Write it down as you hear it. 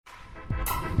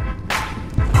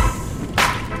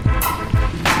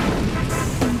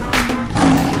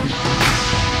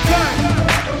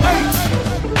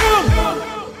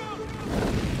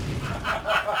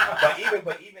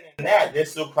that,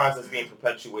 there's still crimes that's being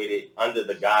perpetuated under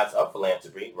the guise of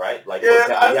philanthropy, right? Like, Yeah, for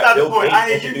example, you have that's the Bill point.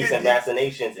 Gates introducing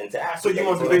vaccinations into Africa. So you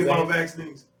want to debate about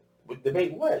vaccines?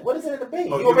 Debate what? What is it a debate?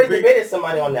 Oh, you already debated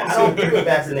somebody on that. I don't agree with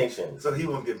vaccinations. So he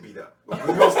won't get beat up. We're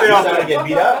gonna stay on that. Get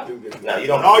beat up? No, you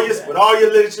don't. With all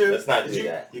your literature, let's not do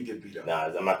that. You get beat up. Nah,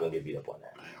 I'm not gonna get beat up on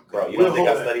that. Bro, you don't think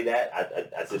I studied that?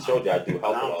 I just showed you I do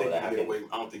help with all of that. I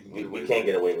don't think we can't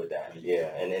get away with that.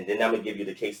 Yeah, and then I'm gonna give you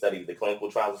the case studies, the clinical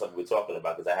trials and stuff we're talking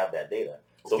about because I have that data.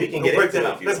 So we can get into it.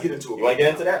 Let's get into it. You want to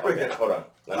get into that? Okay, hold on.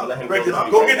 Let him go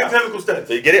get the clinical study.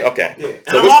 So you get it? Okay. Yeah.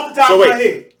 And I'm off the top of my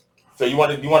head. So you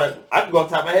want to? I can go off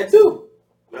the top of my head too.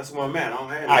 That's my man. I don't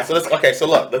have. All right. So let's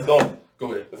go.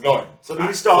 Go ahead. Let's go. So let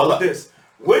me start with this.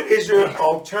 What is your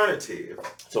alternative?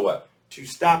 To what? To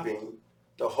stopping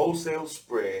the wholesale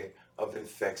spread of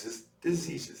infectious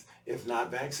diseases, if not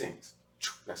vaccines?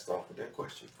 Let's start with that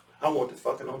question. I want the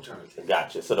fucking alternative.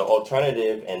 Gotcha. So the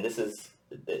alternative, and this is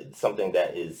something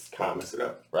that is common. Mess it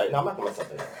up. Right? No, I'm not going to mess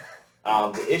something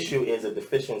up. The issue is a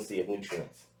deficiency of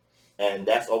nutrients. And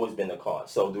that's always been the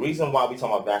cause. So the reason why we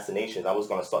talk about vaccinations, I was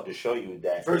going to start to show you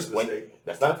that. First mistake.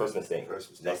 That's not a first mistake.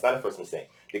 That's not a first mistake.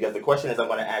 Because the question is I'm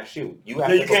going to ask you. You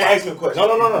have you can't ask me a question.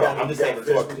 No. I'm just saying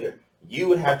rhetorically. You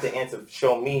would have to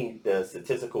show me the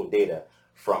statistical data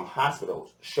from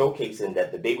hospitals showcasing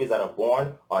that the babies that are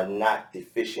born are not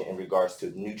deficient in regards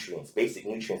to nutrients, basic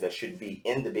nutrients that should be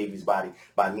in the baby's body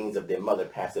by means of their mother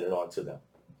passing it on to them.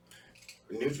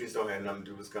 Nutrients don't have nothing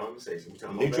to do with this conversation.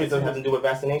 Nutrients don't have to do with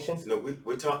vaccinations? No,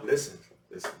 we're talking, listen,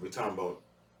 we're talking about,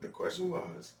 the question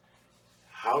was,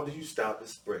 how do you stop the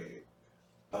spread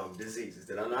of diseases?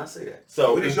 Did I not say that?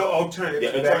 So what is your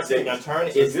alternative? The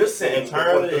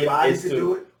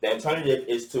alternative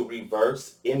is to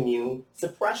reverse immune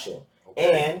suppression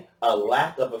and a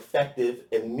lack of effective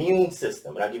immune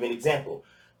system. And I'll give you an example.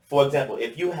 For example,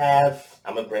 if you have,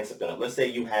 I'm going to bring something up. Let's say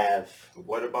you have...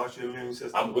 What about your immune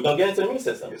system? We're going to get into the immune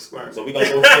system. So we're going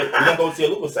to go to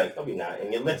your leukocytes. No, we're not.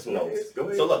 And your lymph nodes.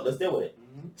 So look, let's deal with it.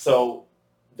 Mm-hmm. So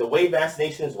the way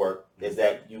vaccinations work is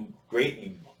that you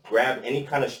grab any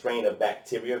kind of strain of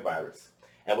bacteria or virus.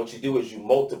 And what you do is you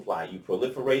multiply, you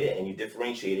proliferate it, and you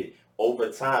differentiate it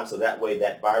over time. So that way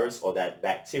that virus or that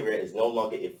bacteria is no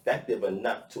longer effective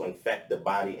enough to infect the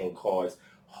body and cause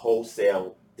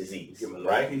wholesale disease,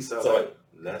 right?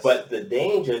 But the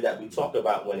danger that we talk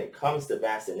about when it comes to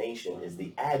vaccination is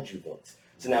the adjuvant.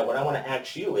 So now what I want to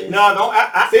ask you is... No, you don't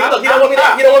want me to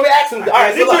ask him. All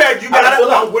right,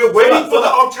 we're waiting for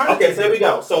the alternative. Okay, so here we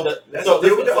go. Let's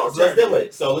deal with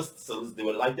it. So let's do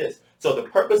it like this. So the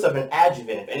purpose of an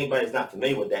adjuvant, if anybody's not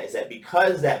familiar with that, is that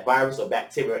because that virus or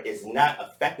bacteria is not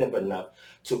effective enough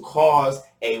to cause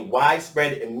a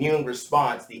widespread immune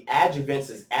response, the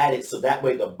adjuvants is added so that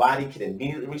way the body can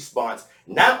immediately respond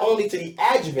not only to the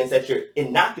adjuvants that you're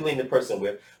inoculating the person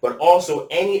with, but also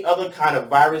any other kind of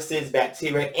viruses,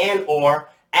 bacteria, and or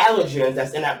allergens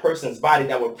that's in that person's body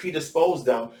that will predispose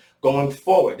them going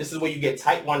forward. This is where you get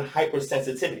type 1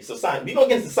 hypersensitivity. So science, we're going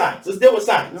to get into science. Let's deal with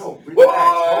science. No,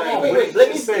 wait.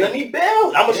 Let me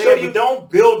build. I'm going to show you. Don't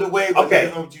build the way.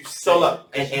 Okay. So look,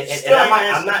 and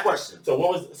I'm not. Question.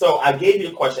 So I gave you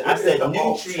the question. I said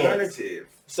nutrients.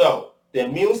 So the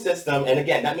immune system, and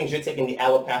again, that means you're taking the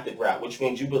allopathic route, which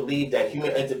means you believe that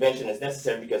human intervention is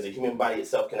necessary because the human body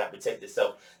itself cannot protect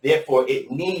itself. Therefore, it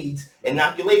needs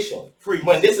inoculation.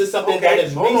 When this is something that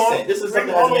is recent. This is something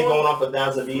that has been going on for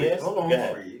thousands of years.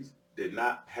 Did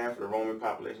not half of the Roman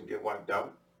population get wiped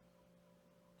out?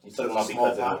 You're talking about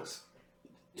because of...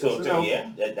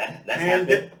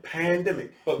 that's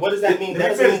pandemic. But what does that mean?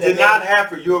 Did not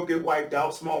half of Europe get wiped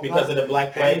out? Because of the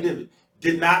Black Plague?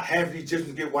 Did not half the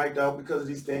Egyptians get wiped out because of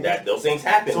these things? Those things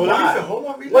happen. So why? Hold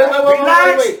on,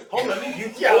 relax. Wait. Hold on,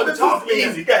 this is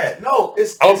easy. Go ahead. No,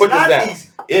 it's not easy.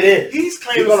 It is. He's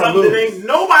claiming something that ain't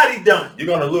nobody done. You're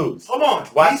gonna lose. Hold on.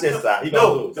 Watch this side. You're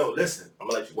gonna lose. No, listen. I'm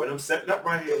gonna let you. What I'm setting up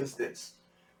right here is this: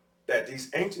 that these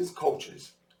ancient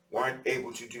cultures weren't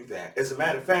able to do that. As a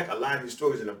matter of fact, a lot of these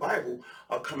stories in the Bible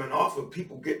are coming off of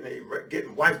people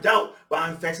getting wiped out by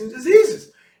infectious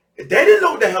diseases. They didn't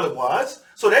know what the hell it was,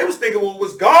 so they was thinking, well, it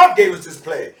was God gave us this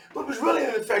plague, but it was really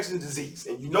an infectious disease,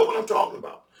 and you know what I'm talking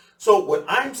about. So what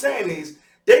I'm saying is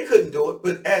they couldn't do it,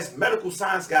 but as medical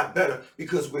science got better,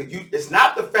 because it's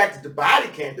not the fact that the body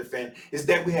can't defend, it's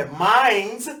that we have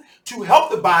minds to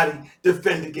help the body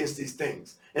defend against these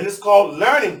things, and it's called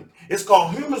learning. It's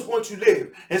called humans want to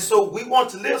live, and so we want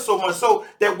to live so much so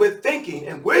that we're thinking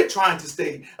and we're trying to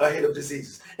stay ahead of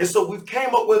diseases, and so we've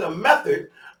came up with a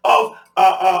method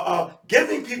of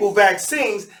giving people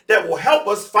vaccines that will help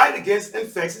us fight against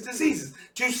infectious diseases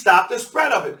to stop the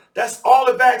spread of it. That's all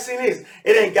the vaccine is.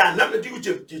 It ain't got nothing to do with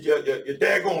your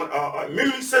daggone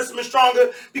immunity system is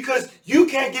stronger, because you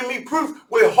can't give me proof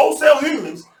where wholesale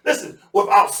humans, listen,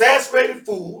 without saturated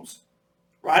foods,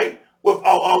 right? With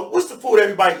what's the food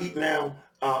everybody eat now?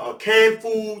 Canned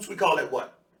foods. We call that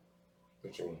what?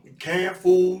 Canned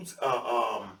foods.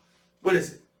 What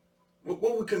is it?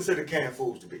 What we consider canned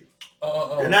foods to be?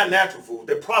 They're not natural food.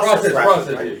 They're processed.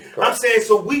 Right? I'm saying,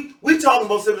 so we talking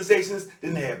about civilizations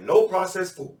didn't have no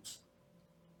processed foods.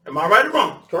 Am I right or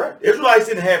wrong? Correct. Israelites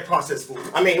didn't have processed food.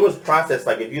 I mean, it was processed.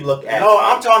 Like if you look at... No,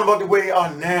 I'm talking about the way they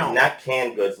are now. Not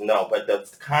canned goods, no. But the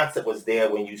concept was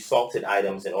there when you salted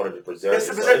items in order to preserve it.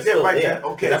 So it's still right there.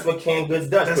 Okay. That's what canned goods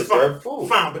does, that's preserve food.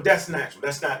 Fine, but that's natural.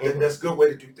 That's not. That's a good way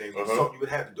to do things. So you would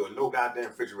have to do it. No goddamn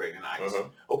refrigerator and ice.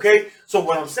 Okay? So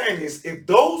what I'm saying is, if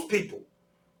those people,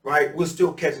 right, were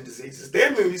still catching diseases, their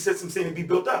immunity system seemed to be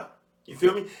built up. You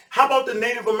feel me? How about the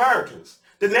Native Americans?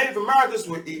 The Native Americans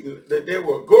were eating, they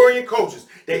were agrarian cultures.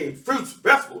 They ate fruits,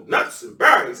 vegetables, nuts, and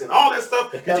berries, and all that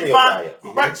stuff that you find.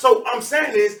 Right. So I'm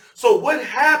saying is, so what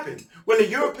happened when the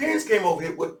Europeans came over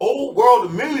here with old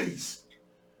world immunities?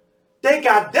 They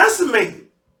got decimated.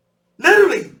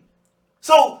 Literally.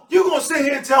 So you're going to sit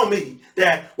here and tell me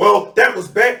that, well, that was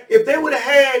bad. If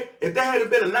they had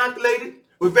been inoculated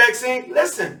with vaccine,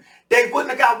 listen, they wouldn't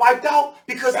have got wiped out,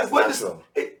 because it wouldn't.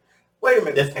 Wait a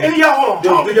minute. Any of y'all, hold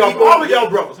on. How old are y'all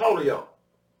brothers? How old are y'all?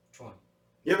 20.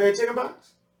 You ever had chicken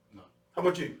pox? No. How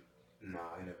about you? No,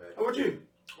 I never had it. How about you?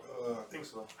 I think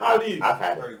so. How old are you? I've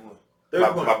had it.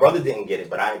 31. My brother didn't get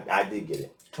it, but I did get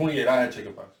it. 28, I had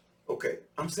chicken pox. Okay.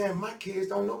 I'm saying my kids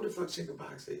don't know what the fuck chicken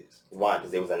pox is. Why?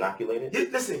 Because they was inoculated?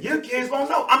 Listen, your kids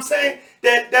won't know. I'm saying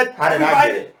that How did I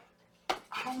get it?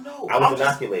 I don't know. I was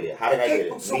inoculated. How did I get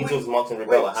it? Measles, mumps, and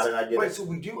rubella. How did I get it? Wait, so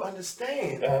we do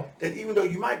understand that even though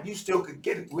you still could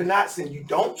get it. We're not saying you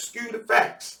don't skew the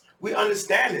facts. We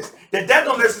understand this. That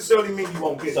don't necessarily mean you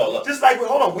won't get it. Just like,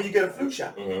 hold on, when you get a flu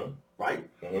shot, right?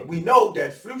 We know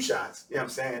that flu shots, you know what I'm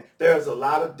saying, there's a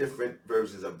lot of different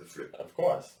versions of the flu. Of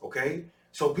course. Okay?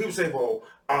 So people say, well,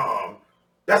 I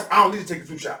don't need to take a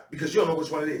flu shot because you don't know which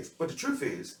one it is. But the truth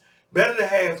is, better to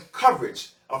have coverage.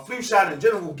 A flu shot in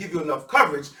general will give you enough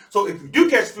coverage. So if you do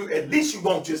catch flu, at least you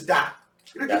won't just die.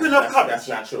 It'll give you enough coverage. That's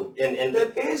not true. And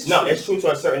that is no, true. it's true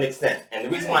to a certain extent. And the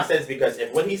reason why I said is because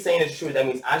if what he's saying is true, that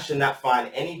means I should not find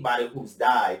anybody who's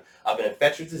died of an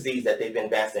infectious disease that they've been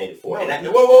vaccinated for. No, and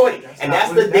wait. And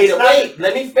that's the data. Wait,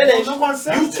 let me finish.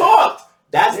 You talked.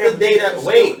 That's the data.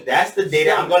 Wait, that's the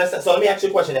data I'm going to say. So let me ask you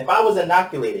a question. If I was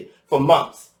inoculated for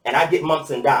mumps, and I get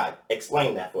mumps and die,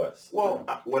 explain that for us. Well,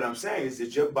 what I'm saying is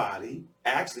that your body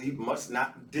actually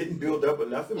didn't build up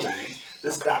enough immunity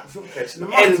to stop you from catching the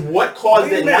mumps. And what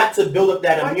caused it not to build up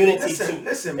that immunity?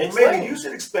 Listen, maybe you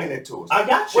should explain that to us. I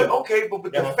got you. Well, okay, but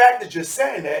the fact that you're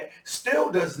saying that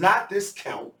still does not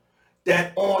discount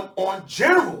that on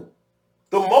general,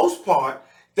 the most part,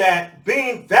 that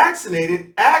being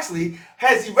vaccinated actually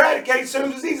has eradicated certain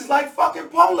diseases like fucking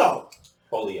polio.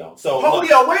 Polio.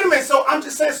 Wait a minute. So I'm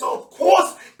just saying, so of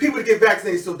course people that get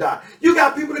vaccinated still die. You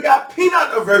got people that got peanut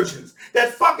aversions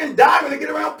that fucking die when they get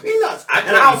around peanuts. I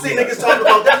don't see niggas talking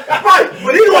about that. Right.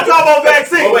 But he gonna talk about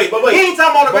vaccines. But he ain't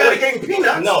talking about eradicating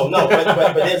peanuts. No,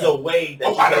 but there's a way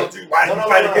that why don't you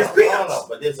fight against peanuts? No,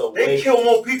 but there's a way. They kill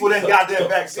more people than goddamn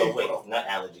vaccines. So wait, not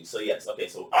allergies. So yes, okay,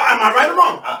 so am I right or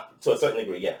wrong? To a certain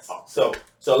degree, yes.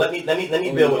 So let me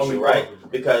build with you, right?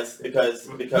 Because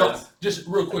no, just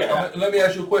real quick, let me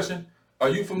ask you a question. Are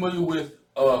you familiar with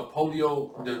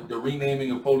polio, the renaming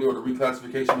of polio, the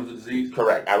reclassification of the disease?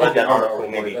 Correct. I read that article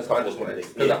maybe. That's why I just wanted to,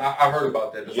 because I heard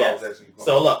about that. That's why I was asking you.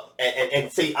 So look,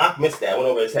 and see, I missed that. I went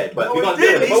over his head. But no, we're gonna do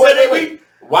it. Wait.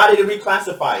 Why did it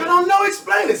reclassify it? I don't know.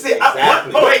 Explain it. See,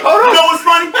 exactly. Wait, hold on. You know what's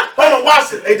funny? Hold on,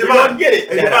 watch it. Hey, Devon, get it.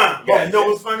 Hey, Devon, you know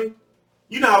what's funny?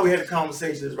 You know how we had the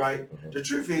conversations, right? The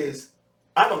truth is,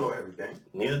 I don't know everything.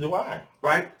 Neither do I.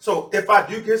 Right? So if I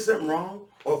do get something wrong,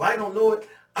 or if I don't know it,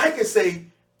 I can say,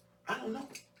 I don't know.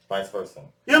 Vice versa.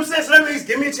 You know what I'm saying? So that means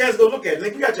give me a chance to go look at it.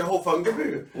 Nigga, you got your whole fucking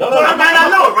computer. No, I might not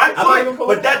know it, right?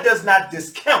 But that does not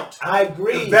discount. I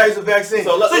agree. The values of vaccine.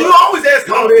 So look, you always ask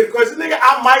complicated questions, nigga.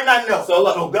 I might not know. So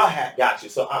go ahead. Got you.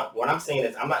 So what I'm saying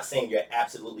is, I'm not saying you're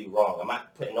absolutely wrong. I'm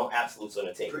not putting no absolutes on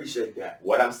the table. Appreciate that.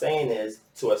 What I'm saying is,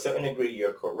 to a certain degree,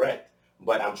 you're correct.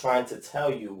 But I'm trying to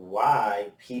tell you why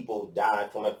people die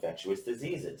from infectious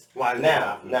diseases. Why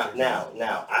now,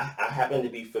 I happen to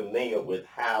be familiar with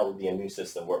how the immune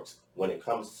system works when it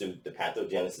comes to the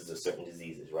pathogenesis of certain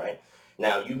diseases, right?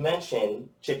 Now, you mentioned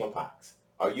chickenpox.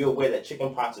 Are you aware that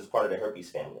chickenpox is part of the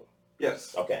herpes family?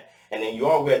 Yes. Okay. And then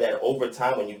you're aware that over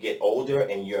time, when you get older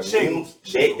and you're Shingles.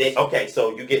 okay,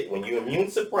 so when you're immune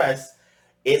suppressed,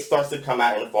 it starts to come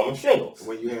out in the form of shingles.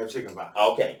 When you have chicken pox.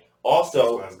 Okay.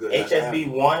 Also, That's good.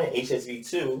 HSV1 and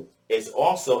HSV2 is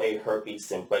also a herpes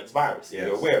simplex virus. Yes.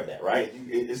 You're aware of that, right?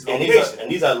 It's And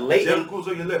these are latent. Genitals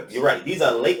on your lips. You're right. These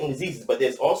are latent diseases, but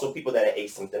there's also people that are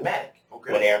asymptomatic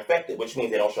when they're infected, which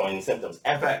means they don't show any symptoms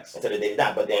ever until they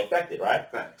die, but they're infected, right?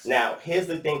 Facts. Now, here's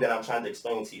the thing that I'm trying to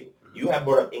explain to you. You have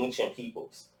brought up ancient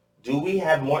peoples. Do we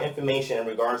have more information in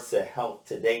regards to health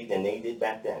today than they did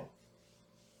back then?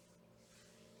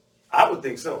 I would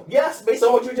think so. Yes, based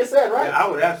on what you just said, right? Yeah, I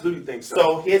would absolutely think so.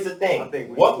 So here's the I thing.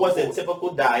 think What was the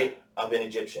typical diet of an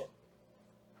Egyptian?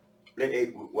 They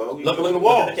ate, well, you Look can look at at the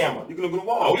walls. the camera. You can look at the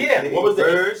walls. Oh, yeah. They What ate was it?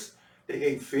 birds. They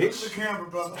ate fish. Look at the camera,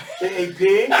 brother. They ate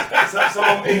pigs. Some of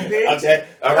them ate pigs. Okay,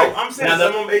 all right. No, I'm saying Now, some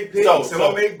of them ate pigs. Some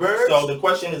of them ate birds. So the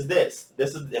question is this.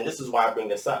 This is why I bring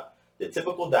this up. The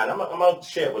typical diet, I'm going to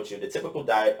share it with you. The typical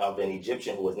diet of an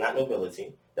Egyptian who was not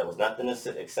nobility, that was nothing,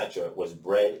 etc., was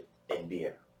bread and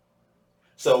beer.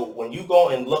 So when you go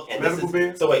and look and medical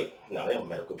beer? So wait, no, they don't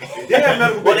medical beer. They had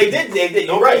medical Well, beer. they did.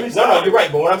 Don't You're right. get me No, started. you're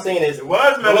right. But what I'm saying is, It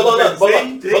was medical Hold up,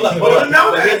 beer.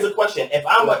 But here's the question: if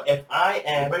I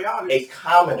am a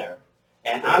commoner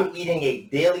and I'm eating a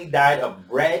daily diet of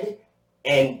bread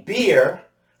and beer,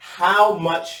 how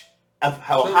much of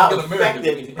how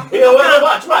effective?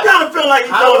 Watch. I kind of feel like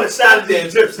you're throwing a shot at the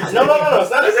Egyptians. No. It's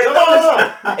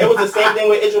not. No. It was the same thing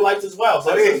with Israelites as well.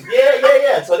 So this is,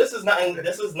 yeah. So this is nothing.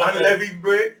 Unleavened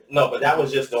bread. No, but that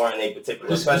was just during a particular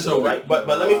This festival, over. right? But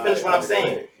let me finish what I'm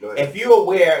saying. Go ahead. If you're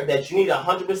aware that you need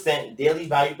 100% daily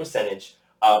value percentage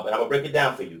of, and I'm gonna break it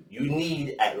down for you. You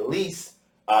need at least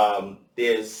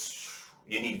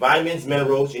you need vitamins,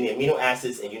 minerals, you need amino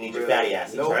acids, and you need your fatty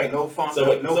acids, right? No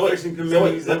fishing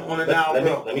communities on the Nile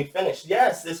Belt. Let me finish.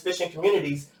 Yes, there's fishing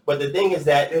communities, but the thing is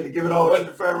that They had to give it all to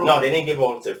the Pharaoh. no, they didn't give it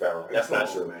all to the Pharaoh. That's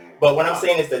not true. Man. But what I'm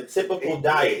saying is the typical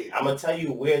diet. I'm gonna tell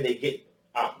you where they get.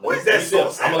 Where's that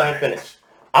source? I'm gonna let him finish.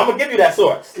 I'm gonna give you that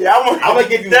source. Yeah, I'm gonna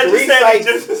give you That three just sites.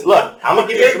 just- Look, I'm gonna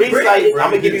give you three sites.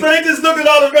 I'm gonna give you. So they just look at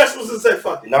all the vegetables and say,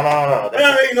 "Fuck it." No. They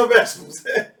don't eat no vegetables.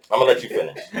 I'm gonna let you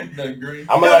finish. Nothing green.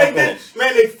 I'm gonna let him finish.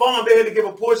 Man, they farmed. They had to give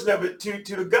a portion of it to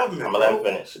the government. I'm gonna let him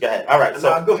finish. Go ahead. All right.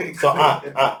 So go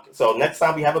ahead. so next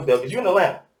time we have a bill, because you're in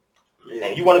Atlanta,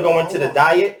 and you want to go into the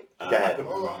diet. Go ahead.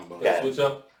 Go ahead. Switch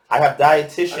up. I have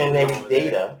dietitian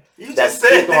data. You That's just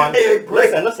said stick on.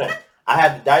 that. Listen. I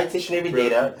have dietitian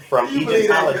data from You believe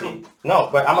that, Egyptology. No,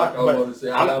 but I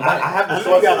have the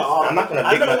sources. I'm not gonna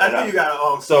big I know you got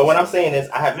to ask. So what I'm saying is,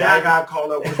 I have. Now I got to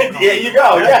call up. Yeah, you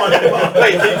go. Yeah.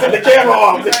 Wait, so you took the camera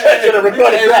off. Should have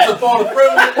recorded Hey, that. that's a phone of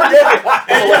privilege.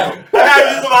 I got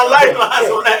to use my lifelines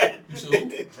on that. You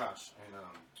too.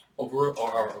 Oh, for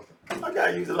real? I got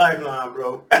to use a lifeline,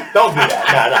 bro. Don't do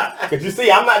that. Nah. Because you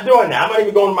see, I'm not doing that. I'm not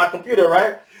even going to my computer,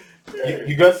 right?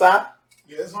 You good, Si?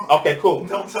 Yes, Okay, cool.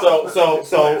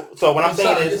 So what I'm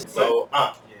saying is,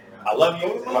 I love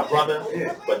you, my brother,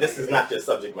 but this is not your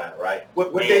subject matter, right?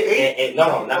 What they ate?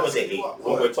 No, not what they ate.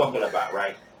 What we're talking about,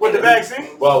 right? What, the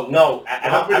vaccine? Well, no.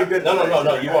 I'm pretty good.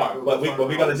 No, you are. But we're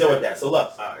going to deal with that. So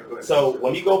look, All right, go ahead. so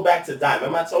when you go back to diet,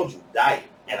 remember I told you, diet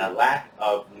and a lack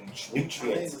of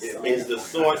nutrients is the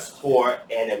source for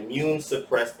an immune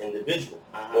suppressed individual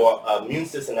or an immune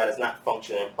system that is not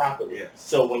functioning properly. Yes.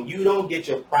 So when you don't get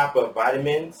your proper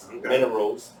vitamins, Okay.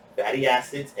 minerals, fatty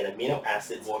acids, and amino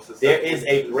acids, there is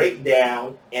a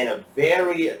breakdown and I'm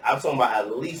talking about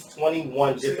at least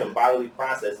 21 different bodily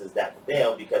processes that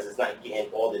fail because it's not getting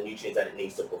all the nutrients that it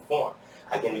needs to perform.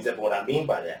 I give an example of what I mean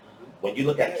by that. When you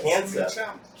look at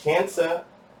cancer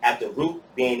at the root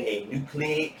being a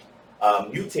nucleic,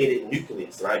 mutated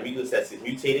nucleus, right? Nucleus that's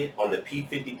mutated on the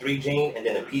P53 gene and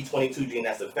then the P22 gene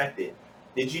that's affected.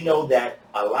 Did you know that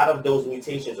a lot of those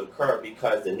mutations occur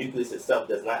because the nucleus itself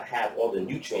does not have all the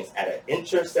nutrients at an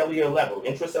intracellular level,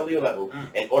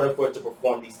 in order for it to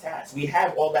perform these tasks? We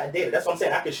have all that data. That's what I'm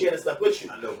saying. I can share this stuff with you.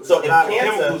 I know. So if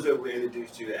chemicals that we're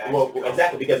introduced to that Well,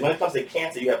 exactly, because when it comes to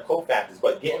cancer, you have cofactors.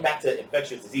 But getting back to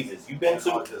infectious diseases, you've been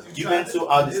to the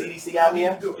CDC out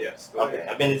here? Yes. Go Okay, ahead.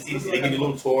 I've been to CDC. They give you a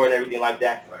little tour and everything like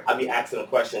that. Right. I'll be asking a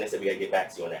question. They said we gotta get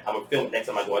back to you on that. I'm gonna film it next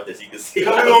time I go out there so you can see.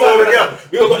 We're gonna go together.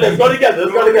 Let's go together.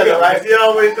 Let's go together, right? You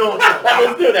always doing something.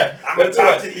 Let's do that. I'm gonna Let's do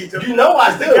talk it. to Egypt. You know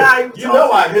I The do. guy You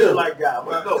know I do. like guy.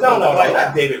 No,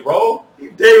 not David Rowe.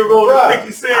 David Rowe, Bruh,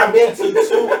 50 Cent. I've been to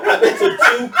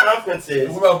two conferences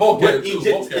What about vocab with too?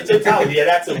 Vocab. Egyptology. Yeah,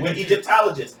 that's it. With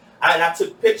Egyptologists. And I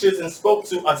took pictures and spoke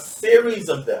to a series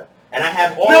of them. And I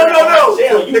have all No. that on my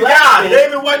channel. The You guy, laughing.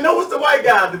 David White. No, it's the white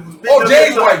guy. Oh,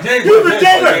 James White. James You White. the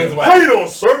James White. How you doing,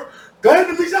 sir? Go ahead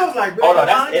to me. I was like, Oh, no,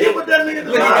 that's- get with that nigga.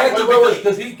 Look, he had to Wait.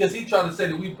 because he tried to say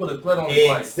that we put a threat on his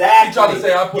life. Exactly. He tried to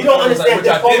say I put You don't a threat on his life, understand which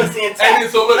I diplomacy didn't. and tact. And then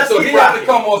so look, Let's so keep he had to rocking.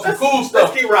 come on some cool stuff.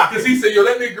 Let's keep rocking. Because he said, yo,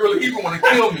 that nigga girl, he even want to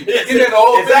kill me. Yes, He had the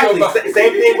whole exactly. video about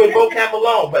Same thing with vocab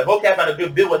alone, but vocab had a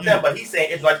good deal with them, but he's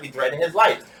saying Israelites be threatening his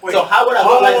life. Wait, So how would I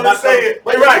all I want to say it.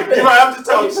 You're right. I'm just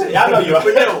telling you. Yeah, I know you are.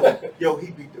 But yo, he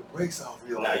beat the brakes off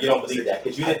you. No, you don't believe that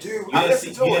because you I didn't. do. You I didn't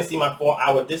listen to it. see my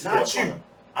 4-hour discourse. Not you.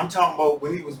 I'm talking about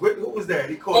when he was with. Who was that?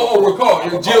 He called. Oh, recall.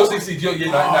 GOCC. He did.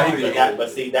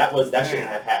 But see, that shouldn't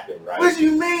have happened, right? What do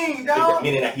you mean, dog?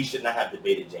 Meaning that he should not have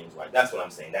debated James White. That's what I'm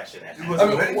saying. That shouldn't have happened.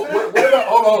 I mean, what about,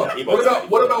 hold on. He What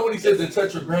wasn't. about when he said the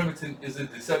tetragrammaton is a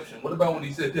deception? What about when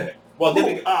he said that? Well, that's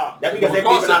because they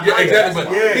Because not yeah, exactly.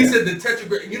 But Yeah. he said the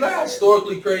tetragrammaton. You know how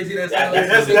historically crazy that sounds?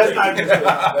 That's not good.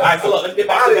 All right, so look, let's get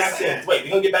back to vaccines. Wait, we're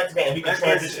gonna get back to that, and we can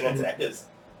transition into that.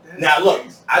 Now, look,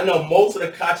 I know most of the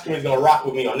Koch community is gonna rock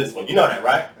with me on this one. You know that,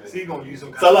 right? Is he gonna use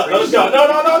some? So look, let's go. No.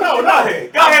 I'm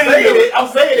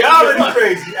saying it. Y'all really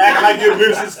crazy. Acting like your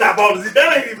music stop all this.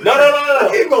 That ain't even. No.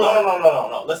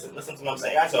 Listen to what I'm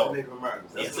saying. So, Native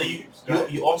Americans. yeah, so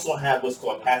you also have what's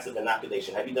called passive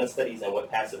inoculation. Have you done studies on what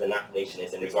passive inoculation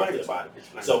is in regard to the body?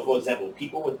 So, for example,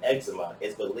 people with eczema,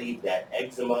 it's believed that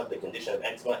eczema, the condition of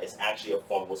eczema, is actually a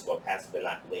form of what's called passive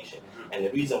inoculation. And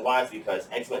the reason why is because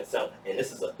eczema itself, and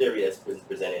this is a theory that's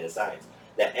presented in science,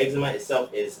 that eczema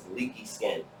itself is leaky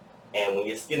skin. And when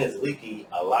your skin is leaky,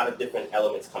 a lot of different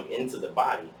elements come into the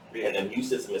body, and the immune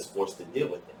system is forced to deal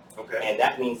with it. Okay. And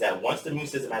that means that once the immune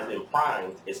system has been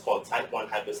primed, it's called type 1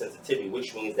 hypersensitivity,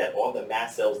 which means that all the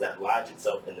mast cells that lodge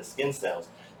itself in the skin cells,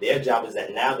 their job is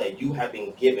that now that you have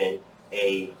been given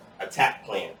a attack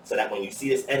plan, so that when you see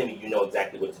this enemy, you know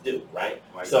exactly what to do, right?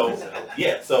 So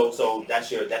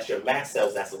that's your mast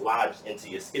cells that's lodged into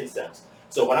your skin cells.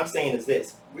 So what I'm saying is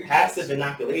this: passive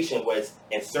inoculation was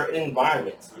in certain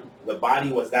environments, the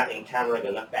body was not encountering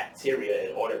enough bacteria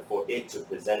in order for it to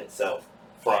present itself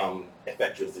from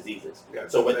infectious diseases.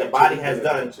 So what the body has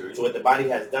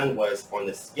done was on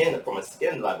the skin, from a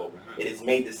skin level, it has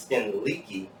made the skin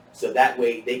leaky, so that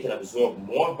way they can absorb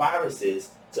more viruses,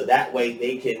 so that way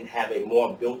they can have a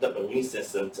more built up immune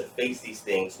system to face these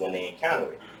things when they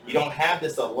encounter it. You don't have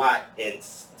this a lot in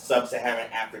sub-Saharan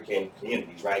African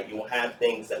communities, right? You will have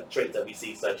things, traits that we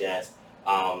see such as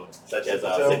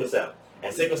sickle cell.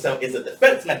 And sickle cell is a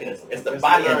defense mechanism. It's the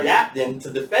body adapting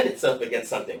to defend itself against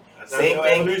something. Same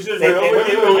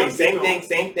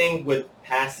thing with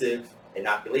passive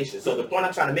inoculation. So the point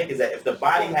I'm trying to make is that if the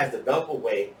body has developed a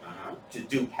way to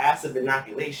do passive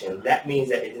inoculation, that means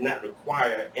that it did not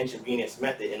require intravenous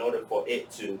method in order for it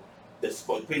to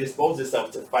predispose itself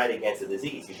to fight against the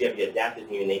disease. You have the adaptive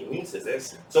and innate immune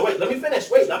system. So wait, let me finish.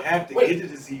 You have to get the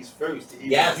disease first.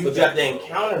 Yes, but you have to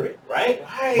encounter it, right?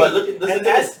 Right. But listen to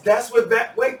this. That's what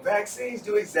vaccines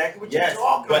do exactly what you're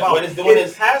talking but about. What it's doing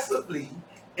is passively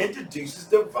introduces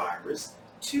the virus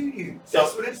to you.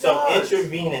 That's what it does. So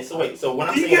intravenous. So what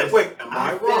I'm saying is, am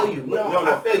I wrong?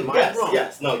 I feel you.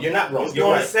 Yes. No, you're not wrong.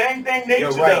 You're right. The same thing nature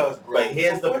does,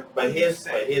 bro. But this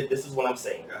is what I'm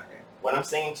saying. What I'm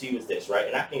saying to you is this, right?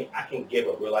 And I can give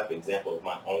a real life example of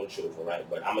my own children, right?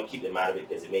 But I'm gonna keep them out of it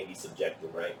because it may be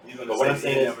subjective, right? But what I'm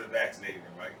saying is, never vaccinated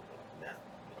them, right?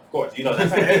 Of course, you know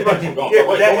that's everybody can go.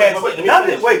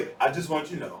 Wait. I just want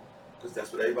you to know, because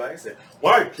that's what everybody said.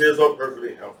 Why kids are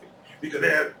perfectly healthy? Because they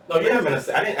have. No, you're not gonna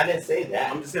say. I didn't say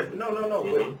that. I'm just saying.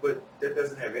 No. But that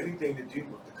doesn't have anything to do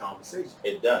with the conversation.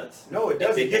 It does. No, it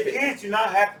doesn't. Your kids do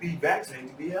not have to be vaccinated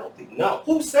to be healthy. No.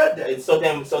 Who said that? So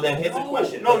then here's the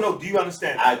question. No. Do you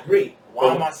understand that? I agree.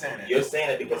 Why am I saying that? You're saying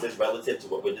it because it's relative to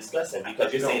what we're discussing.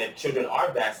 Because you're saying if children are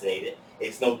vaccinated,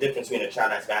 it's no difference between a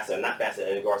child that's vaccinated or not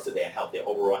vaccinated in regards to their health, their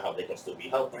overall health. They can still be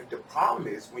healthy. But the problem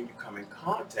is when you come in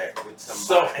contact with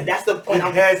somebody. So, and that's the point.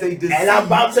 Has a disease. And I'm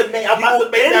about to make end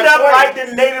that up point. like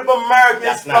the Native Americans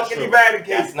That's not fucking true. eradicated.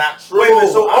 That's not true. Wait a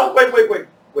minute. So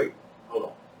wait. Hold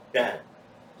on. Go ahead.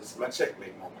 This is my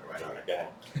checkmate moment, right? Go ahead.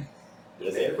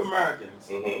 The Native Americans,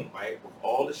 Mm-hmm. right, with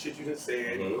all the shit you done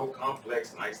said, real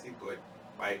complex, nicely put,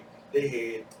 right, they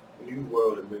had New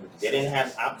World immunity. They didn't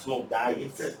have optimal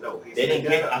diets. They They didn't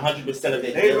get 100% of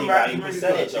their daily value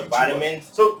percentage of vitamins,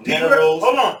 so minerals,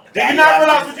 hold on. Did you fatty not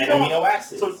realize acids, what you're and doing? amino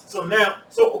acids. So now,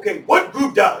 okay, what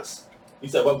group does? You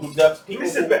said what group does? Let People. me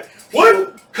sit back.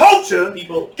 What culture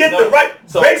People get the right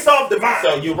based off the mind?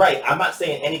 So you're right. I'm not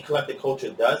saying any collective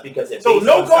culture does because it's So based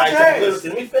no on culture scientific has. literacy.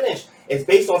 Let me finish. It's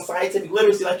based on scientific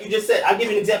literacy, like you just said. I'll give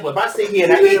you an example. If I sit here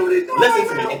and I eat, listen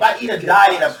to me. If I eat a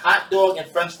diet of hot dog and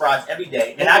French fries every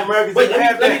day, and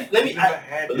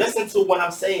but listen to what I'm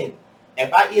saying.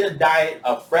 If I eat a diet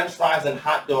of French fries and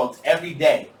hot dogs every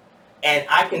day, and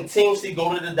I continuously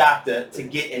go to the doctor to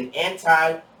get an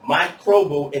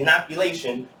antimicrobial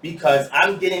inoculation because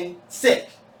I'm getting sick,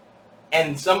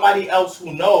 and somebody else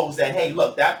who knows that, hey,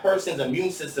 look, that person's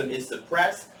immune system is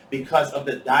suppressed because of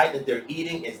the diet that they're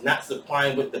eating is not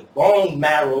supplying with the bone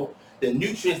marrow the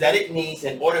nutrients that it needs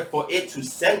in order for it to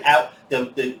send out now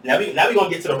we're going to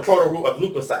get to the proto-root of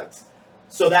leukocytes.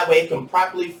 So that way it can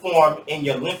properly form in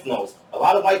your lymph nodes. A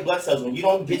lot of white blood cells, when you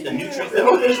don't get the nutrients, let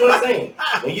me finish what I'm saying.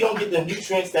 When you don't get the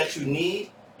nutrients that you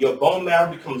need, your bone marrow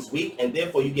becomes weak, and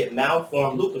therefore you get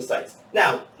malformed leukocytes.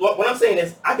 Now, what I'm saying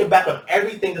is, I can back up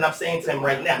everything that I'm saying to him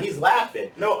right now. He's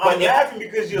laughing. No, I'm laughing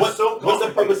because you're so confident. What's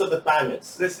the purpose of the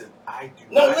thymus? Listen, I do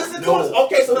No, not listen to know. us.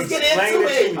 Okay, so let's get into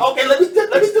it. Okay, let me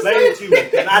Explain it to me.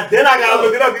 Then I gotta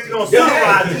look it up. He's gonna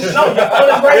summarize it. No, you're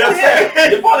falling right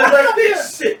there. You're falling right there.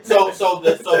 Shit. So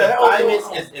the thymus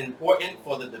is important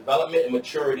for the development and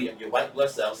maturity of your white blood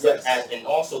cells, such as, and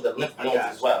also the lymph nodes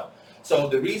as well. So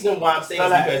the reason why I'm saying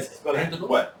is because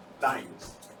what?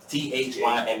 Thymus.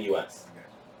 THYMUS.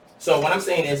 So what I'm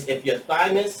saying is, if your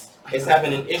thymus is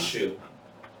having an issue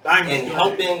in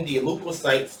helping the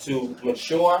leukocytes to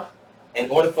mature in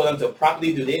order for them to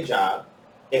properly do their job,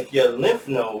 if your lymph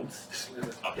nodes,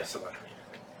 Okay,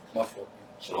 my fault.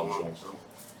 Shalom.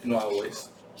 You know I always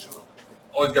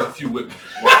got a few with me.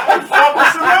 I'm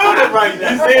fucking surrounded right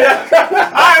now. You see that?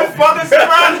 I am fucking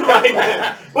surrounded right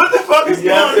now. What the fuck is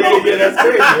going on? Yeah, that's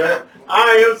crazy, right?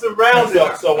 I am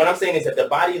surrounded. So what I'm saying is, if the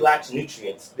body lacks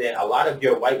nutrients, then a lot of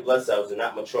your white blood cells do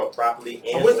not mature properly.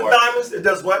 And what's the thymus? It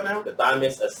does what now? The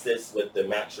thymus assists with the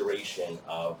maturation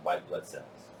of white blood cells,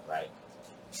 right?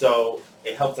 So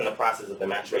it helps in the process of the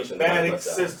maturation of the white blood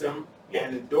cells. System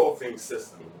and the endorphin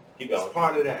system. Keep going. It's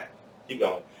part of that. Keep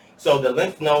going. So the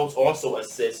lymph nodes also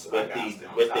assist with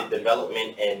the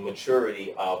development and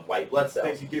maturity of white blood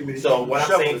cells. So what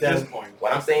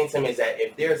I'm saying to him is that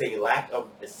if there's a lack of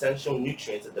essential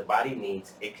nutrients that the body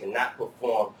needs, it cannot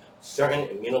perform certain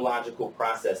immunological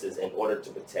processes in order to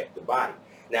protect the body.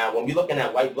 Now, when we're looking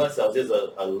at white blood cells, there's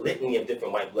a litany of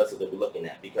different white blood cells that we're looking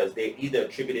at because they're either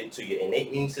attributed to your innate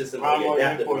immune system or your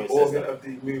adaptive immune system.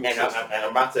 And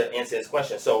I'm about to answer this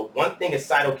question. So one thing is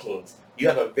cytokines. You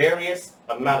have a various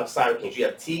amount of cytokines. You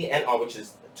have TNR, which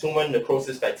is tumor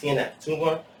necrosis factor, TNF,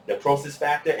 tumor necrosis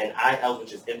factor, and IL,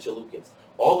 which is interleukins.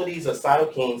 All of these are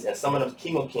cytokines and some of them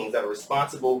chemokines that are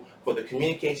responsible for the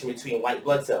communication between white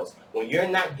blood cells. When you're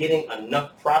not getting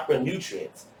enough proper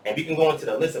nutrients, and we can go into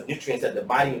the list of nutrients that the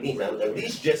body needs, at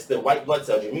least just the white blood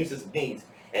cells, your immune system needs,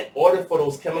 in order for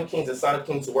those chemokines and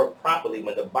cytokines to work properly,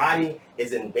 when the body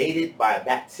is invaded by a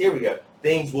bacteria,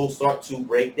 things will start to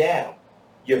break down.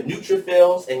 Your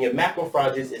neutrophils and your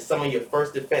macrophages is some of your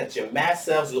first defense. Your mast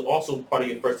cells are also part of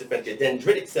your first defense. Your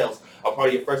dendritic cells are part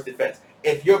of your first defense.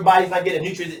 If your body's not getting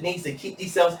nutrients it needs to keep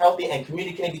these cells healthy and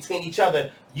communicating between each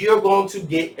other, you're going to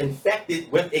get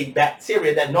infected with a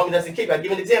bacteria that normally doesn't kick. I'll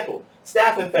give you an example.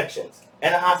 Staph infections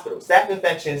in a hospital. Staph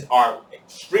infections are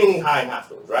extremely high in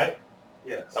hospitals, right?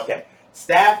 Yes. Okay.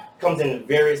 Staph comes in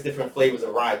various different flavors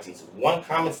and varieties. One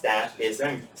common staph is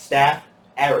Staph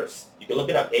aureus. You can look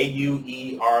it up,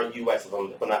 AUERUS,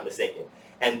 if I'm not mistaken.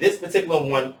 And this particular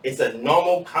one is a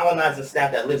normal colonizing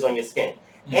staph that lives on your skin.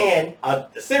 And a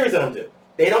series of them do.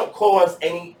 They don't cause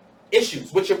any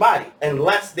issues with your body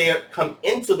unless they come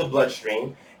into the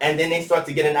bloodstream, and then they start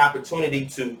to get an opportunity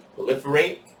to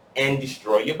proliferate and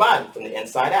destroy your body from the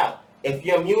inside out. If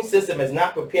your immune system is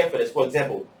not prepared for this, for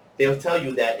example, they'll tell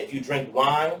you that if you drink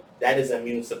wine, that is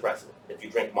immune suppressive. If you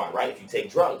drink wine, right? If you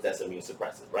take drugs, that's immune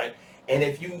suppressive, right? And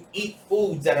if you eat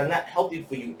foods that are not healthy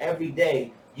for you every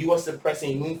day, you are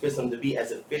suppressing your immune system to be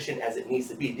as efficient as it needs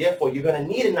to be. Therefore, you're going to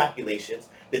need inoculations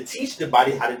to teach the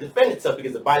body how to defend itself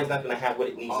because the body's not going to have what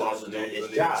it needs in order to do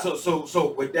its job.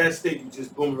 So with that statement, you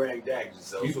just boomerang dagged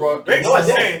yourself.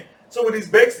 So what he's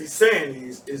basically saying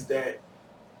is that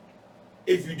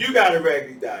if you do got a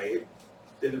regular diet,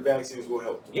 then the vaccines will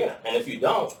help you. Yeah, and if you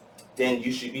don't, then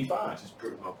you should be fine,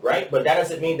 right? But that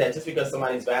doesn't mean that just because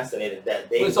somebody's vaccinated that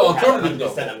they will have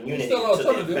 100% immunity to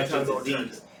the infectious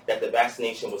disease that the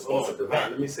vaccination was supposed to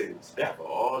prevent. Let me say this. For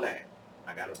all that,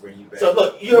 I gotta bring you back. So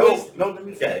look, you always let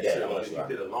me finish. You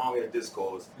did a long ass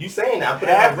discourse. You saying that?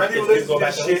 Half the people listen to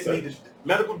this shit need the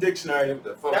medical dictionary.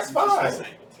 That's fine.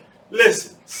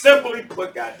 Listen, simply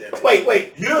put, goddamn it.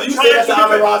 Wait. You say that's the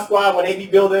Army Raw Squad when they be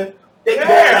building? They be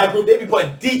building that group. They be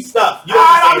putting deep stuff.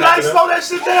 I'm like, slow that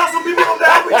shit down so people know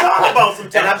that we talking about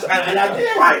sometimes. And I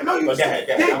did. Right? No, you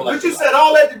did. But you said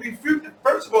all that to be future.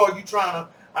 First of all, you trying to.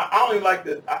 I only like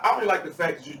the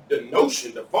fact that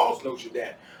the false notion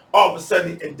that all of a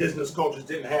sudden indigenous cultures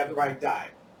didn't have the right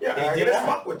diet. Yeah, let's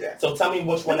fuck with that. So tell me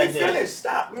which one they did.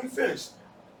 Let me finish.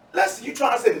 Listen, you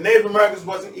trying to say the Native Americans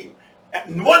wasn't eating?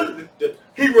 The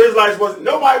Hebrew Israelites wasn't.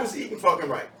 Nobody was eating fucking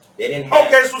right. They didn't have.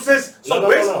 Okay, so basically,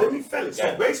 No. let me finish.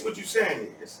 So basically, what you're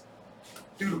saying is,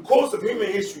 through the course of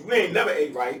human history, we ain't never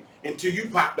ate right until you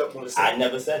popped up on the scene. I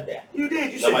never said that. You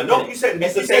did. You No, said no. You said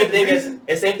it's the same thing as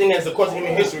the same thing as the course of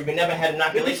human history. We never had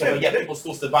inoculation, but yet people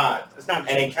still survived and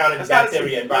encountered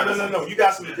bacteria and viruses. No. You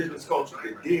got some indigenous culture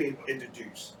that did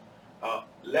introduce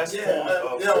less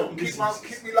forms of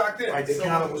keep me locked in. Right, they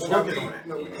kind of was working on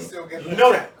that. We can still get You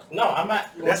know that. No, I'm not.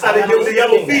 That's how they give the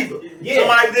yellow fever. Yeah.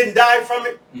 Somebody didn't die from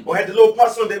it or had the little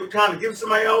pus on, they would kind of give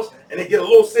somebody else and they get a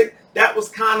little sick. That was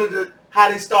kind of how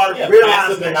they started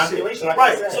realizing that shit. Like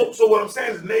right. So what I'm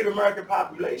saying is the Native American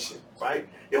population, right?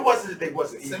 It wasn't that they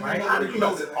wasn't eating right. How do you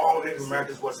know that all Native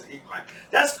Americans wasn't eating right?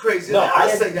 That's crazy. No, I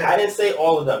didn't say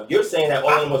all of them. You're saying that all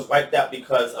of them was wiped out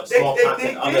because of smallpox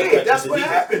and other infectious That's what diseases.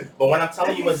 happened. But what I'm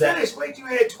telling you is that Wait, you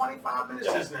had 25 minutes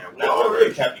just now.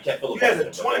 you kept You had filibustering.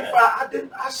 a 25.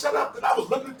 I shut up because I was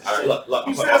looking at this All right, shit. look.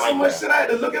 You said so much shit I had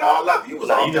to look at all of you. Was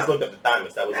all You just looked up the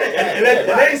thymus. That was it. and they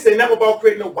didn't say nothing about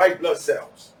creating no white blood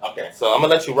cells. Okay, so I'm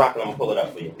gonna let you rock and I'm gonna pull it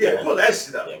up for you. Yeah, pull that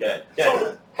shit up. Yeah,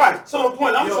 go ahead. So the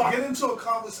point I'm Yo, talking. get into a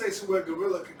conversation where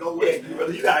Gorilla could go Yeah, with.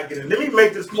 brother, you gotta get in. Let me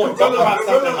make this point. Gorilla, Talk about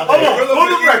something. Gorilla, Hold on, Gorilla hold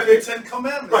the believe in record. the Ten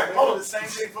Commandments. Right, man. hold on. The same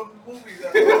thing from the movies.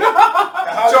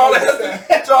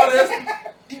 Charlie.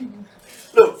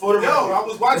 Look, for the Yo, record. I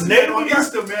was watching The that on Native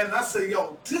Easter, man, and I said,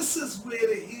 yo, this is where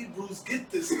the Hebrews get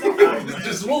this stuff from, man.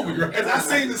 Just moving, right? And I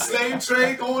seen the slave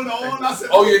trade going on. I said,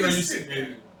 Oh yeah, no, this you shit.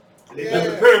 see.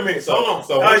 The pyramid. So hold on.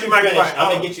 So once you finish,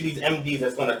 I'm gonna get you these MDs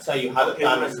that's gonna tell you how the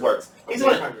thymus works.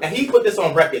 And he put this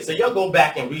on record, so y'all go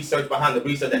back and research behind the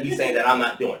research that he's saying that I'm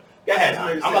not doing. Go ahead,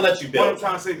 I'm gonna let you What I'm build.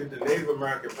 trying to say is that the Native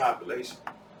American population,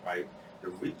 right?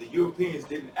 The Europeans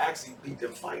didn't actually beat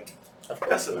them fighting.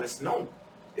 That's a misnomer.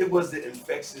 It was the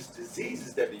infectious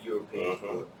diseases that the Europeans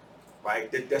put, right,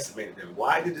 that decimated them.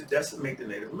 Why did it decimate the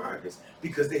Native Americans?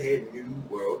 Because they had New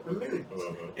World immunity.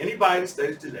 Anybody that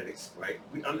studies genetics, right,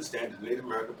 we understand the Native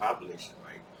American population,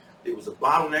 right? It was a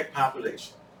bottleneck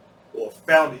population or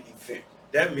founding event.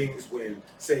 That means when,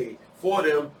 say, 4 of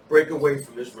them break away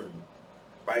from this room,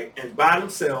 right, and by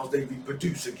themselves they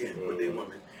reproduce again with their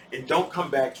women and don't come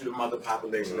back to the mother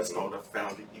population. That's called a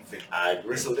founding event. I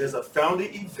agree. So there's a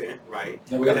founding event, right?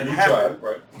 Now we got a new tribe,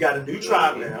 right? We got a new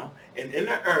tribe now, and in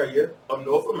the area of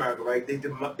North America, right, they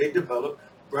developed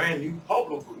brand new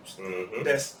haplogroups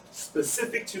that's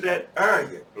specific to that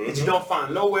area that you don't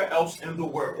find nowhere else in the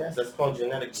world. Yes, that's called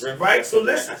genetic drift. Right, so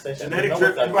listen, I said genetic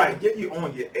drift, right, get you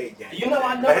on your A game. You know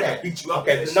I know I had that. to beat you up.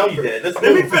 Okay, no you did. Let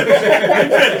me finish.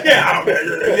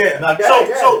 Yeah. Now, go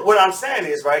ahead. So what I'm saying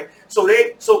is, right, so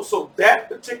that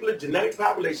particular genetic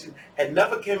population had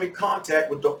never came in contact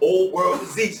with the old world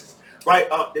diseases, right?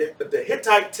 The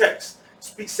Hittite text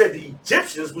said the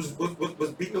Egyptians was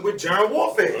beaten with germ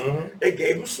warfare. They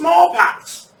gave them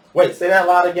smallpox. Wait, say that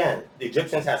loud again. The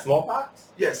Egyptians had smallpox?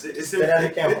 Yes, it's Say that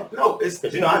on camera. No, it's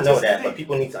Because I know that, but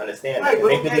people need to understand Right, that. but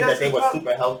They okay, believe that that's they the were problem.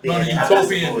 super healthy. No, and the they had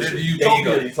utopian, bullshit. the There you go,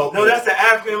 utopian. the utopian. No, that's the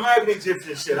African American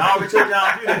Egyptian shit. I already told you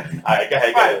how to do that. All right, go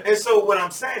ahead, go Right, ahead. and so what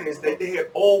I'm saying is that they had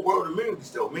old world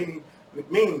immunities though, meaning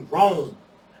Rome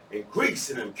and Greece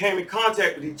and them came in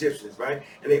contact with the Egyptians, right?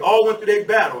 And they all went through their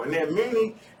battle, and their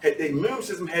immune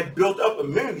system had built up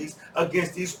immunities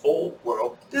against these old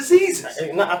world diseases.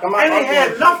 And And it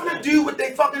had nothing to do with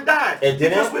they fucking died. It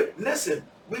didn't? Because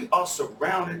we are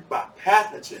surrounded by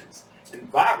pathogens and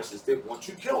viruses that want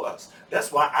to kill us. That's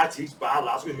why I teach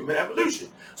biological human evolution.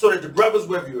 So that the brothers,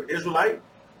 whether you're Israelite,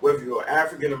 whether you're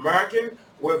African American,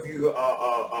 whether you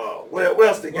what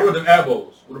else they got? What are the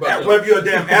elbows? What about that? Whether you're a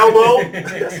damn elbow,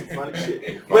 that's some funny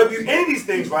shit. Whether you any of these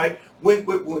things, right? When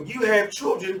you have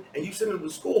children and you send them to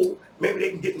school, maybe they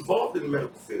can get involved in the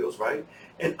medical fields, right?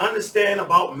 And understand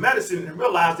about medicine and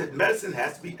realize that medicine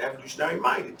has to be evolutionary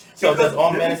minded. So Because does all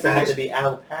let me medicine have finish. to be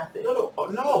allopathic? No,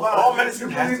 Wow, all medicine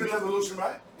you has believe to in be. evolution,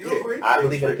 right? You Yeah. agree? I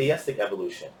believe in theistic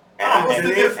evolution. What's the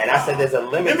difference? And I said there's a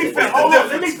limit Let me to finish. this. Hold on.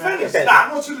 Let me finish. Okay. Stop.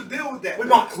 I want you to deal with that. We're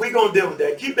gonna deal with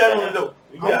that. Keep that on the note.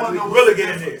 We I wanna know really what's get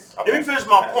in the there. difference. Let me finish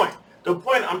my point. The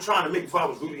point I'm trying to make before I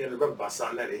was really interrupted by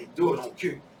something that he do it on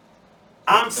cue.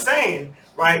 I'm saying,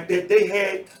 right, that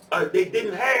they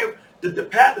didn't have the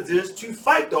pathogens to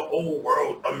fight the old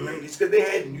world immunities because they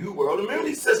had new world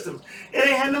immunity systems. It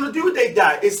ain't had nothing to do with their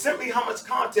diet. It's simply how much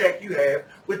contact you have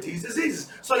with these diseases.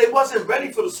 So they wasn't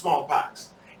ready for the smallpox.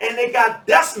 And they got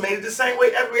decimated the same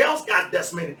way everybody else got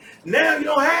decimated. Now you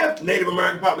don't have Native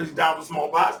American population down for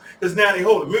smallpox because now their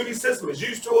whole immunity system is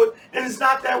used to it, and it's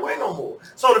not that way no more.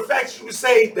 So the fact that you would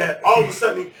say that all of a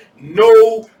sudden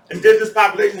no indigenous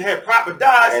population had proper I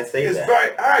diets, didn't say it's that.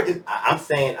 very urgent.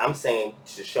 I'm saying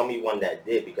to show me one that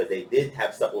did, because they did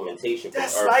have supplementation from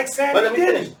That's herbs. like saying But let they me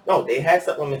didn't. finish. No, they had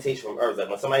supplementation from herbs. Like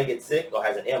when somebody gets sick or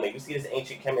has an ailment, you see this in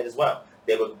ancient Kemet as well.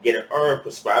 They would get an herb,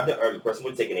 prescribe the herb, the person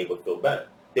would take it and they would feel better.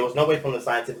 There was no way from the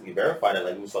scientifically verify that,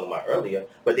 like we were talking about earlier,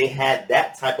 but they had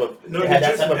that type of No, they the had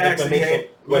that type Egyptians of actually information. had,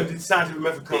 when the scientific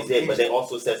method They comes did, from but they Egypt.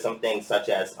 also said some things such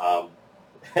as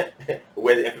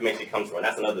where the information comes from.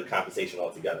 That's another conversation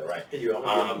altogether, right?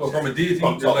 Well, from a deity,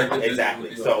 From just like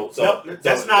exactly. So, So No,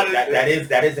 that's not it.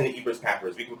 that is in the Ebers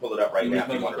Papyrus. We can pull it up right now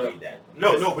if you want to read that.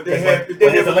 No, but they Because have. when They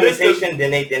there's have a a list of- limitation,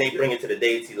 then they bring it to the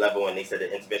deity level, and they said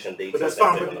the insufficient deity. But that's so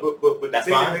fine. different. But That's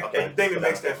the thing fine? that, Okay. the thing that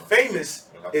makes that famous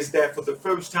Okay. is that for the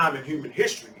first time in human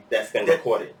history, That's been that-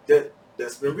 recorded.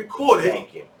 that's been recorded.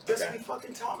 Thank you. That's Okay. what we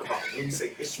fucking talking about when we say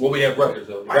history. well, we have records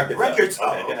of. Right. Records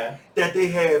Okay, of- go ahead. That they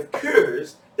have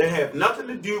cures that have nothing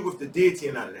to do with the deity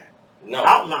and none of that. No.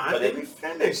 Outlined, but let me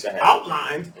finish. Go ahead.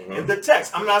 Outlined Mhm. in the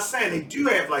text. I'm not saying they do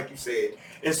have, like you said,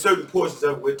 in certain portions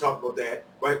of it, we're talking about that,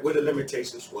 right, where the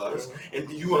limitations was. And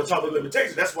you want to talk about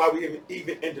limitations, that's why we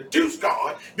even introduced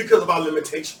God, because of our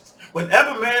limitations.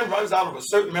 Whenever man runs out of a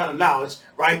certain amount of knowledge,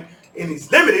 right, and he's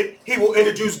limited, he will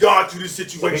introduce God to the So we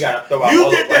situation. gotta throw out You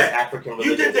all did the West that. African You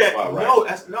religions did that. as well, right? No,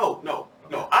 that's no.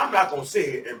 I'm not gonna say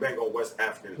it and bang on West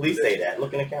African. Please religion. say that.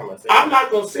 Look in the camera. Say I'm that.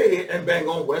 not gonna say it and bang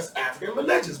on West African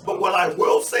religions. But what I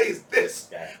will say is this: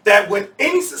 Okay. that when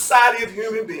any society of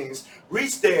human beings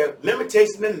reach their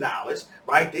limitation in knowledge,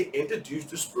 right, they introduce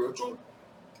the spiritual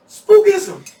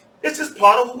spookism. It's just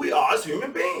part of who we are as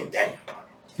human beings.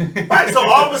 Right? So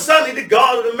all of a sudden, the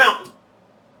God of the mountain.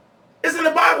 It's in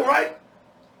the Bible, right?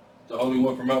 The Holy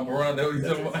One from Mount Paran, that what you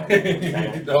talking about? The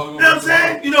Holy You One know what I'm from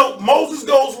saying? You know, Moses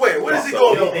goes where? Where does he So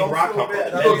go? you think Rock come from the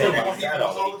Don't desert feel and bad. shadow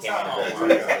when he came out of the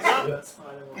desert?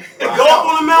 He go up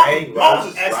on the mountain.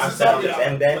 Moses. Rock sat on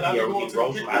the Ben, he rose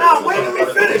from No, wait, let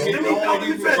me finish. Let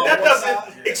me finish. That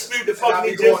doesn't exclude the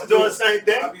fucking Egyptians doing the same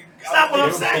thing. That's not what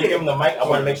I'm Can you give him saying. the mic? I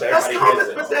want to make sure That's everybody common-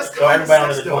 hears but that's it. So everybody on common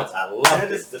the sense, points. I love That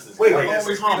this. is- This is wait, great.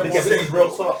 that's common Because this is sense. real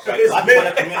talk. Right? It's A lot of people in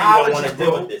the community don't want to mythology, deal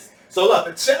bro. with this. So look,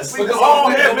 We all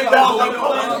have big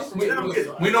dollars.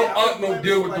 We know Unc don't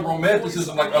deal with the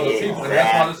romanticism like other people, and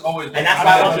that's why it's always. And that's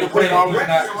why I want you to the put it on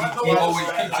He always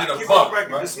keeps it a buck.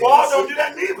 The Right? small don't do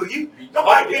that neither.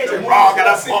 Nobody cares if Raw got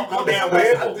us fucked no damn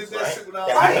way. that we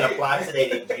can apply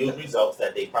today to yield results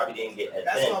that they probably didn't get at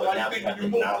then, but now we have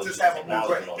technology and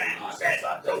all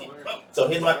the So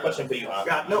here's my question for you, Unc.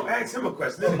 God, no, ask him a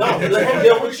question. No, let him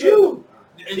deal with you.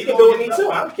 He can do it with me too.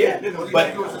 I don't care.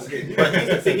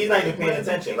 But he's not even paying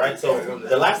attention, right? So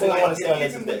the last thing I want to say on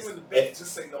this is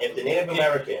this: if the Native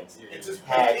Americans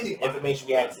had information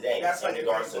we have today in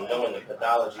regards to knowing the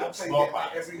pathology of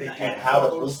smallpox and how to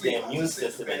boost their immune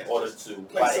system in order to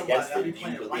fight against it, do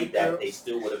you believe that they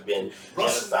still would have been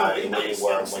genocide in where they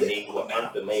were when they were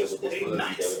unfamiliar with this disease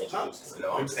they were introduced to?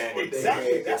 No, I'm saying if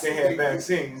they had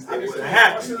vaccines, it wouldn't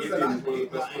happen.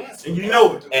 And you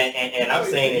know it. And I'm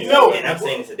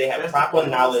saying is that they have proper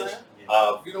knowledge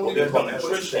of what we call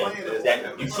nutrition. Is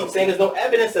that you keep saying there's no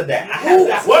evidence of that? I have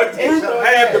that. What group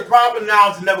have the proper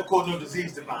knowledge and never caused no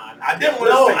disease to find? I didn't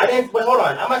want to No, say I didn't. But hold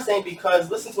on. I'm not saying because.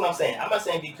 Listen to what I'm saying. I'm not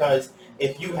saying because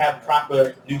if you have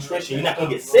proper nutrition, you're not gonna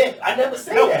get sick. I never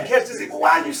say no, that. catch this.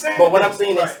 Why are you saying But what that? I'm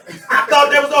saying is, I thought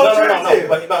there was alternative.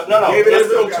 No. Maybe there's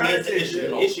Here's no the alternative. issue.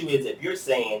 The issue is if you're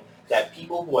saying that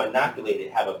people who are inoculated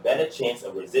have a better chance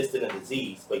of resisting a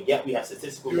disease, but yet we have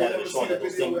statistical data showing that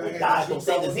those same people die from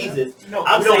same diseases. No,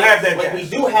 I'm we don't saying, have that but data. we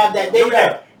do have that No,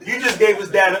 data. you just gave us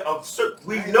data of certain.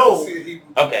 We know.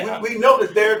 Okay. We know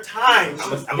that there are times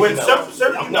when certain people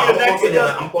I'm get posting connected.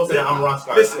 I'm posting it. I'm Ross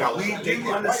Listen, we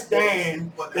do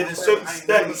understand that in certain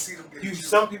studies,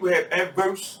 some people have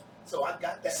adverse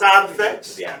side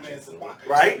effects,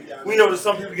 right? We know that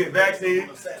some people get vaccinated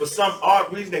for some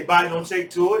odd reason, their body don't take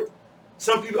to it.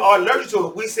 Some people are allergic to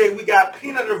it. We say we got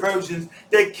peanut aversions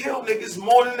that kill niggas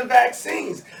more than the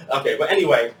vaccines. Okay, but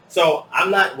anyway, so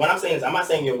what I'm saying is I'm not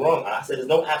saying you're wrong. I said there's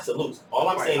no absolutes. All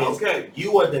I'm saying is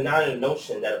you are denying the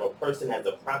notion that if a person has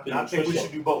a proper I think we should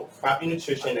nutrition, do both. proper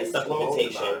nutrition and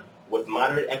supplementation with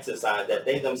moderate exercise, that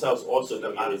they themselves also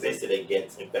can be resisted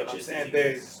against I'm infectious saying diseases.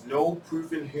 there is no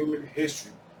proof in human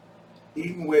history,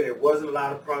 even where there wasn't a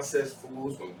lot of processed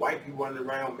foods, when white people running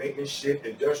around making shit,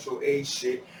 industrial age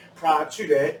shit. Prior to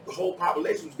that, the whole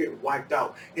population was getting wiped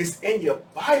out. It's in your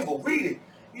Bible. Read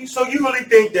it. So you really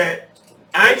think that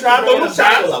I ain't trying to throw no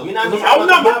shots? We're not even I'm talking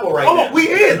about the Bible right hold now. on, we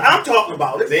is. I'm talking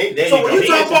about it. There So you when go. you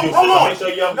talk about, Make hold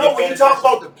sure on. you're No, when you talk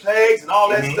about the plagues and all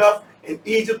that Mhm. stuff, in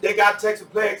Egypt, they got Texas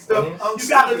plague stuff. Mhm. You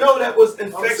got to know that was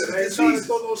infectious disease.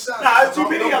 Nah, it's too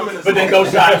many of them in the But then go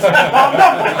shots.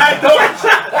 I ain't throwing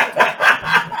shots.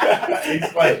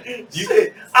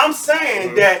 Explain. I'm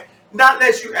saying that not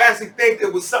that you actually think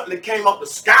it was something that came up the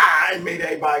sky and made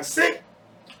everybody sick.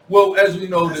 Well, as we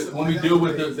know, that when we deal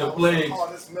with the plagues,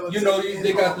 you know,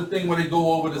 they got the thing where they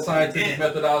go over the scientific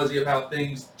methodology of how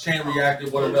things chain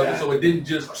reacted one another. So it didn't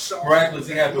just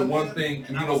miraculously happen one thing.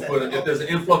 You know, if there's an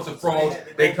influx of frogs,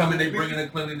 they come in, they bring in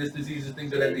cleanliness diseases,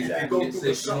 things of that nature. People get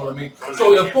sick. You know what I mean?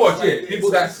 So of course, yeah,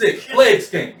 people got sick. Plagues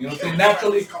came. You know what I'm saying?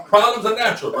 Naturally, problems are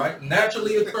natural, right?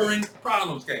 Naturally occurring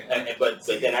problems came. But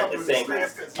then at the same time,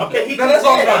 okay, No, that's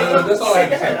all. That's all I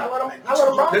have to say.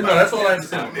 No, that's all I have to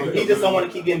say. He just don't want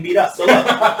to keep getting beat up. So look,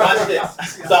 watch this.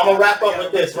 So I'm gonna wrap up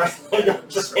with this, right?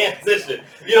 Transition.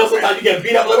 You know, sometimes you get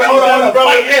beat up. Like, hold on, bro.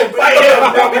 Fight him.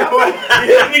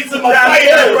 You need somebody fight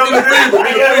him, bro.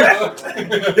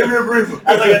 Give me a breather.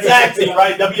 That's like a tag team,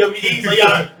 right? WWE. So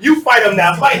y'all, you fight him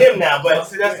now. Fight him now. But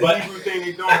See, that's the Hebrew thing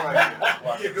he's doing right now.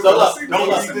 So look,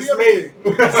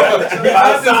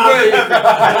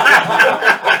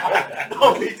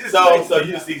 Don't be dismayed. So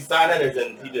you see,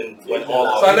 Sinetta he didn't went all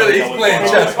out. Sinetta, he's playing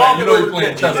chess, man. You know he's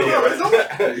playing chess.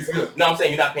 He's good. No, I'm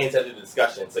saying you're not paying attention to the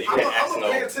discussion, so you can't ask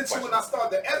no pay attention when I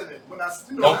start the editing. When I,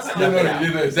 you know, Don't cut nothing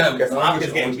out. Exactly. Because I'm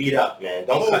just getting beat up, man.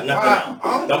 Don't cut nothing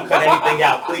out. Don't cut anything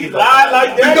out, please. Lie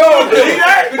like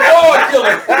that. You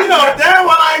know, damn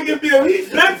well I ain't get beat up. He's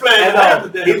been playing.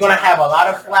 He's gonna have a lot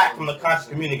of flack from the conscious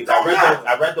community.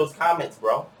 I read those comments,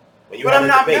 bro. When you But had I'm a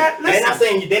not debate. mad.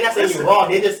 They're not saying you're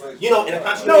wrong. They just, you know, in the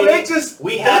conscious No, community, they just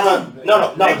we have a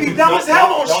no. They be dumb as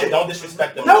hell on shit. Don't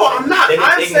disrespect them. No, I'm not.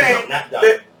 I'm They saying not dumb.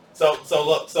 that So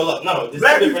look. No. This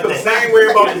black is people different the thing. same way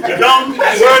about the dumb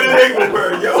word and ignorant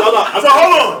word, yo. So look, So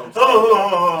hold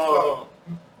on.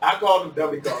 I called them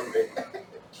dumb, he called them ignorant.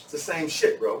 It's the same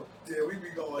shit, bro. yeah, we be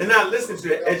going. They're not listening to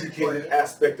the educated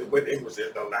aspect of what English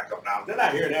is. Don't knock up now. They're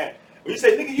not hearing that. When you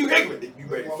say, nigga, you ignorant, then you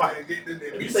ready to fight.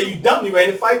 If you say you dumb, you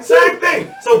ready to fight? Same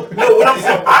thing. So, no, what I'm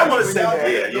saying, I want to say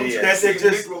that, Yeah. that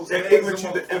they're ignorant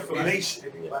to the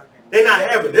information. They're not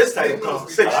having this type of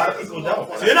conversation. A lot of people don't.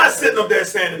 So you're not sitting up there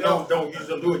saying that don't use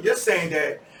them, do it. You're saying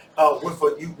that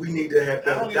we need to have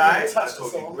better diet. I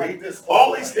totally agree.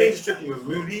 All these things stripping your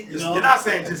immunity. You're not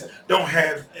saying just don't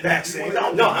have vaccines. No,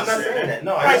 I'm not saying that.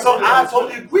 No, Right, so I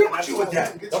totally agree with you with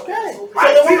that. Okay.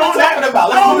 Right, So then what are we talking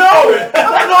about? I don't know.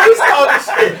 You saw this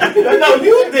shit. No,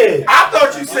 you did. I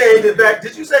thought you said that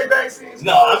did you say vaccines?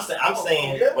 No, I'm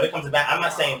saying when it comes to I'm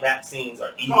not saying vaccines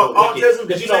are evil. Autism,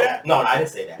 did you say that? No, I didn't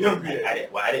say that. You don't agree with that? I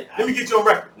didn't. Well, I didn't. Let me get you on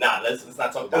record. Nah, let's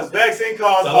not talk Does about that. vaccine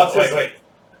cause So autism? wait.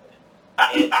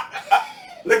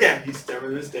 Look at him. He's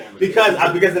staring and staring. Because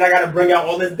then I got to bring out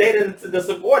all this data to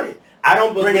support it. I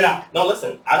don't believe. Bring it out. No,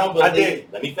 listen. I don't believe. I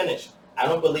did. Let me finish. I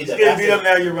don't believe He's that. getting beat up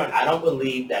now. You're running. I don't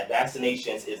believe that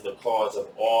vaccinations is the cause of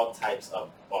all types of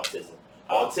autism.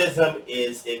 Autism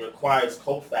it requires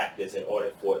cofactors in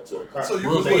order for it to occur. So you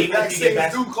Real believe quick.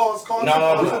 vaccines do cause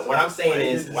No. What I'm saying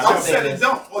is, Some said it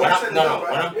don't. Or you said it don't,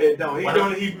 right? It don't. He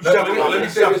doing the Hebrew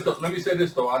Let stuff. me say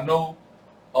this though. I know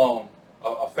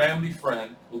a family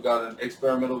friend who got an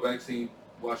experimental vaccine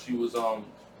while she was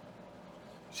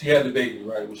she had the baby,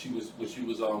 right? When she was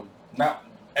not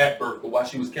at birth, but while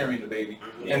she was carrying the baby,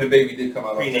 and the baby did come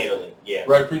out prenatally, yeah.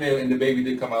 Right, prenatal, and the baby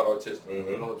did come out autistic. Mhm.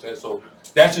 You know what I'm saying? So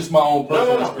that's just my own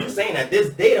personal No. You're experience. saying that there's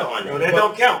data on that. No, that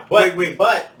don't count. But Wait.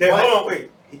 But Hold on,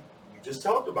 wait. You just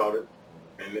talked about it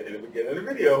in the beginning of the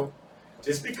video.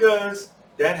 Just because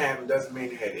that happened doesn't mean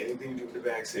it had anything to do with the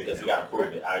vaccine. because you got to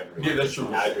prove it. I agree. Yeah, that's true.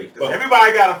 I agree. Because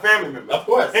everybody got a family member. Of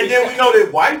course. And then we know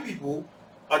that white people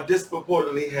are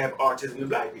disproportionately have autism than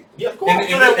black people. Yeah, of course. And-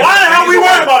 So then why the hell we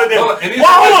worried about it then? Hold on, and these Why,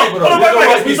 are hold white on, people, hold on,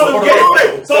 though. These are wait. white So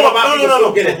people. no. Some of our people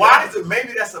still get it. Why is it? Maybe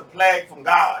that's a plague from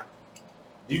God.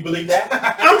 Do you believe that?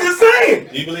 I'm just saying.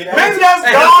 Do you believe that? Maybe that's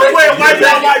Hey, God's he'll way take of it. wiping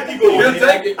out He'll white people. He'll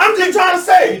take it. I'm just trying to Who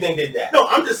do say. you think did that? No,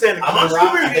 I'm just saying the I conscious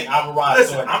think community. I'm Rod.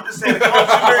 Listen, I'm just saying the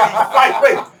conscious community fight.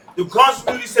 Wait, the conscious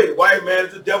community say the white man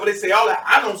is the devil. They say all that.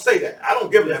 I don't say that. I don't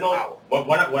give them that power. What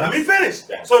Let me finish.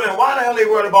 Yeah. So then why the hell they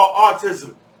worried about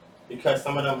autism? Because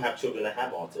some of them have children that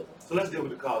have autism. So let's deal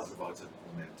with the causes of autism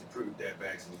for a minute to prove that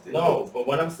vaccines didn't No, but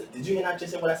what I'm saying, did you not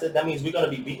just say what I said? That means we're going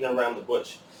to be beating around the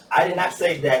bush. I did not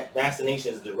say that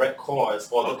vaccination is the direct cause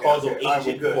or the causal All right,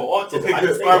 agent we're good. for autism. Okay, I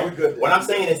didn't good. say All right, that. we're good. What I'm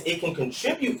saying is it can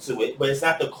contribute to it, but it's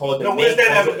not the cause. No, main where's that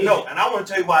causal evidence? No, agent. and I want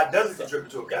to tell you why it doesn't contribute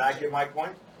to it. Can I get my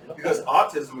point? Because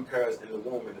autism occurs in the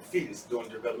womb and the fetus during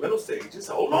the developmental stages.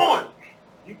 Hold on.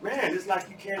 Man, it's like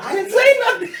you can't. I didn't say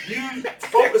nothing. You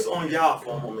focus on y'all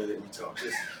for a moment. Let me talk.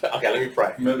 Just Okay, let me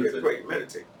pray.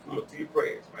 Meditate. Come on, do your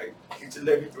prayers, right? Get your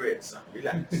levy thread, son.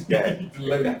 Relax. Yeah.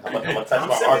 I'm gonna touch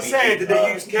my simply RBG. saying that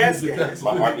they use CAT scans.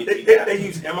 My RBG. They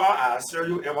use MRIs,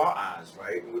 serial MRIs,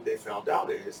 right? And what they found out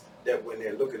is that when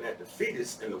they're looking at the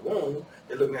fetus in the womb,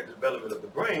 they're looking at the development of the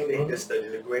brain. They're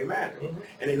studying the gray matter,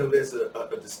 and they know there's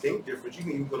a distinct difference. You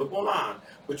can even put up online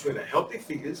between a healthy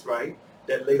fetus, right,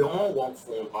 that later on won't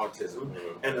form autism,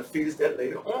 and a fetus that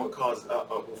later on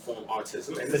will form autism.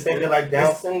 And it's the same thing like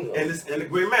Down syndrome. And it's in the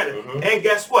gray matter. And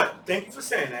guess what? Thank you for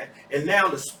saying that. And now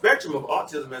the spectrum of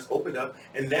autism has opened up,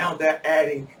 and now they're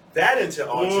adding that into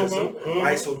autism,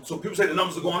 right? So people say the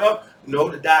numbers are going up. No,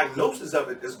 the diagnosis of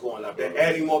it is going up. They're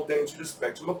adding more things to the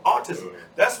spectrum of autism.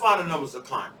 That's why the numbers are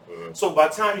climbing. So by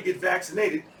the time you get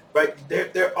vaccinated, right,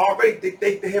 they're already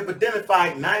they have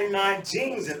identified 99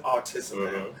 genes in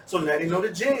autism now. So now they know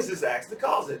the genes is actually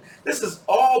causing it. This is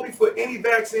all before any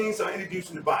vaccines are introduced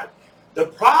in the body. The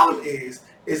problem is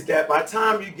that by the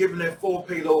time you're given that full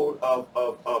payload of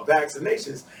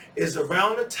vaccinations is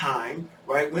around the time,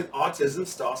 right, when autism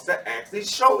starts to actually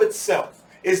show itself.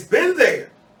 It's been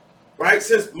there, right?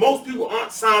 Since most people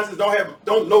aren't scientists,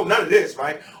 don't know none of this,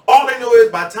 right? All they know is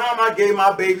by the time I gave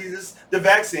my babies the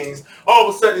vaccines, all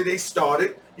of a sudden they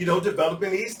started,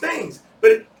 developing these things.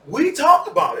 But we talked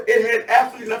about it. It had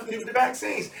absolutely nothing to do with the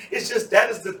vaccines. It's just that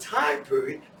is the time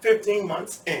period, 15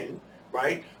 months in,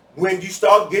 right, when you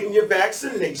start getting your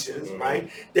vaccinations, right,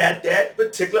 that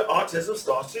particular autism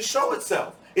starts to show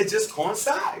itself. It just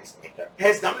coincides. It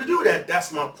has nothing to do with that.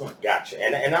 That's my point. Gotcha.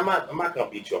 And I'm not gonna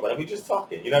beat you up, but we just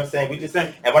talking. You know what I'm saying? We just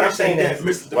saying. And what I'm saying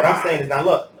is now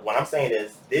look. What I'm saying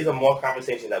is these are more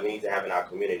conversations that we need to have in our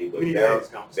community with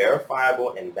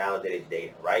verifiable and validated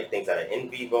data, right? Things that are in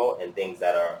vivo and things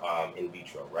that are in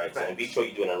vitro, right? So in vitro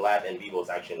you do it in a lab. In vivo is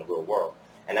actually in the real world.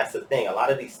 And that's the thing. A lot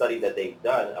of these studies that they've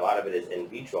done, a lot of it is in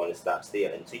vitro, and it stops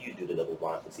there until you do the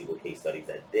double-blind placebo case studies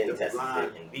that then test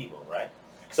it in vivo, right?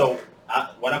 So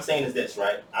what I'm saying is this,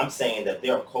 right? I'm saying that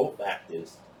there are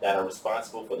cofactors that are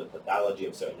responsible for the pathology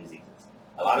of certain diseases.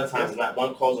 A lot of times it's not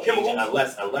one causal agent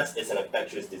unless it's an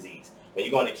infectious disease. When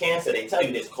you go into cancer, they tell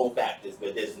you there's cofactors,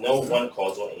 but there's no one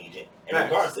causal agent in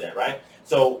regards to that, right?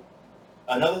 So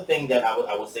another thing that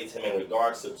I would say to him in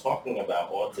regards to talking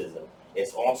about autism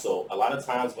is also a lot of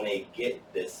times when they get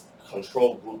this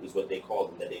control group is what they call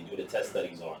them, that they do the test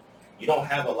studies on, you don't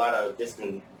have a lot of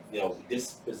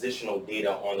dispositional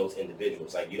data on those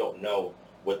individuals. Like you don't know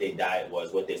what their diet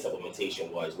was, what their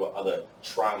supplementation was, what other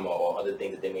trauma or other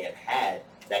things that they may have had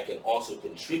that can also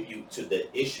contribute to the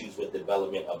issues with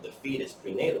development of the fetus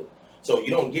prenatally. So you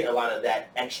don't get a lot of that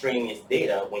extraneous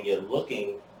data when you're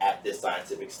looking at this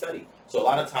scientific study. So a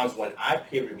lot of times when I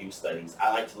peer review studies,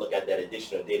 I like to look at that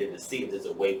additional data to see if there's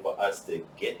a way for us to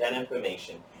get that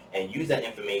information and use that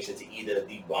information to either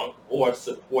debunk or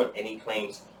support any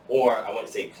claims, or I wouldn't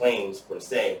say claims per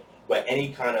se, but any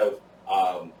kind of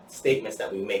statements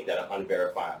that we make that are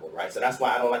unverifiable, right? So that's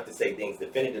why I don't like to say things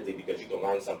definitively, because you can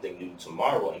learn something new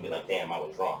tomorrow and be like, damn, I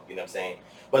was wrong. You know what I'm saying?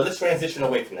 But let's transition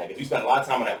away from that, because we spend a lot of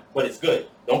time on that, but it's good.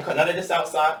 Don't cut none of this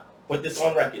outside. Put this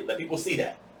on record. Let people see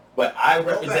that. But I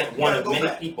represent one of many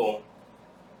people.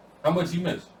 How much you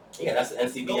missed? Yeah, that's the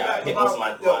NCBI. I hit most of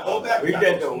my read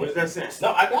that though. What does that say?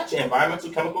 No, I got you. Environmental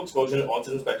chemical exposure and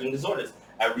autism spectrum disorders.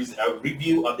 A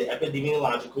review of the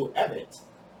epidemiological evidence.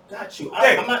 Got you.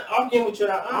 I'm not arguing with you.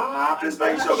 I'm just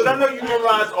making sure, because I know you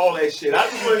memorized all that shit. I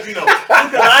just wanted you to know.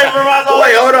 Because I ain't memorized all that.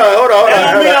 Wait, hold on.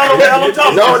 That don't mean I don't know what I'm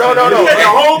talking about. No. You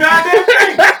the whole goddamn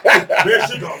thing. Man,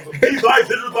 shit goes. These lights,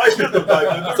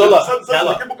 So look,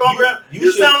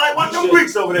 you sound like one of them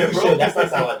Greeks over there, bro. That's not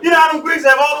sound like. You know how them Greeks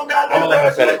have all them goddamn. I'm gonna let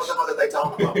her finish. What the fuck are they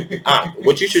talking about?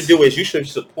 What you should do is you should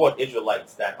support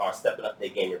Israelites that are stepping up their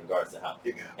game in regards to health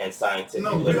and scientific.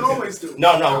 No, you always do.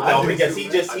 No, because he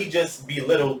just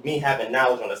belittled me having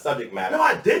knowledge on the subject matter. No,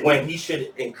 I didn't. When he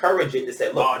should encourage it to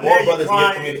say, look, more brothers in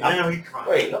your community. Now he crying.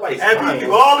 Wait, nobody's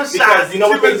crying. All the because you know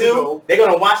what they do? They're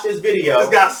gonna watch this video. This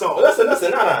got sold. Listen, no.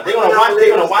 They're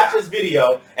gonna watch this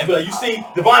video and be like, you see,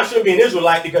 Devon shouldn't be an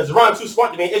Israelite because Devon too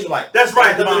smart to be an Israelite. That's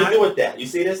right, Devon. Nothing to do with that. You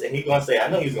see this? And he's gonna say, I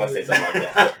know he's gonna say something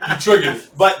like that. You triggered it.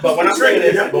 But what I'm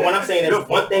saying is,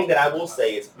 one thing that I will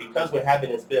say is, because we're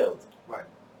having this build, right,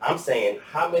 I'm saying,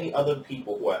 how many other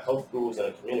people who are health gurus in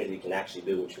the community can actually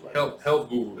do what you like? Health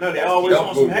gurus. No, they always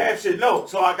want some half shit. No,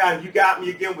 so you got me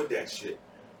again with that shit.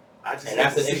 And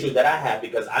that's an issue that I have,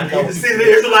 because I know. You see, the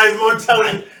Israelites more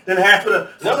intelligent than half of the.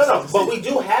 No. But we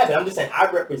do have it. I'm just saying, I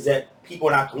represent people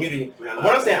in our community. What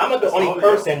I'm saying, I'm not the only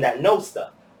person that knows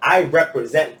stuff. I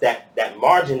represent that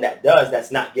margin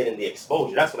that's not getting the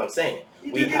exposure. That's what I'm saying.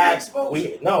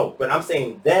 No, but I'm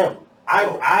saying them.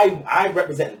 I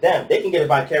represent them. They can get a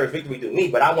vicarious victory through me,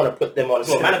 but I want to put them on the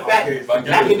show. Matter of fact,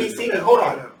 Maccabee TV, hold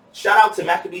on. Shout out to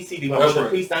Maccabee TV, my brother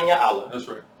Priest Anya Allah. That's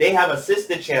right. They have a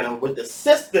sister channel with the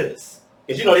sisters.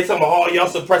 Because you know they talking about, oh, y'all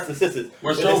suppress the sisters.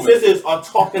 We're the sisters are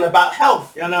talking about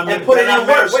health and putting in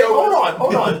work. Wait,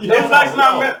 hold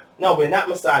on. No, we're not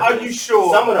misogynists. Are you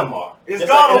sure? Some of them are. Is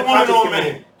God a woman or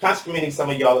man? Conscious community, some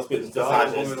of y'all are spitting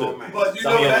misogynists too. But you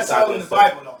know that's all in the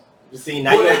Bible though. You see,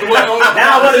 now I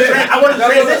want to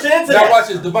transition into that. Now watch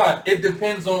this, Divine. It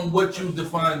depends on what you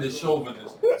define as chauvinism.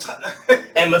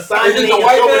 And misogyny and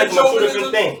chauvinism are two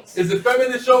different things. Is it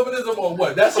feminist chauvinism or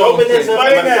what? That's chauvinism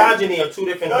and misogyny are two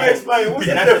different things.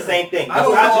 And that's the same thing.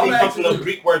 Misogyny comes from the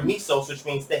Greek word misos, which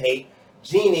means to hate.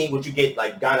 Genie, which you get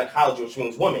like gynecology, which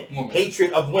means woman.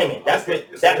 Hatred of women. That's what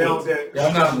that means.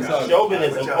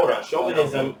 Chauvinism, hold on.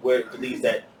 Chauvinism, where it believes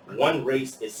that one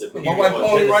race is superior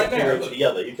to the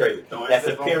other. You crazy. That's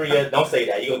superior. Don't say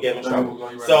that. You're going to get him in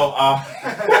trouble. So,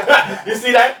 you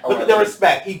see that? Look at the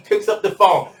respect. He picks up the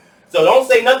phone. So don't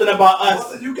say nothing about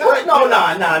us. Nah.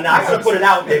 I gotta put it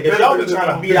out there because y'all be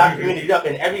trying to beat our community up,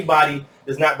 and everybody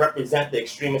does not represent the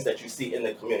extremists that you see in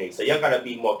the community. So y'all gotta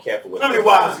be more careful with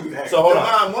it. So hold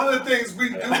on. One of the things we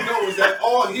do know is that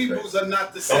all Hebrews are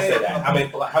not the same. Don't say that. How many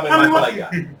wives you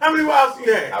got? How many wives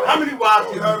you had? How many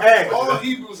wives you had? All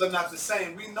Hebrews are not the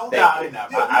same. We know that. Yeah,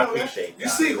 I appreciate that. You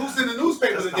see who's in the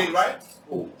newspaper today, right?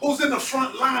 Who's in the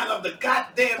front line of the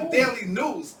goddamn daily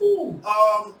news?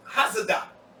 Hazadak.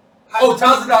 Oh,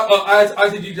 Townsend,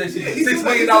 ICGJC, $6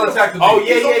 million tax. Oh,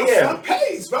 yeah. Front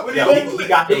page, bro. He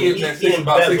got he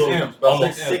embezzled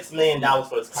almost $6 million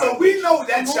for his congregation. So we know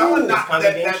that y'all are not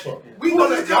we know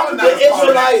that y'all are not the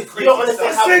Israelites. You don't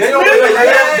understand how they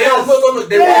don't look.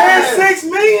 They had $6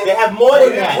 million. They have more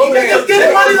than that. Niggas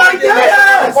get money like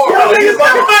that. Niggas get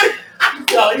money.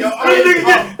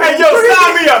 Hey, yo,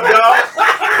 sign me up, y'all.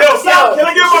 Can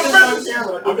I get my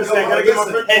friend? I'm just saying, can I get my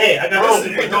friend? Hey, I got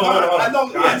this. I know.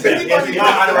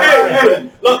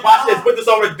 Look, watch this. Put this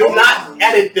over. Do not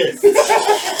edit this.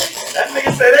 That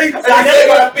nigga said they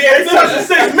touching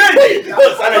 $6 million.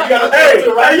 Look, I know you gotta hey,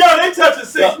 yo, they touching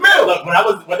 $6 million. Look, when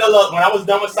I was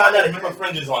done with signing that, I put my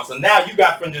fringes on. So now you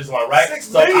got fringes on, right?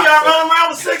 $6 million. Y'all running around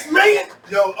with $6 million?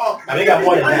 Yo, they got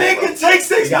more than that. A nigga take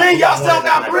 $6 million. Y'all still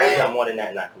got bread. We got more than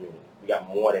that in our community. We got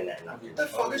more than that in our community.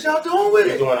 What the fuck is y'all doing with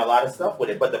it? We're doing a lot of stuff with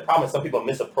it, but the problem is some people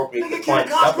misappropriate the Can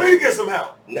stuff. I get some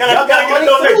help? Can I get a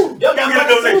donation? Y'all got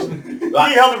a donation.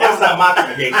 That's not my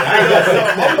congregation.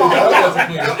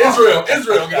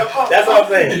 Israel got it. That's what I'm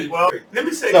saying. Well, let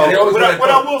me say this. What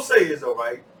I will say is, all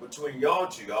right, between y'all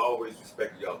two, I always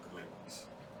respect y'all communities.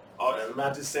 I'm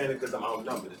not just saying it because I'm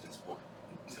outnumbered at this point.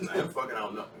 I am fucking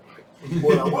outnumbered.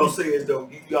 What I will say is though,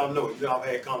 y'all know y'all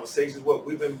have had conversations. What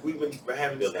we've been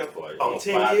having this stuff for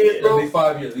 10 years, bro. At least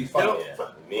 5 years. It's a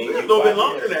little bit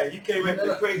longer than that. You came at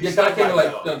the crazy. Yeah, I came in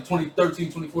like 2013,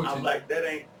 2014. I'm like, that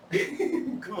ain't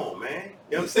it. Come on, man.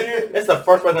 You know what I'm saying? That's the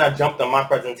first person that jumped on my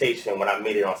presentation when I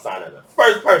made it on Sign Up.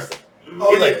 First person.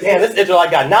 He's like, damn, this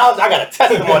Israelite got knowledge. I got a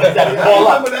testimony that call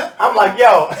up. I'm like,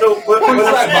 yo. So, but I'm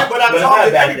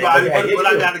talking to everybody. But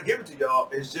I got to give it to y'all.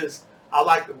 It's just. I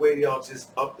like the way y'all just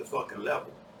up the fucking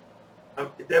level.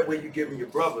 That way you're giving your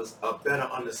brothers a better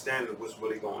understanding of what's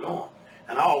really going on.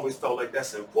 And I always felt like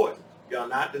that's important. Y'all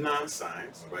not denying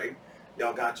science, right?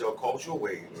 Y'all got your cultural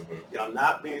ways. Y'all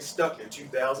not being stuck in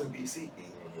 2000 BCE.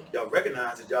 Y'all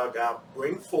recognize that y'all got to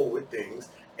bring forward things,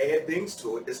 add things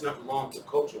to it. There's nothing wrong with the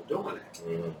culture of doing that.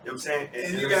 You know what I'm saying?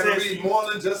 And you got to read more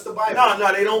than just the Bible.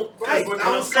 No, they don't. Right. When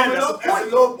I was coming up as a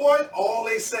little boy, all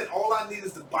they said, all I need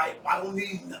is the Bible. I don't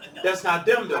need nothing else. That's not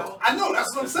them, though. I know,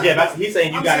 that's what I'm saying. Yeah, but he's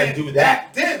saying you got to do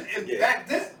that. Back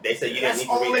then, they said you didn't need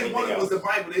to read anything else. That's all they wanted was the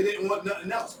Bible. They didn't want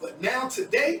nothing else. But now,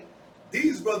 today,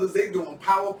 these brothers, they doing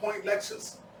PowerPoint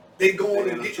lectures. They going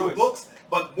and getting books.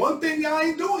 But one thing y'all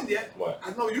ain't doing yet,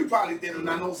 I know you probably did, and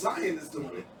I know Zion is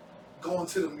doing it, going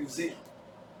to the museum.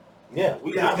 Yeah,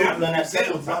 we got to do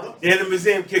that, brother. Yeah, the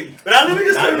museum kick you. But let me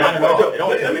just finish my point, though.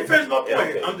 Let me finish my point.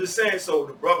 Okay. I'm just saying, so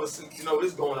the brothers, this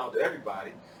is going out to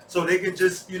everybody, so they can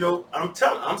just, I'm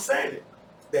saying it,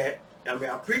 that, I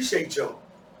appreciate y'all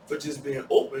for just being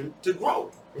open to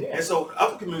grow. Yeah. And so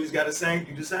other communities got to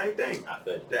do the same thing.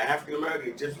 The African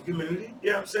American Egyptian community, you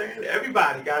know what I'm saying?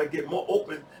 Everybody got to get more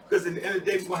open because at the end of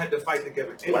the day, we're going to have to fight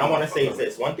together. What I want to say is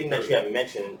this. One thing that you haven't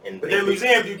mentioned But the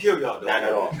museum do kill y'all, though. Not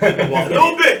at all. A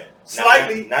little bit.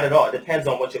 Slightly. Not at all. It depends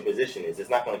on what your position is. It's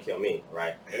not going to kill me,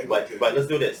 right? But let's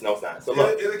do this. No, it's not. So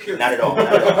look, not at all.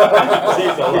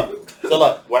 So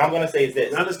look, what what I'm going to say is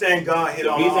this. You understand God hit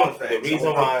on the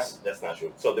reason why, that's not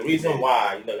true. So the reason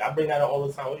why, I bring that up all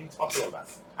the time. What are you talking about?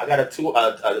 I got a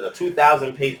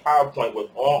 2,000-page PowerPoint with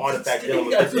all artifacts dealing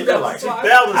with this Israelite. I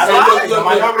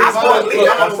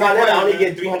only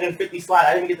get 350 slides.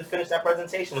 I didn't get to finish that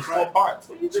presentation. It's 4 parts.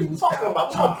 What are you talking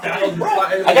about?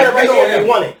 I got it right here if you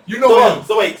want it.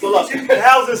 So look.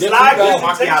 2,000 slides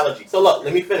archaeology. So look,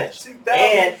 let me finish.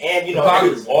 And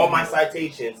all my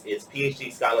citations is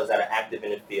PhD scholars that are active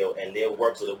in the field, and their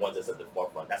works are the ones that's at the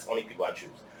forefront. That's the only people I choose.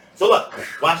 So look,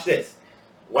 watch this.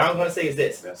 What I'm going to say is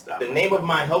this. The name of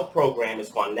my health program is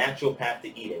called Natural Path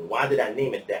to Eden. Why did I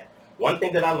name it that? One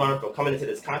thing that I learned from coming into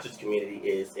this conscious community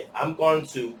is if I'm going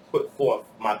to put forth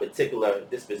my particular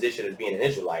disposition as being an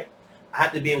Israelite, I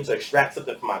have to be able to extract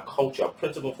something from my culture, a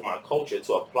principle from my culture,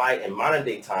 to apply it in modern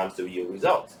day times to yield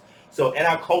results. So in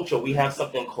our culture, we have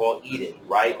something called Eden,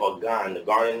 right? Or Gan, the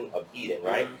Garden of Eden,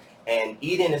 right? Mm-hmm. And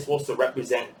Eden is supposed to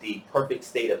represent the perfect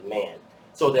state of man.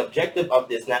 So the objective of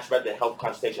this Natural Health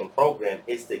Consultation Program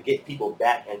is to get people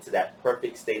back into that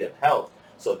perfect state of health,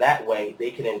 so that way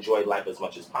they can enjoy life as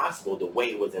much as possible the way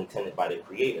it was intended by the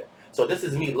Creator. So this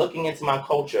is me looking into my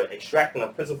culture, extracting a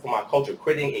principle from my culture,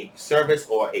 creating a service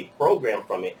or a program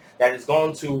from it that is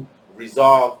going to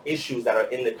resolve issues that are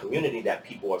in the community that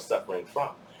people are suffering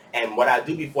from. And what I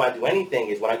do before I do anything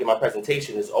is when I give my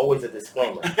presentation is always a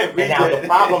disclaimer. And now the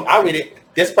problem, I read it.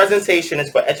 This presentation is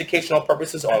for educational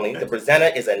purposes only. The presenter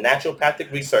is a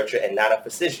naturopathic researcher and not a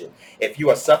physician. If you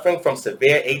are suffering from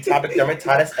severe atopic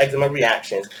dermatitis eczema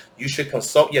reactions, you should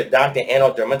consult your doctor and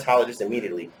or dermatologist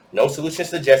immediately. No solutions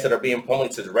suggested are being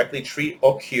promoted to directly treat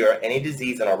or cure any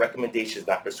disease and are recommendations,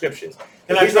 not prescriptions.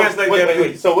 Can I translate that?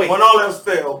 Wait. So when all else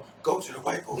fail, go to the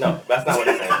white book. No, that's not what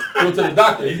I'm saying. Go to the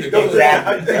doctor.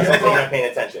 Exactly. That's what you're not paying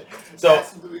attention. So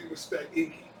absolutely respect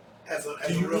Iggy as a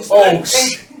real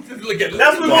look at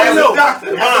that's what we want to know.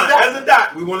 As a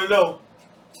doctor, we want to know.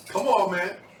 Come on,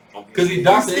 man. Because he's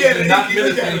Dr. Inky, not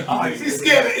Minister Inky. He's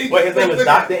scared of Inky. Wait, his name is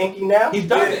Dr. Inky now? He's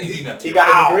Dr. Inky now. He got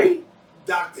a degree?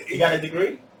 Dr. Inky. He got a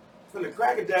degree? From the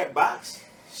Cracker Jack box.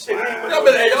 Shit,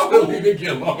 y'all don't even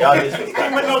kill him. Y'all disrespect.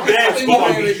 Ain't with no damn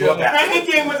school. Man,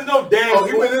 Inky ain't with no damn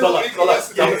school. So look, I'm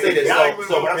going to say this.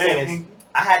 So what I'm saying is,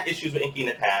 I had issues with Inky in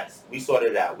the past. We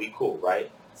sorted it out. We cool,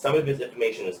 right? Some of his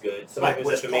information is good. Some of his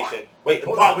information. Wait,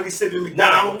 hold on. When he sitting in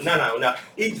McDonald's. No.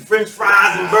 Eating French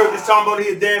fries and burgers, talking about he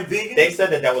a damn vegan. They said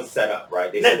that was set up,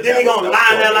 right? Then he gonna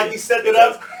lie there like he set it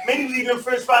up. Maybe he eating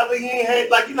French fries like he ain't had,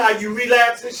 like, you know how you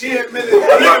relapse and shit. He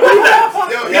relapse.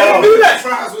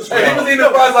 Fries was he was eating the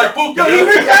fries like poop. Yo, he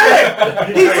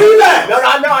relapsed. He relapsed. No,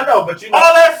 I know, but you know.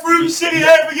 All that fruit and shit he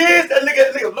had for years, that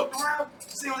nigga looked around,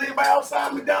 see was anybody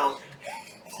outside McDonald's.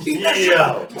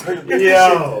 Yo.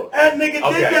 That nigga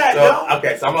did that, yo.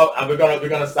 Okay, so we're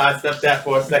gonna sidestep that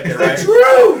for a second, right? It's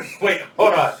true. Wait,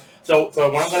 hold on. So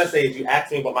what I'm gonna say is, you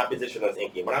asked me what my position on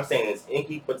Inky. What I'm saying is,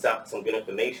 Inky puts out some good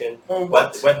information,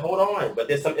 but hold on. But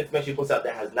there's some information he puts out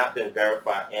that has not been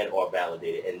verified and or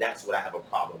validated, and that's what I have a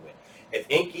problem with. If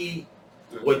Inky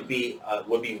would be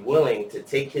willing to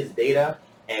take his data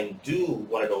and do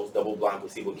one of those double-blind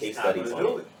placebo case studies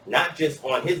on it, not just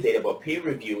on his data, but peer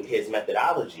review his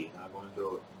methodology,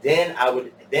 then I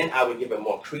would give him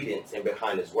more credence in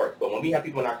behind his work. But when we have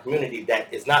people in our community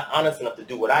that is not honest enough to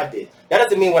do what I did, that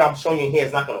doesn't mean what I'm showing you here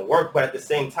is not going to work. But at the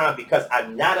same time, because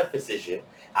I'm not a physician,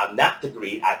 I'm not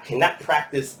degreed, I cannot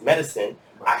practice medicine,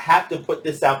 I have to put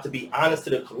this out to be honest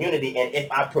to the community. And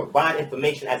if I provide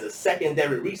information as a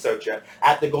secondary researcher, I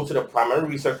have to go to the primary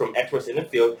research from experts in the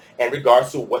field in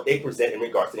regards to what they present in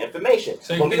regards to the information.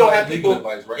 When we don't have legal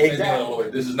advice, right? Exactly.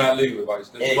 This is not legal advice.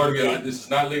 This is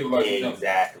not legal advice.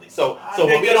 Exactly. So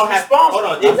when we don't have, hold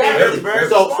on, exactly.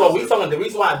 So we talking. The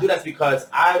reason why I do that is because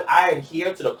I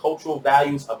adhere to the cultural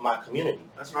values of my community.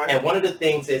 That's right. And one of the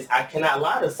things is I cannot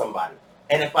lie to somebody.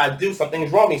 And if I do, something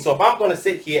is wrong with me. So if I'm going to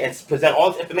sit here and present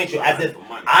all this information as if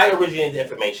I originated the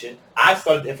information, I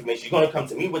started the information, you're going to come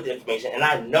to me with the information, and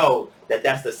I know that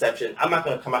that's deception, I'm not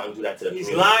going to come out and do that to the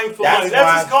community. He's lying for money.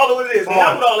 Let's just call it what it is. Come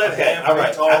on. All that all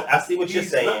right. I see what you're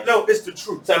saying. No, it's the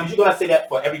truth. So you're going to say that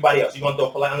for everybody else. You're going to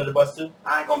throw Polite under the bus too?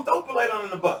 I ain't going to throw Polite under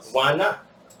the bus. Why not?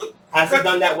 Has he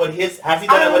done that with his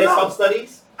health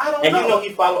studies? I don't know. And you know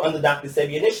he followed under Dr.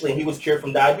 Sebi initially, and he was cured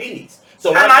from diabetes. So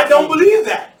and I don't believe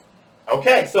that.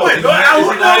 Okay, so I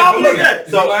don't believe that.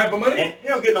 So lying for money? And he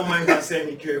don't get no money by saying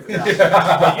he cured for diabetes.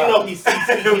 But you know he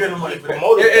don't get no money for that.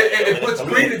 It puts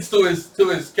credence to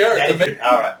his character.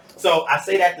 All right. So I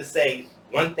say that to say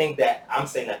one thing that I'm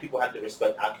saying that people have to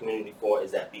respect our community for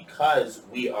is that because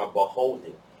we are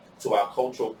beholden to our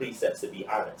cultural precepts, to be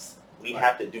honest, we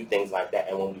have to do things like that.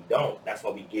 And when we don't, that's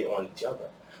when we get on each other.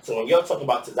 So when you're talking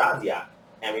about Tazaziah,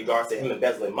 in regards to him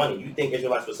embezzling money. You think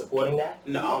Israelites were supporting that?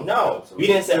 No. We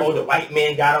didn't say, oh, the white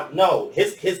man got him. No,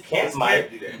 his camp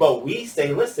might. do that. But we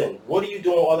say, listen, what are you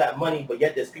doing with all that money? But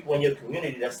yet there's people in your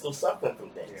community that's still suffering from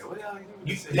things. Yeah, what the hell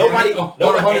you doing? Nobody. On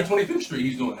 125th Street,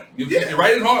 he's doing that.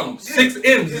 Right in Harlem. 6 M's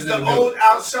It's is in the the middle. old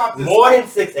Al Sharpton. More than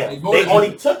 6 M's. They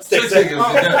only took 6 M's.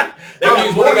 That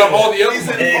means one of all the other He's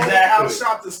ones. in the old Al Exactly.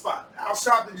 Sharpton spot. Al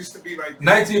Sharpton used to be right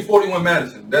there. 1941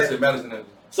 Madison. That's it, Madison Avenue.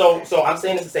 So I'm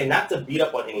saying this to say not to beat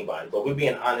up on anybody, but we're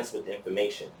being honest with the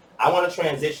information. I want to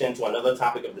transition to another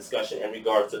topic of discussion in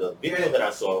regards to the video that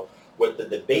I saw with the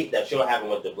debate that you're having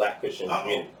with the Black Christian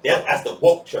community. That's the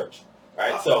woke church,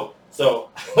 right? So It's the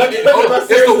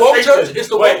woke church? It's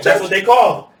the woke church? That's what they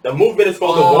call it. The movement is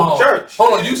called the woke church.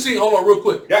 Hold on, real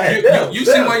quick. Go ahead, You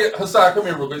see my Hassan, come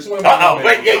here real quick. Dr.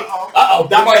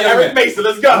 Eric Mason,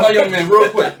 let's go. My young man, real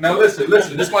quick. Now listen. This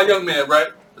is my young man, right?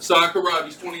 Hassan Karab,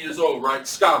 he's 20 years old, right?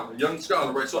 Young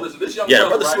scholar, right? So listen, this young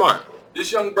brother, right? Smart.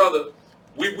 This young brother,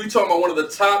 we talking about one of the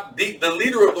top, the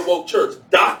leader of the woke church,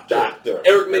 Dr.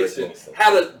 Eric Mason,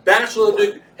 had a bachelor's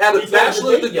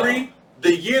degree.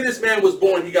 The year this man was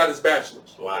born, he got his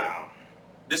bachelor's. Wow.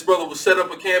 This brother was set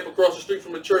up a camp across the street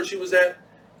from the church he was at,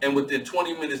 and within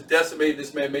 20 minutes, decimated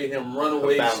this man, made him run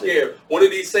away scared. One of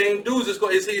these same dudes is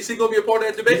he going to be a part of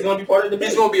that debate? He's going to be part of the debate.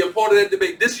 He's going to be a part of that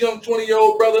debate. This young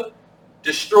 20-year-old brother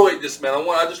destroyed this man.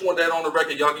 I just want that on the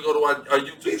record. Y'all can go to our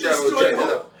YouTube channel and check that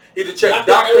out. He did check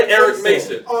Dr. Eric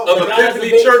Mason of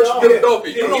Epiphany Church,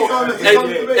 Philadelphia.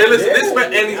 And listen, this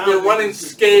man, and he's been running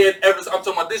scared ever since. I'm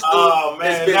talking about this dude. Oh,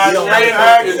 man.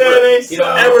 Has been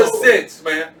ever since,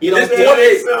 man.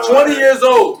 This 20 years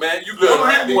old, man. You good. Don't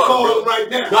have me call him right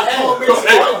now. Call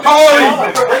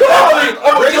him.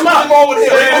 Bring him up.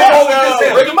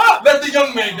 Bring him up. Let the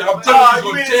young man go. I'm telling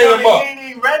you, he's going to tear him up. He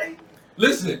ain't ready?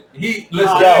 Listen. None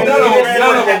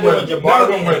of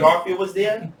them were. Garfield was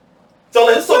there. So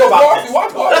let's talk about this.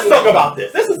 Let's talk about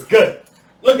this. This is good.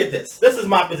 Look at this. This is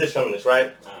my position on this,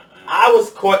 right? I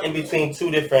was caught in between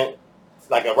two different,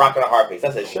 like a rock and a hard place.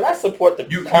 I said, should I support the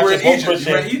conscious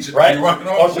Christian, right?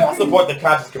 Or should I support the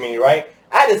conscious community, right?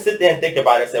 I had to sit there and think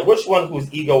about it. I said, which one whose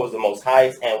ego is the most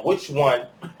highest, and which one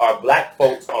are black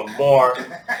folks are more?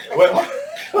 Why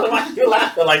are you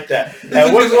laughing like that?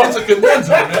 And which one's a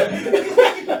conundrum,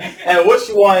 man? And which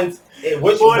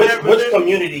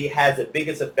community has the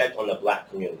biggest effect on the black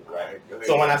community, right?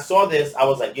 So when I saw this, I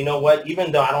was like, you know what?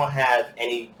 Even though I don't have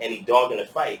any dog in the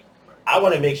fight, I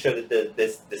want to make sure that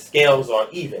the scales are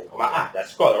even.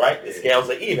 That's called it, right? The scales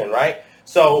are even, right?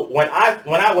 So when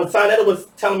Sinetta was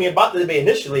telling me about the debate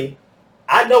initially,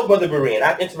 I know Brother Berean.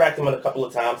 I've interacted with him a couple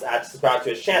of times. I subscribed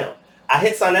to his channel. I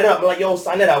hit Sinetta up. I'm like, yo,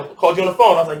 Sinetta, I called you on the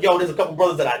phone. I was like, yo, there's a couple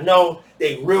brothers that I know.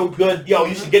 They real good. Yo,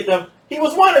 you should get them. He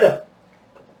was one of them.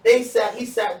 He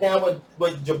sat down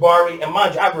with Jabari, and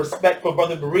mind you, I have respect for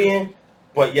Brother Berean,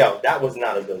 but yo, that was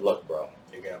not a good look, bro.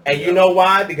 And you know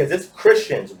why? Because it's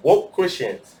Christians, woke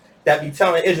Christians, that be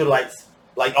telling Israelites,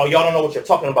 like, oh, y'all don't know what you're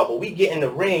talking about, but we get in the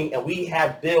ring and we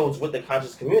have builds with the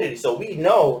conscious community, so we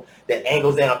know that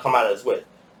angles they're gonna come out of us with.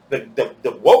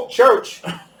 The woke church,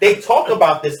 they talk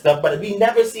about this stuff, but we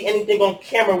never see anything on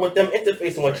camera with them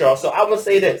interfacing with y'all. So I'm gonna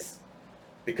say this,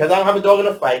 because I don't have a dog in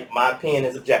the fight, my opinion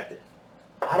is objective.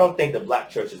 I don't think the black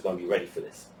church is going to be ready for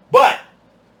this. But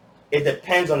it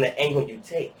depends on the angle you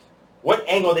take. What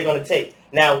angle are they going to take?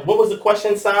 Now, what was the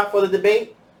question, Sam, for the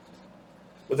debate?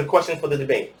 Was the question for the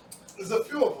debate? There's a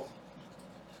few of them.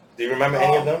 Do you remember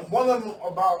any of them? One of them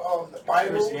about the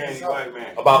Bible.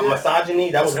 About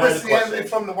misogyny? That was one of the questions. Christianity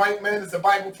from the white man. Is the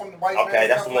Bible from the white man? Okay,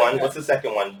 that's one. What's the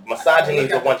second one? Misogyny is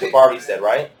the one Jabari said,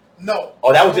 right? No.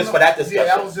 Oh, that was just for that discussion?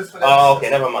 Yeah, that was just for that discussion. Okay,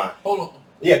 never mind. Hold on.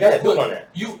 Yeah, go ahead. Look on that.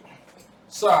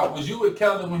 Sir, was you with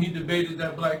Keller when he debated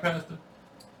that black pastor?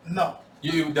 No.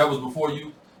 That was before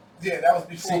you? Yeah, that was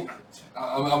before. See,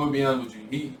 I'm going to be honest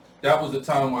with you. That was the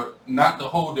time where, not the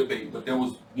whole debate, but there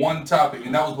was one topic,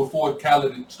 and that was before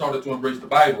Khaled started to embrace the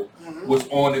Bible, was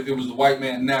on if it was the white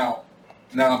man now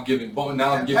I'm giving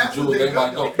Jules,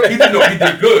 everybody go. He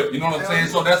did good, you know what I'm saying?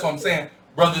 So that's what I'm saying.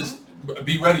 Brothers,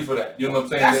 be ready for that. You know what I'm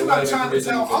saying? That's what I'm trying to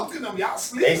tell Uncle them. Y'all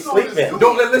sleeping. They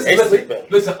sleeping.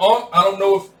 Listen, I don't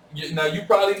know if, now you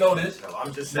probably know this. No,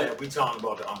 I'm just saying, we talking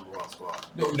about the Underworld Squad.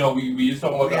 No, we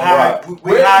talking about the Underworld.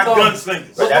 We hired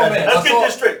gunslingers. Let's get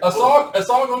this straight. Assault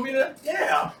gonna be there?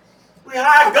 Yeah. We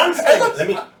hired gunslingers. Wait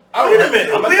a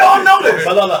minute. We all know this.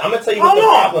 Hold on. I'm going to tell you what the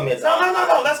problem is.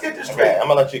 No. Let's get this straight. Okay, I'm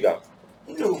going to let you go.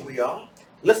 You know who we are.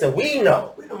 Listen, we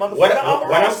know. We the motherfucking What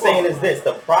Alvarado I'm squad. saying is this.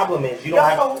 The problem is you don't Y'all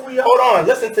have... know who we are. Hold on,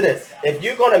 listen to this. If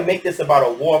you're going to make this about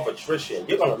a war of attrition,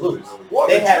 you're going to lose. War of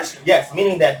They have, attrition? yes,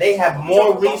 meaning that they have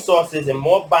more resources and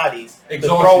more bodies to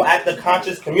Exhaustion. throw at the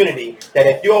conscious community, that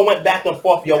if you all went back and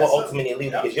forth, you all will ultimately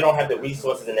leave because you don't have the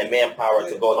resources and the manpower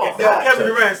to go against Yo, the Kevin church.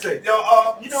 Durant said,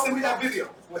 Send me that video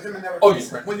with him and Eric. Oh,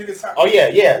 yeah. When you get time. Oh, yeah.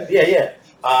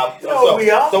 You know who we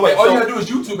are. So wait, All you so, gotta do is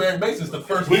YouTube Eric Mason's the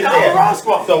first he's video. I'm a there. Raw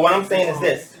Squad. So what I'm saying is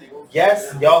this.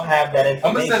 Yes, y'all have that I'm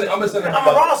gonna information. send it. I'm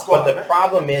a Raw Squad. But the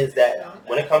problem is that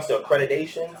when it comes to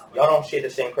accreditations, y'all don't share the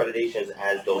same accreditations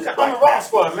as those I'm a black Raw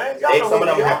Squad, man. Y'all know Some of who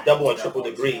them we have are. double and triple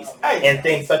degrees Hey. in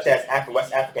things such as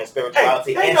West African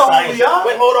spirituality Hey, they and know who science. we are.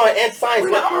 Wait, hold on, and science.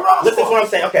 We're But not a Raw listen to Squad. what I'm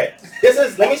saying. Okay,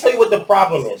 let me tell you what the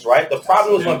problem is, right? The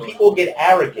problem is when people get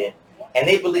arrogant and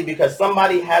they believe because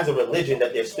somebody has a religion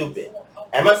that they're stupid.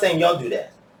 I'm not saying y'all do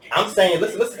that. I'm saying,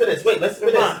 listen to this. Wait, listen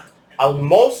to this.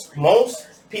 Most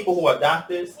people who are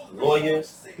doctors,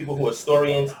 lawyers, people who are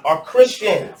historians are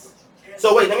Christians.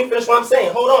 So wait, let me finish what I'm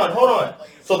saying. Hold on.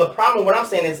 So the problem, what I'm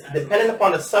saying is, depending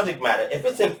upon the subject matter, if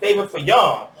it's in favor for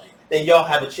y'all, then y'all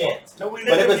have a chance. No, we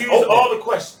But if didn't it's use open, all the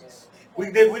questions.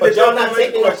 We did but y'all not the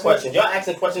taking those questions. Y'all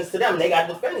asking questions to them. They got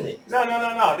to defend it.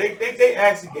 No. They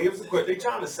actually gave us a question. They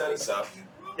trying to set us up.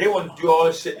 They want to do all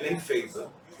this shit in their favor.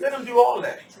 Let them do all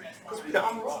that. Because we the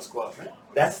Raw Squad, man.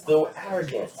 That's still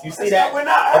arrogance. You see That's that? not- we're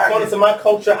not According arrogant. to my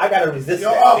culture, I gotta resist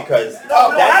Yo, that because we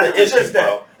don't that's have the to issue, resist that.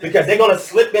 bro. Because they're gonna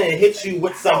slip in and hit you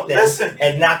with something Listen.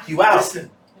 and knock you out.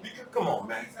 Listen. Come on,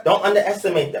 man. Don't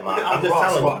underestimate them. We the I'm just Raw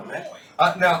telling Squad, you. man.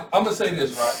 Now I'm gonna say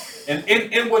this, right? And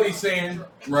in what he's saying,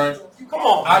 right? Come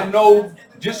on, I man. know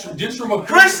just from a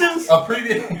Christians.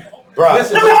 previous. Bro.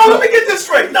 Listen, Let me get this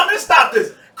straight. No, let's stop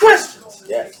this. Christians.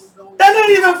 Yes. That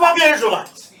ain't even fucking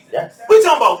Israelites. Yes. We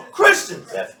talking about Christians.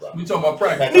 Yes, bro. We talking about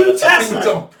practice. New We Testament.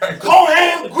 talking about practice.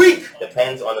 Kohen Greek.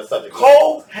 Depends on the subject.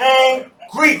 Kohen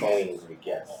Greek. Cohen is Greek,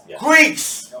 yes.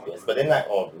 Greeks. Yes, but they're not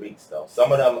all Greeks though.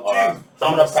 Some of them are.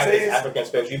 Some of them practice African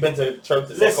spiritual. You've been to church,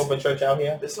 the Sankofa church out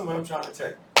here? Listen what I'm trying to tell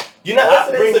you. You're not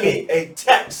God listening bring to me. me a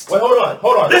text. Wait, hold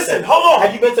on. Listen, hold on.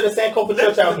 Have you been to the Sankofa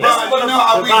church out here? Listen. No,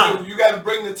 how we Divine. do. You got to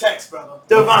bring the text, brother.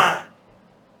 Divine.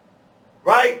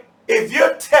 Right? If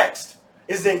your text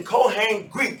is in Kohen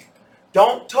Greek,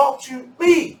 don't talk to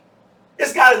me.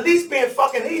 It's got to at least be in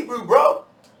fucking Hebrew, bro.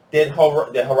 Did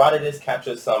Herodotus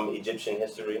capture some Egyptian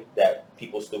history that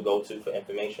people still go to for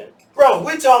information? Bro,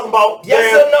 we're talking about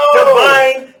Yes their or no?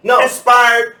 divine No.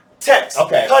 inspired text.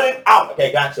 Okay. Cut it out.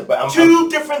 Okay, gotcha. But I'm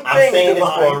Different I'm things, saying this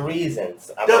divine. for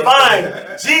reasons. Divine.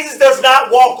 Jesus does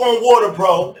not walk on water,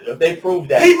 bro. If they prove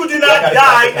that, People do y'all not gotta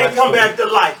die get out the and come back to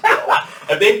life, bro.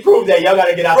 If they prove that, y'all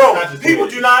gotta get out the Bro, conscious people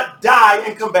community. do not die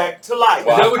and come back to life. Is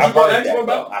that what you I've brought heard that that,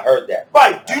 about? bro. I heard that.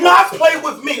 Right. Do not play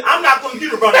with me. I'm not going to do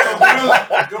the run.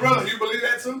 Gorilla, you believe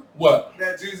that too? What?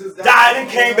 That Jesus Died and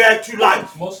came back to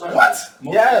life. Most certainly. What?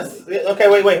 Most Yes. Okay,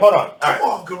 wait, hold on. All right. Come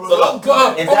on, So Gorilla. look,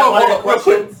 Hold is on, that one of the hold on, real quick.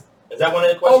 questions? Is that one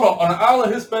of the Hold questions? on, on the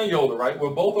island Hispaniola, right,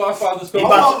 where both our fathers come He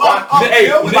from. about to rock- Hey,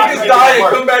 Yo, we niggas about to die and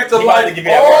work. come back to He about to life give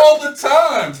you that all the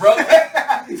time, bro.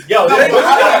 Yo, No, this but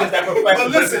how- is that professional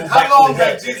But listen, people how back to long the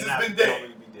has dead. Jesus been dead?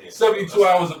 72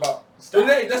 hours about. 3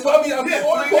 days. That's what I mean. I'm Yeah,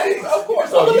 of 3 days. course.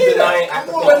 I So you believe denying that.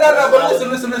 African But no,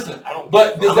 spirituality? listen. I don't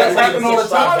But does I'm that gonna happen all the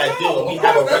say time? that do, and we Of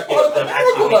have a course, that's record part of of the them actually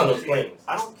miracle making of those it. claims.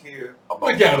 I don't care about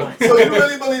Look at him. So you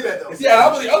really believe that though? Yeah, I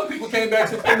believe other people came back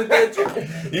from the dead too.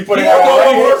 You put it Yeah, on hold on,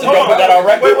 record? You gonna put that on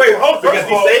record? Wait, hold on. Because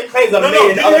these same claims are No, made in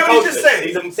did you other hear what he cultures. just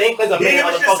said? These same claims are Did made you in hear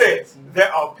other what you just cultures. said?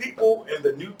 There are people in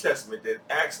the New Testament that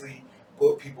actually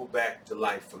brought people back to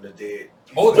life from the dead.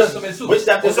 Old Testament too. Which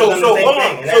chapter So is the same hold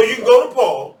thing? on. And So that's- you can go to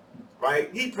Paul, right?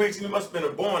 He preaching. He must have been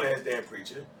a born ass damn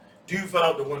preacher. Dude fell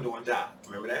out the window and died.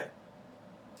 Remember that?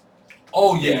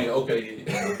 Oh yeah, okay,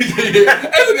 yeah.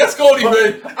 Hey, that's Cody,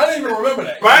 man. I didn't even remember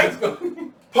that. Right? Let's go.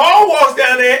 Paul walks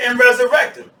down there and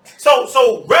resurrects him.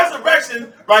 So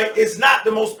resurrection, right, is not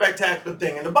the most spectacular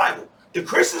thing in the Bible. The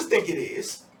Christians think it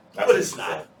is, but it's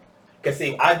not. Cause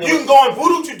see, I do. You can go on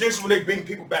voodoo tradition when they bring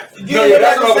people back. You No, didn't yeah, even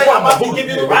that's have to what say, I'm I'm about talking to give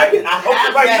you the about. record. I Okay,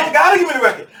 have right, you that. don't gotta give me the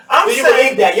record. I'm Do you saying,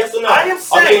 believe that? Yes or no? I am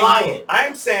Are they saying, lying? I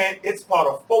am saying it's part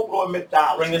of folklore and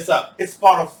mythology. Bring this up. It's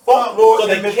part of folklore So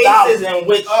and the mythology. cases in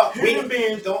which Human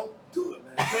beings Don't do it,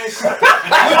 man. Man, shut up.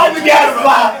 Let the gas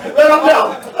fly. Let them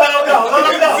know.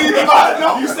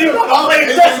 You see what I'm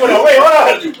playing chess with them. Wait,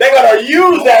 hold on. They gotta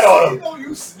use that on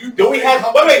them. Do we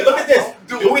have? Wait. Look at this.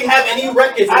 Do we have any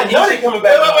records? I know they coming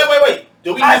back. Wait.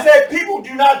 I said people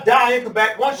do not die in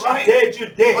Quebec. Once you're dead, you're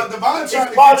dead. But Divine it's trying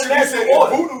to part get of you natural to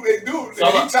order. voodoo they do. So,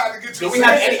 He trying to get you do we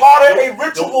have any part of a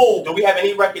ritual? Do we have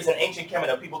any records in ancient Kemet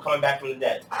of people coming back from the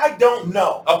dead? I don't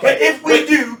know. Okay. But if we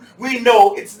do, we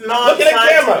know it's not. Look at the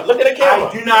camera. Look at the camera.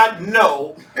 I do not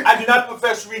know. I do not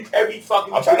profess to read every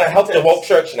fucking. I'm trying to help the woke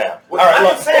church now. What All right, I'm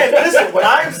look. saying, listen, what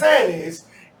I'm saying is,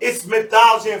 it's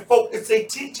mythology and folk. It's a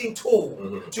teaching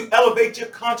tool to elevate your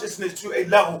consciousness to a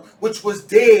level which was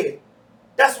dead.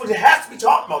 That's what it has to be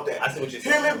talking about. That I see what you're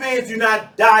saying. human beings do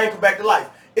not die and come back to life.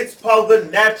 It's part of the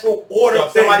natural order. So of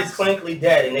if somebody's things. clinically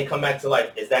dead and they come back to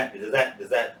life, is that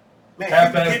Man,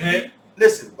 Half-ass you dead?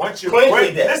 listen, once your Clinically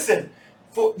brain, dead. listen,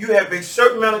 you have a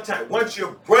certain amount of time. Once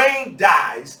your brain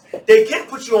dies, they can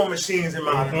put you on machines and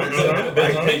monitors,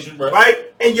 Vegetation, right? right?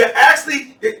 And you're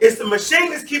actually, it's the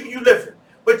machine that's keeping you living,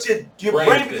 but your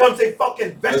brain becomes a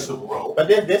fucking vegetable, bro. But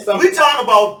there's some. We talking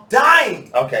about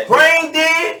dying. Okay. Brain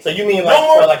dead. So you mean No like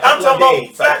more. for like a I'm couple of talking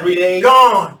days, about like 3 days,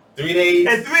 gone. 3 days.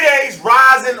 And 3 days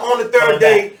rising on the third Coming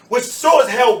day, back. which sure as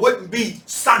hell wouldn't be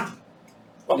Sunday.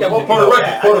 Okay, well, For the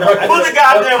record, for the record. Put the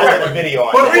goddamn I did record. a video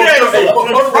on For it. 3 days, From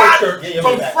Yeah,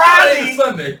 from yeah, Friday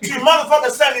Sunday. to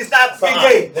motherfucking Sunday is not 3 So,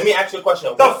 days. let me ask you a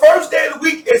question. The first day of the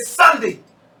week is Sunday.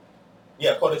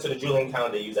 Yeah, according to the Julian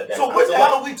calendar used at that So time. what the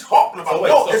hell are we talking about? So wait,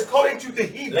 No, so- it's according to the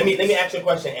heathen. Let me ask you a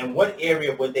question. In what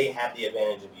area would they have the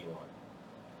advantage of you on?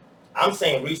 I'm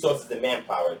saying resources and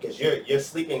manpower because you're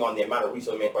sleeping on the amount of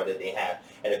resource and manpower that they have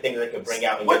and the things they can bring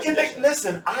out in What your can they tradition.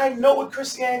 listen? I know what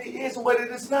Christianity is and what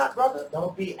it is not, brother.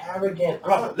 Don't be arrogant,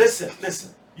 Brother, listen.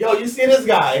 Yo, you see this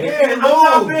guy? And Man, if I'm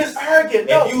not you being lose, arrogant.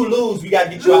 No. if you lose, we gotta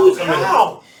get you out Lose the community.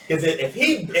 how? Because if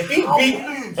he How beat, you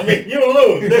lose? I mean, you don't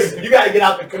lose. Listen, you gotta get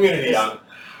out the community. Listen,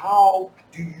 how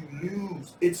do you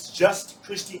lose? It's just It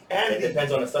Christianity.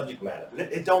 depends on the subject matter.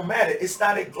 It don't matter. It's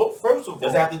not a first of all.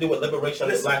 Does it have to do with liberation of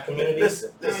the Listen, black community?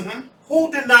 Listen. Who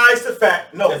denies the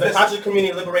fact? No, Does the listen. conscious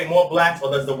community liberate more blacks,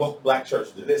 or does the woke black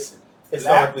church do this? Listen.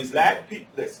 Historically Black people,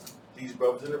 listen. These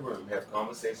brothers in the room have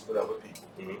conversations with other people.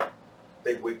 Mhm.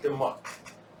 They wake them up.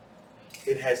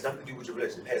 It has nothing to do with your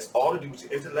religion. It has all to do with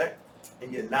your intellect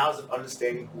and your knowledge of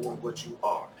understanding who and what you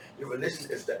are. Your religion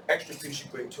is the extra piece you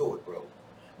bring to it, bro.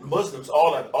 Muslims,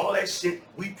 all that shit,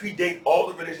 we predate all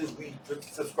the religions we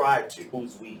subscribe to.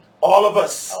 Who's we? All of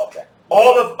us. Oh, okay.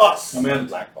 All of us. Humanity.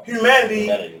 Black folks.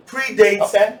 Humanity predates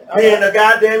Okay. all being right. a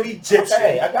goddamn Egyptian.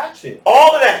 Okay, I got you.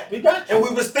 All of that. We got you. And we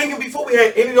was thinking before we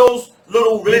had any of those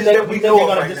little You religions think, that we you think know they're of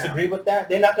gonna right disagree now. with that?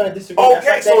 They're not gonna disagree. That's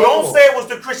Okay, like so that don't anymore. say it was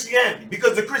the Christianity,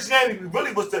 because the Christianity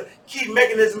really was the key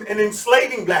mechanism in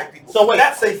enslaving black people. So wait.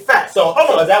 That's a fact. So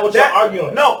is that what you're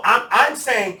arguing? No, I'm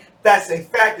saying that's a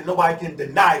fact and nobody can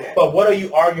deny that. But what are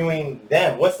you arguing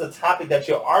then? What's the topic that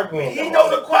you're arguing? He about?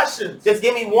 know the questions. Just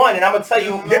give me one, and I'm gonna tell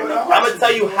you. Give me the I'm gonna questions.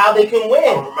 tell you how they can I win,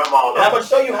 don't remember all and I'm that. gonna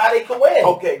show you how they can win.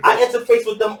 Okay, I good. interface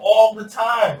with them all the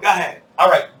time. Go ahead. All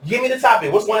right, give me the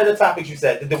topic. What's one of the topics you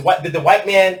said? Did the white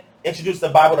man introduce the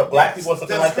Bible to black people or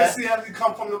something Does like that? Christianity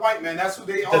come from the white man? That's what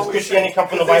they Does always Christianity say. come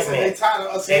from the 'Cause they white say man? They tired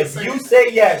of us If saying you say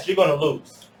yes, you're gonna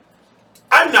lose.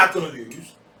 I'm not gonna lose.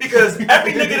 Because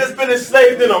every nigga that's been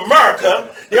enslaved in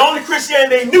America, the only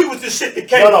Christianity they knew was the shit that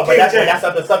came No, from but King that's James.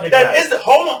 not the subject That matter. is the,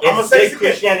 hold on, I'm gonna It's say did this again.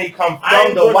 Christianity come I'm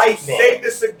from the going white to man? say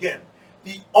this again.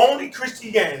 The only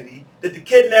Christianity that the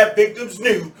kidnapped victims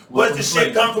knew was from the shit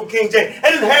slavery. come from King James. And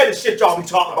didn't have the shit y'all be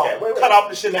talking Okay, about. wait. Cut off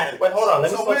the shenanigans. Wait, hold on.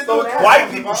 Let me So slow where slow do down.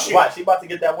 white people shit. Watch, she about to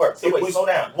get that work. So It wait, was slow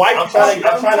down. white I'm people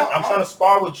trying shit. to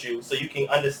spar with you so you can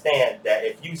understand that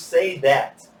if you say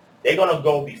that, they're gonna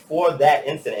go before that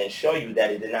incident and show you that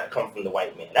it did not come from the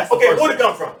white man. That's the Okay, first where'd it thing.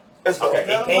 come from? Let's go. Okay,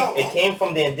 No, it came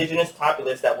from the indigenous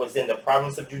populace that was in the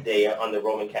province of Judea under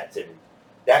Roman captivity.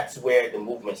 That's where the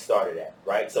movement started at,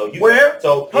 right? So you Where?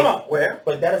 So Hold on, where?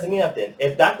 But that doesn't mean nothing.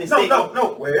 If Dr.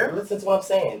 No, where? Listen to what I'm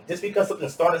saying. Just because something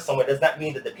started somewhere does not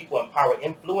mean that the people in power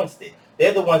influenced it.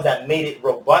 They're the ones that made it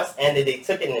robust, and then they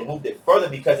took it and they moved it further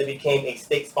because it became a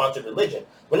state-sponsored religion.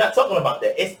 We're not talking about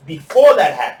that. It's before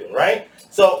that happened, right?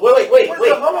 So wait.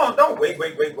 Hold on, don't wait.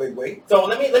 So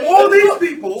let me. All these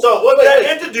people So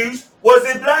that introduced was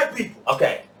it black people?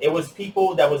 Okay, it was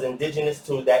people that was indigenous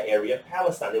to that area of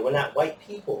Palestine. They were not white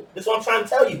people. This is what I'm trying to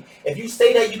tell you. If you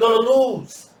say that, you're going to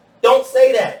lose. Don't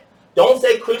say that. Don't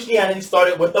say Christianity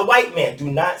started with the white man.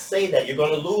 Do not say that. You're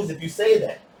going to lose if you say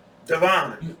that.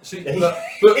 Divine. See, He's but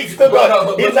still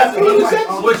going. He's not saying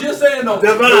that. what you're saying though,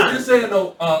 Divine.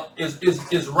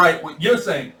 is right. What you're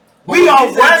saying. We What are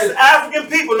you're saying West is- African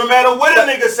people, no matter what a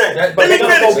nigga say. That- But Let they're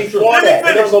me going to go finish. before Let me that.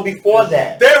 They're going to finish. go before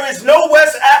that. There is no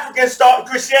West African starting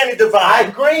Christianity, I Divine.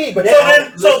 agree, but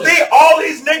All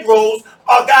these Negroes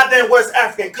are goddamn West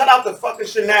African. Cut out the fucking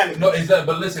shenanigans. No, exactly.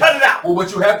 But listen, Cut it out. well,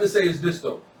 what you have to say is this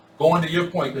though. going to your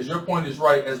point, because your point is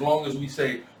right, as long as we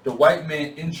say the white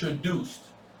man introduced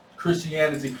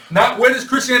Christianity. Not where does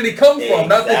Christianity come from,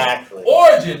 not the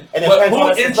origin, and but who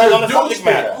introduced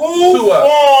it. Who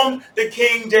formed the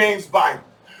King James Bible?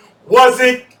 Was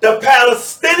it the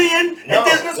Palestinian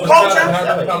indigenous culture?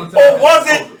 Or was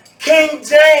it King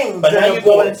James? But now you're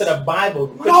going into the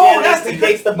Bible. No, that's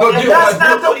the Bible. That's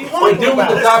not the point. Deal with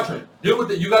the doctrine. Deal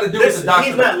with you got to deal with the doctrine.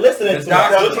 He's not listening to the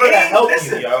trying to help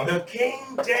you, yo. The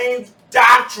King James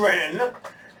doctrine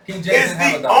King James is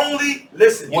the only.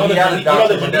 Listen, you know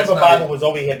the Geneva Bible was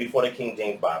over here before the King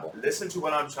James Bible. Listen to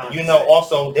what I'm trying to say. You know,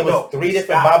 also there was 3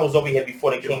 different Bibles over here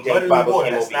before the King James Bible came over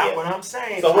here. That's not what I'm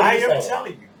saying. So I am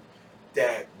telling you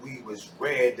that we was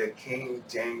read the King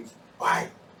James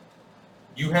Bible.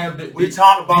 You have the we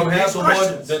talk about these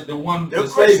Christians. The one the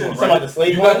slave one. Right? The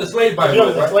slave you got the slave Bible. You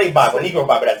know, the slave Bible, Negro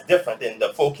Bible. That's different than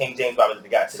the full King James Bible that we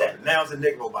got today. So now it's a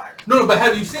Negro Bible. No, but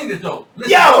have you seen it though?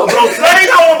 Listen, yo, slave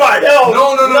Bible.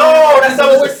 No, that's not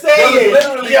what we're saying.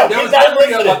 There was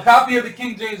literally a copy of the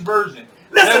King James version.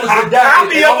 Listen,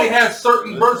 it only has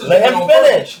certain verses. Let him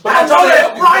finish. I know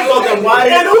that right. So then why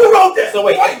and who wrote that? So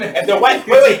wait, if the white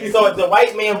so if the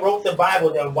white man wrote the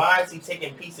Bible, then why is he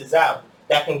taking pieces out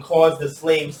that can cause the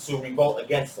slaves to revolt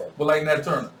against him? Well, like Nat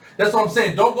Turner. That's what I'm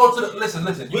saying. Don't go to the listen.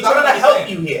 We're trying to help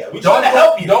you here. We're trying to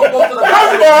help you. Don't go to the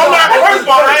First of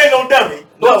all, I ain't no dummy.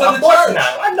 No, of course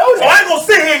not. I know that. So I ain't gonna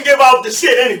sit here and give out the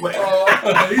shit anyway.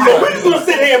 So we're just gonna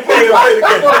sit here and play the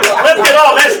game. Let's get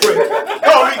all that straight.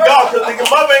 Call me God, because nigga,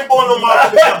 mother ain't born no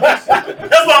mother.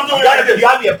 That's what I'm doing. You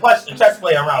gotta be a chess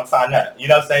player around Sinetta. You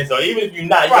know what I'm saying? So even if you're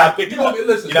not, you gotta pick it up.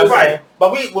 Listen, you know what I'm saying?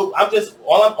 But I'm just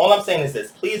all I'm saying is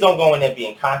this: please don't go in there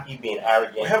being cocky, being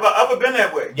arrogant. Have I ever been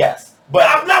that way? Yes, but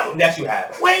I've never. Yes, you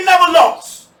have. We ain't never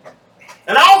lost,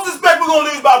 and I don't suspect we're gonna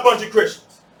lose by a bunch of Christians.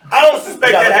 I don't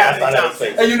suspect that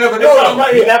happening. And you never know.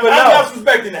 You never know. I'm not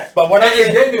suspecting that. But what I'm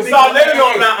saying, so maybe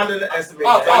you're not underestimating.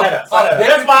 That's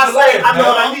why I say I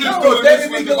know I need to do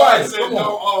David B. Goliath. Come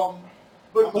on.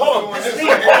 But hold on. I'm just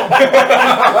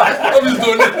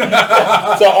doing it.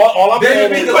 So all I'm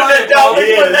saying is all I'm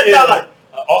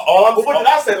saying. What did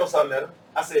I say on something letter?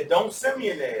 I said, don't send me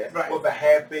in there with a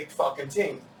half-big fucking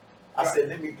team. I said,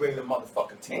 let me bring the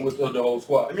motherfucking team. With the whole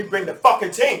squad. Let me bring the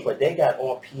fucking team. But they got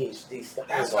all PhD stuff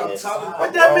on this side.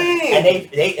 What that mean? And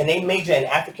they major in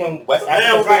African, West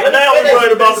African.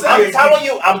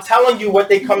 I'm telling you what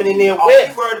they coming in there with.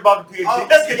 You worried about the PhD?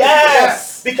 Let's get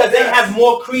yes, because they have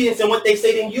more credence in what they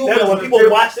say than you will when people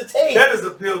watch the tape. That is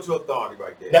appeal to authority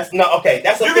right there. That's not okay.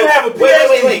 That's you can have a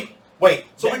PhD. Wait.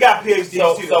 So we got PhDs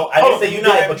too. So I didn't say you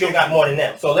did, but you got more than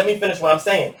them. So let me finish what I'm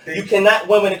saying. You cannot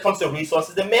win when it comes to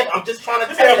resources. And man, I'm just trying to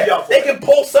tell you, they can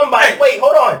pull somebody. Wait,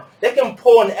 hold on. They can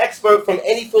pull an expert from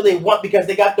any field they want because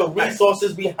they got the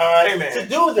resources behind to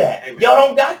do that. Y'all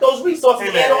don't got those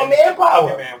resources and on manpower.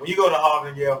 Hey man, when you go to Harvard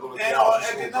and Yale, go to theology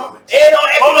school.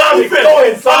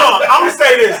 I'm gonna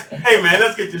say this. Hey man,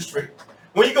 let's get this straight.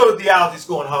 When you go to theology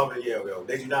school in Harvard and Yale,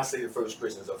 they do not say the first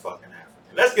Christians are fucking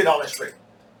African. Let's get all that straight.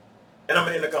 And I'm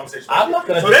in the conversation. I'm not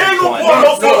gonna. So they ain't gonna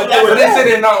pull but they say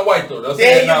they're not white though.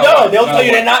 There you go. They'll tell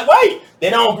you they're not white. They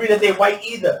don't agree that they're white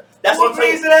either. That's what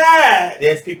agrees to that.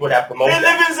 There's people that promote. They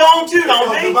live in zone 2,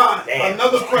 don't they?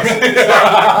 Another question.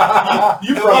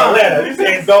 You from Atlanta? You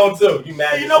saying zone 2? You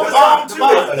mad? You know what's zone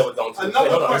 2?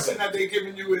 Another question that they're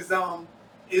giving you is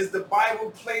the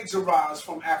Bible plagiarized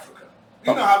from Africa?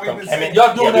 You know how we've been saying.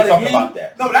 Y'all doing that again? About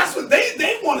that. No, that's what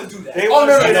they want to do that. You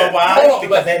know why?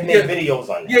 Because they made videos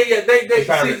on that. Yeah,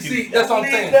 they see, that's what I'm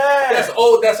saying. That's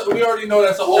old. We already know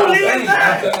that's an old thing.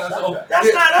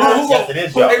 That's not us. Yes, it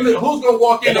is, y'all. Who's gonna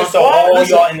walk in? So all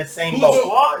y'all in the same boat.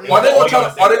 Are they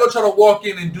gonna try to walk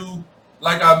in and do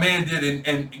like our man did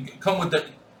and come with the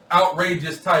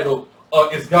outrageous title,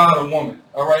 "Is God a woman?"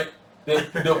 All right.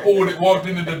 The fool that walked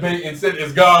in the debate and said,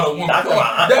 "Is God a woman?"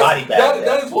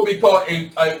 That is what we call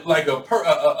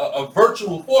a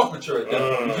virtual forfeiture. You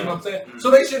know what I'm saying? So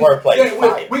they should.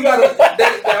 We gotta.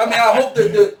 I mean, I hope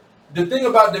that the thing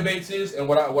about debates is, and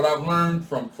what I've learned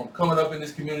from coming up in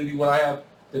this community,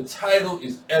 the title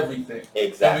is everything.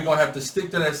 Exactly. And we're gonna have to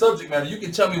stick to that subject matter. You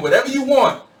can tell me whatever you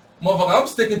want, motherfucker. I'm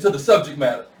sticking to the subject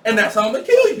matter. And that's how I'm gonna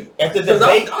kill you. If the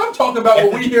debate, I'm talking about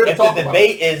what we here to talk about. If the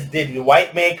debate is, did the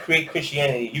white man create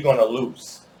Christianity, you're gonna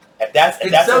lose. If that's the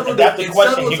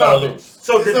question, you're gonna lose.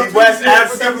 So did the West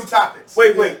African topics?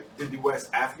 Wait. Did the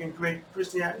West African create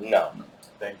Christianity? No.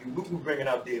 Thank you. We're bringing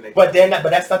out DNA. But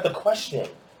that's not the question.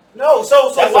 No,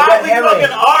 so why are we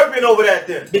fucking arguing over that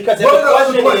then? Because what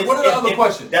are the other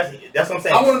questions? That's what I'm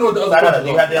saying. I want to know what the other questions.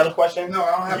 Do you have the other question? No,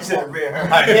 I don't have. You said red.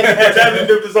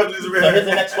 So here's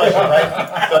the next question,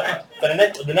 right? So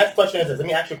the next question is this. Let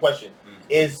me ask you a question.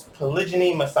 Is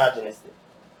polygyny misogynistic?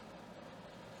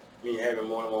 You having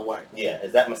more than one wife. Yeah,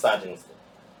 is that misogynistic?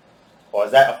 Or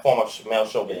is that a form of male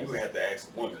chauvinism? You would have to ask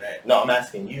a woman that. No, I'm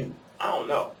asking you. I don't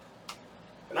know.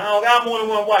 And I don't got more than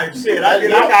one wife. Shit, You I gotta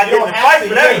get in the fight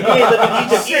for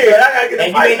that. Shit, I gotta get in the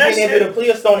and fight you for that ain't been into shit. the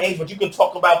Pleistocene age, but you can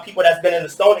talk about people that's been in the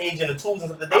Stone Age and the tools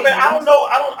and the days. I mean, I don't know.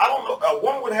 I don't know. A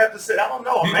woman would have to say, I don't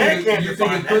know. A man can't You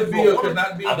think define it could that be for a or could woman.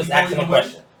 not be? I'm just You know asking a either way?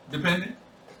 question. Depending.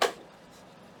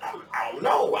 I don't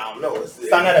know. I don't know.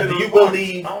 Sanada, do you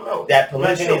believe I don't know. that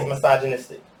polygyny Not is sure.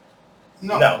 misogynistic?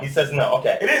 No. He says no.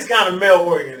 Okay. It is kind of male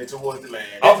oriented towards the man.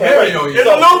 Okay, very wait. oriented. It's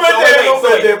a little bit there, a little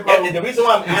bit there, bro. And the reason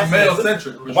why I'm It's asking male is-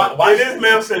 centric. Watch, It is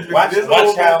male centric. watch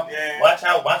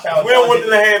how We don't want them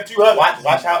to have two husbands.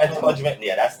 watch how intelligent.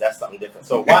 Yeah, that's something different.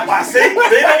 So watch. See,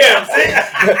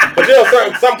 But you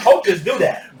know, some cultures do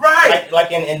that. right.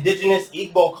 Like in indigenous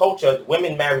Igbo culture,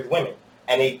 women married women,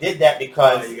 and they did that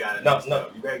because You gotta no,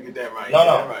 you better get that right. no, Get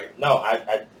that right. no.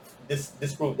 I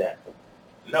disprove that.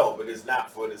 No, but it's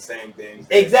not for the same things.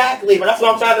 Exactly, but that's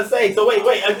what I'm trying to say. So wait,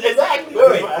 exactly.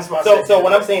 Wait. That's what I said. So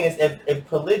what I'm saying is, if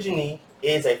polygyny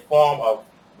is a form of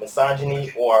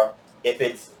misogyny, or if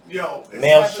it's Yo, is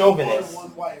male having chauvinist. more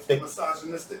than one wife The-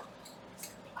 misogynistic?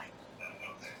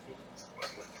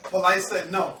 Well, I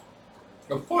said no.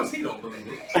 Of course he don't believe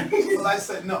it. Well, I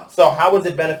said no. so how is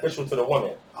it beneficial to the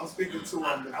woman? I'm speaking to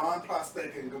Divine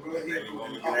Prospect and Gorilla Hebrew.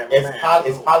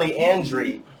 Is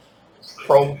polyandry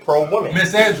pro woman?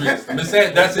 Misandries.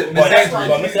 That's it. Well, that's Misandries.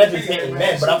 well, misandry is hitting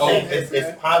men, but I'm saying Okay.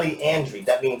 it's polyandry.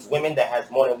 That means women that has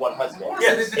more than one husband.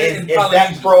 Yes, Is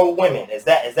that pro women? Is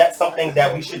that something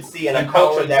that we should see in a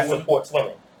culture that supports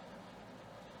women?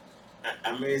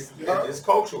 I mean, it's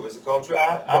cultural. It's a culture.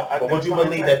 But would you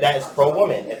believe that is pro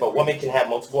woman if a woman can have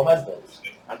multiple husbands?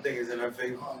 I think it's in her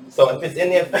favor. So if it's in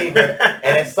their favor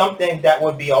and it's something that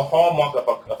would be a hallmark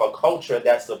of a culture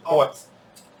that supports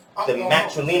the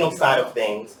matrilineal side of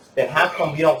things, then how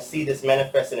come we don't see this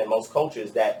manifested in most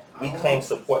cultures that we claim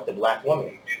support the black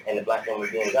woman and the black woman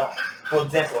being God? For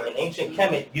example, in ancient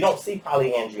Kemet, you don't see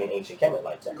polyandry in ancient Kemet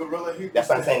like that. Gorilla Hebrew. That's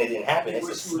not saying it didn't happen. It's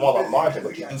a smaller margin,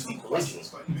 but you do see polygyny.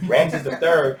 Ramses III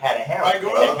had a harem. and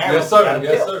that harem Yes, sir. got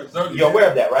Yes, killed. sir. You're aware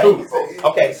of that, right? True.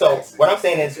 Okay, so what I'm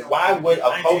saying is, why would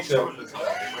a culture?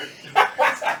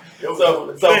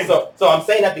 So I'm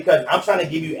saying that because I'm trying to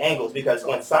give you angles, because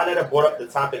when Sanada brought up the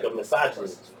topic of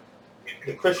misogyny,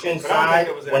 the Christian side,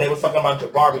 when they was talking about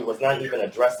Jabari, was not even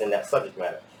addressed in that subject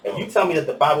matter. If you tell me that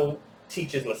the Bible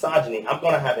teaches misogyny, I'm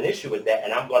going to have an issue with that,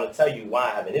 and I'm going to tell you why I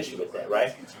have an issue with that,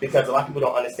 right? Because a lot of people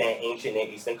don't understand ancient and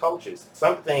Eastern cultures.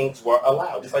 Some things were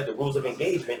allowed, just like the rules of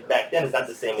engagement back then is not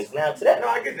the same as now today. No,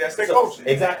 I get that. That's their So- culture.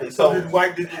 Exactly. So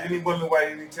So did any women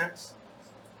write any texts?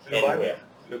 anywhere.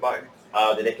 The Bible.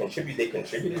 Did they contribute? They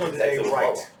contributed to Did sex they as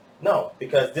write? well. No,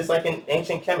 because just like in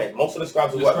ancient Kemet, most of the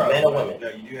scribes were The what, scribes, men or right. women? No,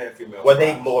 you do have female. Were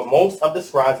they scribes. most of the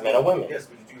scribes men or women? Yes,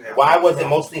 but you do have. Why female was it scribes.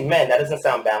 mostly men? That doesn't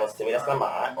sound balanced to me. That's not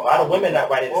my. Why do women not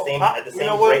write at the same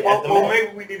You rate know what? as the Well, men?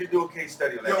 maybe we need to do a case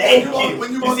study on that. Thank When you.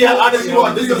 When You gonna see how do- honest when you are?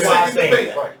 gonna This do is your why I'm second saying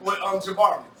debate that. with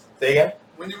Jabari? Say again?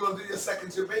 When you gonna do your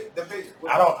second debate?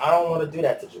 I don't want to do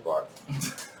that to Jabari.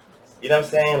 You know what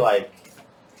I'm saying? Like,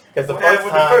 because the What first happened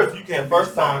with the time, first? You can't the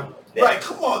first beat Jabari. time, yeah, Right,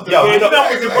 come on, Yo, dude. you know-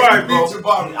 Like, Jabari, beat bro.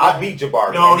 Jabari. I beat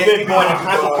Jabari. No, And you there's didn't people in the beat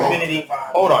conscious Jabari. community.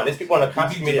 Hold on, there's people in the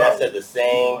conscious community that said the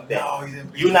same thing. No, he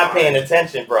didn't beat You're not Jabari. paying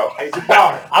attention, bro. Hey,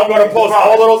 Jabari. I'm gonna post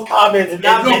all of those comments in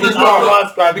No, this look,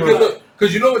 subscribe Because group. look,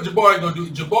 because you know what Jabari gonna do?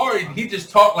 Jabari, he just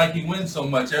talk like he wins so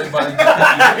much. Everybody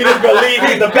He just believe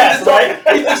he's the best, right?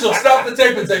 He just will stop the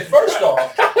tape and say, first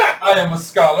off, I am a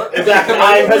scholar. Exactly.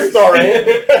 I am a historian.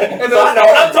 And So I know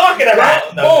what I'm talking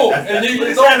about. No, Boom. that's- And then He's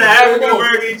he's trying to over. African Boom.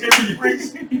 American Egyptian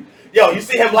priest. Yo, you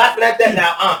see him laughing at that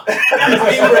now, Let's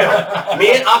be real.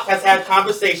 Me and Ak has had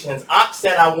conversations. Ak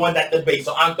said I won that debate,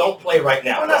 so Ak don't play right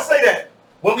now. When bro. I say that,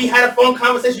 When we had a phone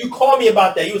conversation, you called me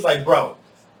about that. You was like, bro,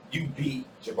 you beat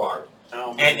Jabari.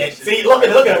 And see, look at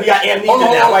him. He got amnesia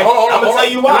now, right? I'm gonna tell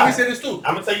you Let me why. say this too.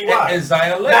 I'm gonna tell you why. And Zion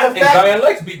Matter of Lex. And fact, Zion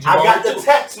Lex beat Jabari I got the too.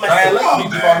 text Zion message. Lex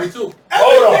beat Jabari too.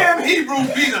 Hold on. Damn Hebrew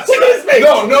beat us. Look at his face.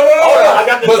 No. Hold on, I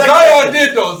got the But text Zion message.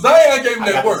 did though. Zion gave him I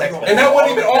that got the work. text And that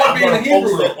wasn't even all I'm being gonna in Hebrew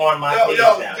post it though. on my Yo, page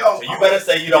yo, now. yo. So you better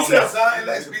say you You don't said know. Zion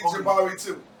Lex beat Jabari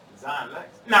too. Zion Lex.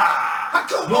 How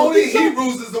come No, only he's not.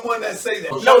 Hebrews is the one that say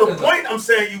that? No, the point I'm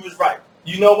saying you was right.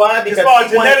 You know why? As Because far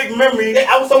as he wanted- genetic memory,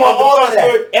 I was talking about all of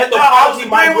that. Anthropology,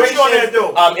 migration,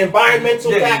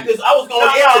 environmental Yeah. factors. I was going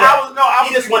No, into that. I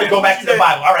He just want to go back to the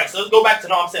Bible. All right, so let's go back to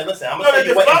no. I'm saying, listen, I'm No, gonna tell the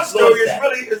you what flood story influenced is that.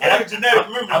 really And I'm, genetic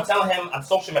memory. I'm telling him, I'm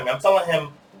social memory. I'm telling him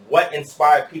what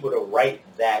inspired people to write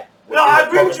that. No, I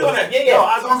agree with you on that. Yeah, yeah. No,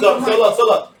 I so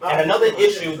look. No, And another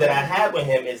issue that I had with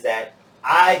him is that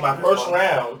my first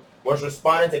round was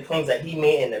responding to claims that he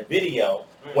made in the video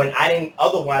when I didn't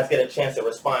otherwise get a chance to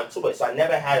respond to it. So I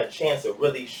never had a chance to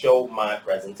really show my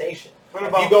presentation.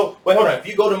 If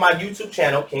you go to my YouTube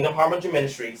channel, Kingdom Harbinger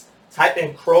Ministries, type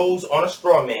in Crows on a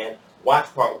Straw Man,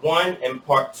 watch part 1 and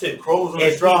part 2. Crows on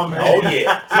a Straw Man. Oh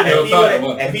yeah.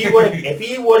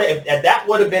 If that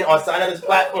would have been on Sign of this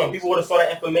platform, people would have saw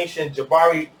that information.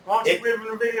 Jabari. Why don't you give him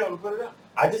the video and put it up?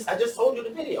 I just told you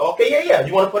the video. Okay, yeah.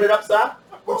 You want to put it up, Si?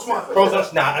 Which one? Crows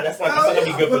on Nah, that's not gonna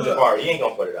be good for Jabari. He ain't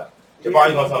gonna put it up.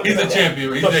 Jabari gonna tell me. He's a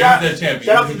champion. He's a champion.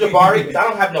 Shout out to Jabari because I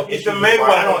don't have no issue with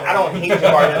Jabari. I don't hate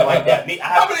Jabari like that. I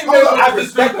have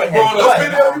respect for him. What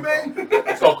video you made?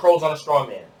 It's called Crows on a Straw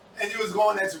Man. And you was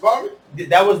going at Jabari?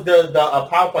 That was the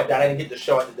PowerPoint that I didn't get to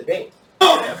show at the debate.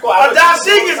 A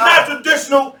dashing is not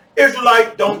traditional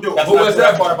Israelite. Don't do it.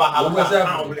 That's part about Holocaust.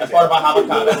 That's part about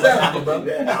Holocaust. What's bro?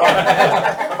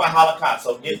 That's about Holocaust.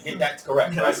 So get that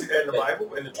correct. Can I see that in the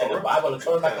Bible? In the Bible, the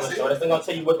Torah's not going to show. That's not going to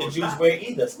tell you what the Jews wear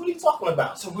either. So what are you talking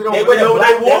about? So we don't they wear know the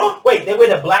black, what they wore? Wait, they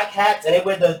wear the black hats and they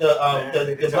wear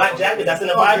the black jacket. That's in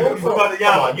the Bible. What about the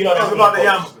yarmulkes? You know that's about the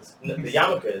yarmulkes? The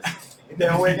yarmulkes. They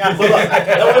don't wear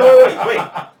yarmulkes. Wait.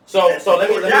 So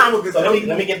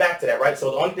let me get back to that, right?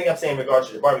 So the only thing I'm saying in regards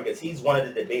to Jabari, because he's one of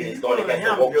the debaters going against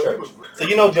the woke church. So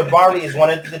you know Jabari is one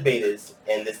of the debaters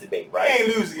in this debate, right? He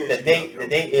ain't losing. The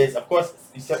date is, of course,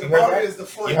 you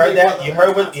heard that? You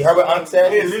heard that? You heard what Unc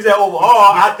said? He didn't lose that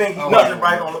overall. I think he wasn't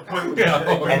right on the point.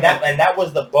 And that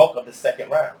was the bulk of the second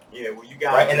round. Yeah, well, you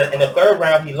got right. In the third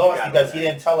round, he lost because he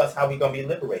didn't tell us how we gonna be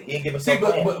liberated. He didn't give us a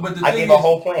plan. I gave a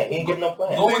whole plan. He didn't give no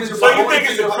plan. So you think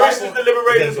it's the Christians that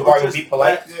liberated? Jabari would be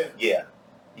polite? Yeah.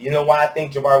 You know why I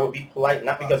think Jabari would be polite?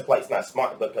 Not because polite's not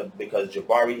smart, but because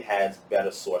Jabari has better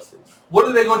sources. What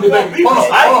are they going to debate?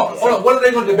 Hold on. What are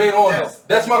they going to debate on?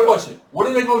 That's my question. What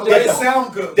are they going to debate on?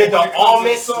 Sound good. Did the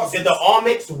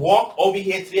Almics walk over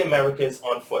here to the Americas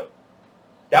on foot?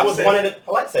 That was one of the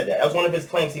polite said that. That was one of his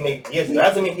claims he made years ago. That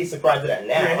doesn't mean he's surprised at that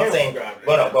now. I'm saying,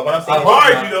 but what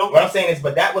I'm saying is,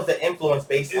 but that was the influence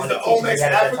based on the teaching they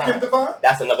had at that time.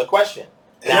 That's another question.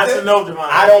 That's a no, Divine.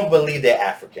 I don't believe they're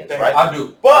Africans, right? I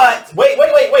do. But wait.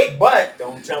 But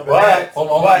don't jump hold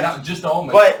on, not just the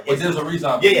Olmecs. But there's a reason.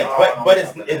 But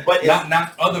it's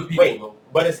not other people.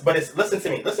 But it's listen to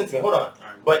me. Hold on.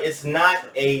 But it's not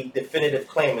a definitive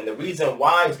claim, and the reason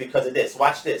why is because of this.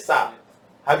 Watch this. Stop.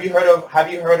 Have you heard of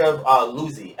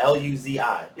Luzi?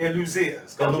 L-U-Z-I. Yeah, Luzia.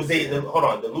 The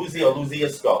Luzi or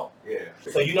Luzia skull. Yeah.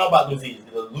 So you know about Luzi,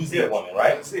 the Luzia woman,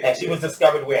 right? And she was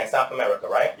discovered where in South America,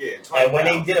 right? Yeah. And when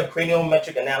they did a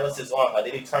craniometric analysis on her,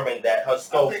 they determined that her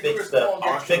skull fixed the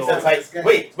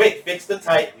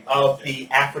type of the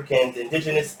Africans,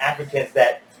 indigenous Africans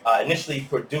that initially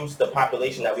produced the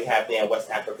population that we have there in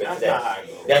West Africa today.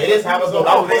 Yeah, it is how it goes.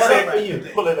 I'll pull it up for you.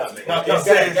 Pull it up, man. It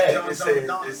says that it was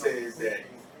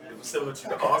similar to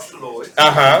the Australoids.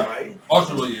 Right?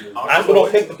 Australoids.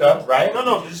 Australopithecus, right?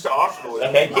 No, just the Australoids.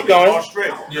 Okay, keep going.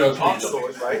 Australia.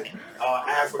 Australoids, right?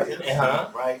 African,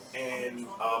 right? And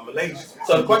Malaysia.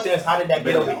 So the question is, how did that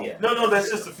get over here? No,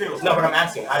 that's just a field. No, but I'm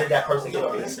asking, how did that person get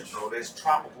over here? There's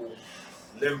tropical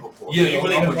limb reports. Yeah, you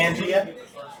believe in Pangea?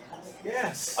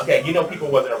 Yes. Okay, you know people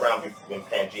wasn't around when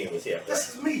Pangea was here. Right? This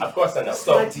is me. Of course I know.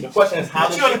 So the question is, how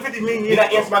did she... You're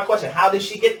not answering my question. How did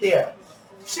she get there?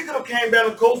 She could have came down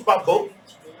the coast by boat.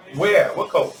 Where? What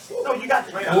coast? No, you got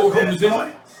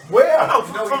Where? No,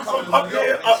 from up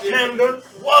there, up Canada.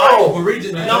 Whoa!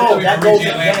 Region. No, that goes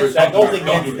against.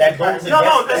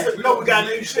 No, we got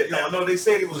new shit now. No, they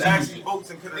said it was actually boats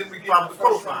and couldn't probably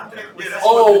coastline there.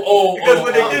 Because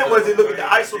what they did was they looked at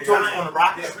the isotopes on the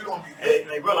rocks and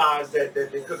they realized that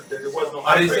there was no.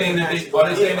 Are they saying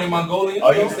they're Mongolian?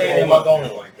 Are you saying they're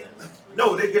Mongolian?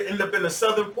 No, they ended up in the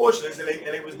southern portions and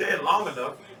they was there long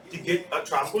enough to get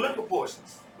tropical limb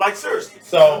proportions. Like seriously.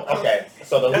 So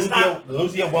the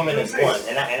Luzia woman is one,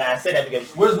 and I say that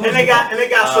because they got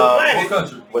supplanted. What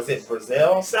country? Was it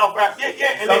Brazil? South Africa.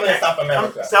 Yeah, and something in South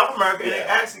America. South America, and they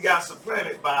actually got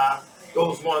supplanted by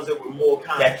those ones that were more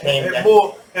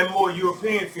more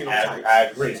European phenotypes. I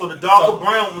agree. So the darker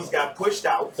brown ones got pushed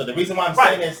out. So the reason why I'm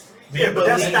saying is. Do you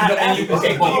believe now?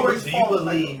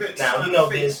 You know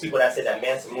there's people that say that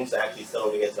Mansa Musa actually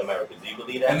settled against America. Do you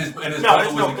believe that? And his brother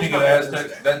was the king of the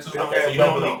Aztecs. That too. Okay, so you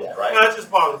don't believe that, right? No, that's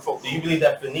just part of the folklore. Do you believe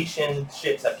that Phoenician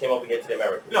ships that came over here to the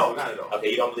Americas? No, not at all. Okay,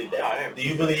 you don't believe that. Do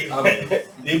you believe? Do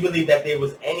you believe that there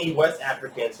was any West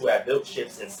Africans who had built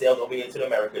ships and sailed over here to the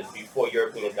Americas before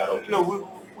Europeans got over here?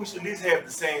 We should at least have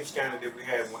the same standard that we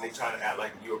had when they tried to act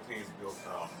like the Europeans built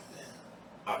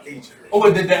Egypt. Oh,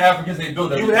 but the Africans they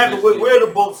built. You have to, where are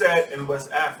the boats at in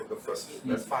West Africa first?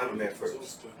 Let's find them there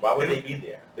first. Why would they be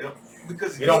there? You know,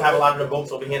 because you don't have a lot of the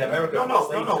boats over here in America.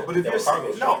 No. But if you're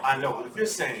saying, I know. But if you're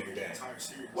saying that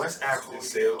West Africans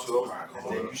sailed to America,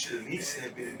 then you should at least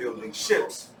have been building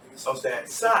ships of that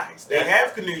size. They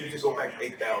have canoes to go back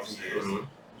 8,000 years. You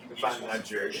can find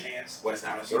Nigeria, West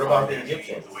Africa. What about the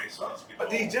Egyptians? But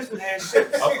the Egyptians had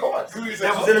ships. Of course.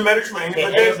 That was in the Mediterranean.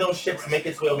 Can any of those ships make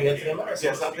its way over here to the Americas?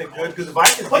 Yes, I think good, because the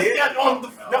Vikings did.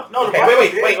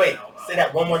 Okay, wait. Say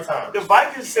that one more time. The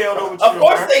Vikings sailed over to Of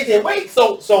course they did. Wait,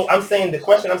 so I'm saying, the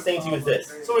question I'm saying to you is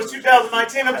this. So it's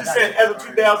 2019. I'm just saying, as of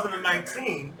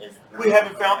 2019, we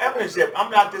haven't found evidence yet. I'm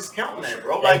not discounting that,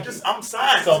 bro. Like, just, I'm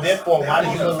signed. So therefore, why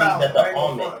do you believe that the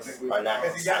almonds are not?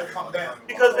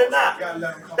 Because they're not.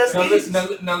 That's easy.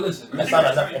 Now listen. That's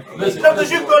not enough. Listen. No, because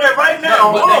you go there right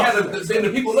now. But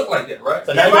the people look like that, right?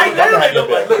 So now right now they look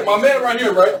like Look, my man right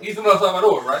here, right? He's in El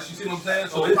Salvador, right? You see what I'm saying?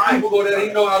 So his people go there,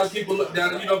 he know how the people look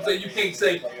down. You know what I'm saying? You can't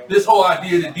say this whole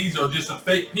idea that these are just some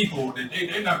fake people, that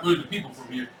they're not really the people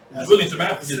from here. There's really some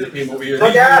Africans that came over here.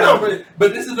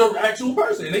 But this is an actual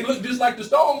person, and they look just like the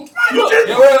stone.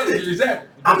 Exactly.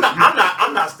 I'm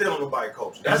not stealing nobody's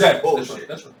culture. That's exactly. bullshit.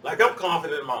 That's right. Like, I'm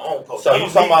confident in my own culture. So you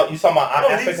talking about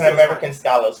African American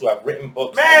scholars who have written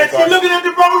books. Man, you looking at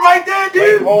the brother right there,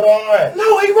 dude. Wait, hold on.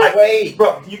 No, he right. Wait.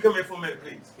 Bro, can you come in for a minute,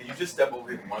 please? Can you just step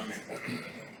over here for 1 minute?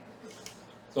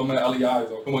 So many Ali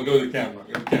eyes on. Come on, go to the camera.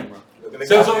 Go to the camera.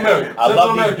 Central America. I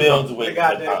love these builds with the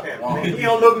goddamn camera. He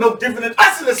don't look no different than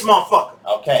us in this motherfucker.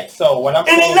 Okay, so when I'm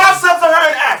and he's not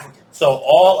sub-Saharan African. So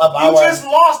all of our you just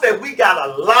lost that we got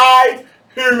a live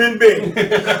human being. Okay.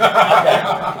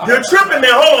 You're tripping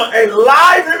there. Hold on, a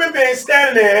live human being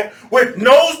standing there with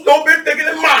nose no bit thicker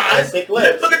than mine.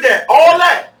 Look at that. All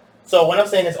that. So what I'm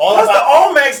saying is all plus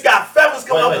about the Olmecs got feathers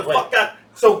coming up the fuck out.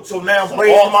 So now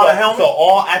raise them out of helmet. So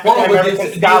all African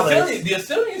American scholars. The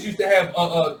Assyrians used to have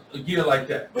a gear like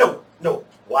that. No.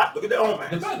 What? Look at the Olmecs.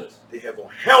 The feathers. They have on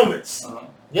helmets.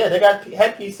 Yeah, they got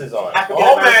headpieces on.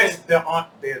 Olmecs, they're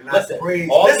not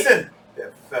raised. Listen,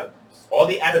 they're feathers. All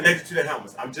the connected to the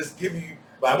helmets. I'm just giving you.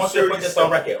 But I want you to put this on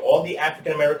record. All the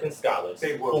African American scholars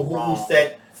who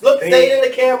said, look, say it in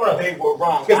the camera. They were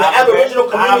wrong. Because the Aboriginal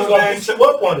community is going to beat you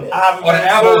up on this. Or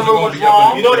the Aboriginal was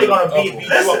wrong. You know they're going to beat you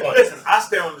up on this. Listen, I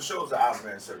stand on the shoulders of Isle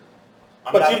Man Circle.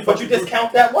 But you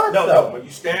discount that word, though. No, when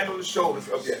you stand on the shoulders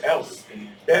of your elders,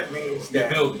 that means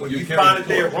that when you find that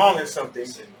they're wrong in something,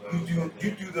 you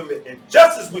do them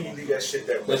injustice when you leave that shit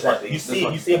that way. That's right. You see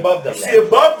above them. You see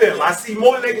above them. I see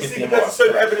more than they can see because of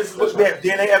certain evidence. We have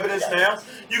DNA evidence now.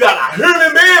 You got a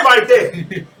human being right there.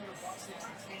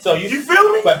 So you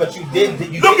feel me? But you did.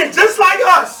 Looking just like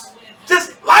us,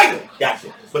 just like them.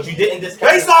 Gotcha. But you didn't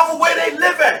discount based off of where they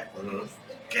live at.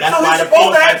 That's so why he's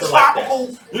supposed to have tropical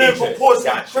limb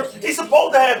proportion. He's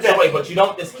supposed to have that. So wait, but you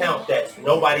don't discount that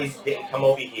nobody didn't come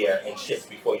over here and ships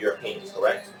before Europeans,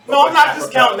 correct? No, I'm not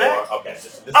discounting that. Okay.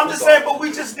 I'm just saying, but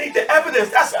we just need the evidence.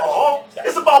 That's all.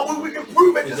 It's about what we can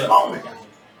prove at this moment.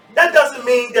 That doesn't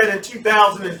mean that in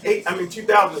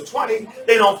 2020,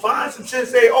 they don't find some shit and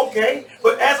say, okay,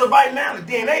 but as of right now, the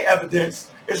DNA evidence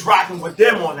is rocking with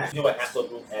them on that. You know what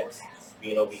Haplogroup X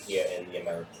being over here in the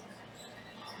Americas?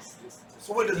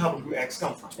 So where does Haplogroup X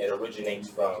come from? It originates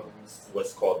from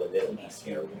what's called the Middle East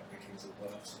area.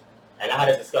 And I had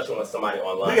a discussion with somebody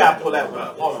online. We gotta pull that one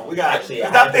up. Hold on, we gotta. Actually,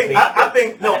 I think.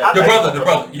 The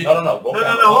brother. No.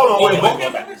 Hold on.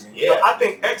 Yeah. I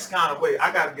think X kind of way.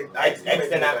 I gotta get X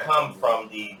did not come from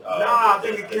the. I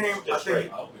think it came.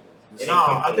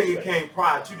 I think it came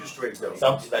prior to the Straits though.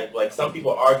 Some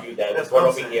people argue that it was brought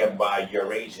over here by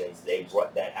Eurasians. They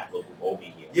brought that haplogroup over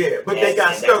here. Yeah, but they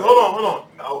got stuck. Hold on.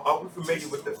 Are we familiar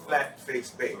with the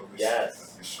flat-faced bear?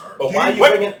 Yes. But why are you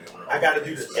bringing? I gotta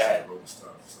do this. Yeah.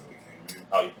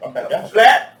 Oh, okay.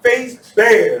 Flat-faced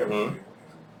bear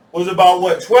was about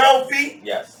what, 12 feet?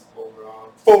 Yes.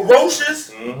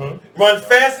 Ferocious. Run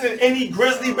faster than any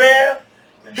grizzly bear.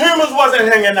 Humans wasn't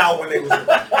hanging out when they was.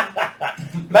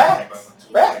 Facts.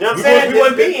 You know what I'm saying? We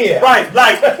wouldn't be here. Right,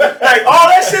 like all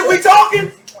that shit we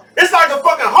talking. It's like a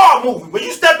fucking horror movie. When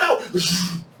you stepped out. You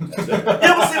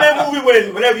ever seen that movie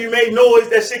whenever you made noise,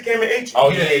 that shit came and ate you? Oh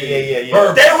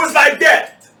yeah. They was like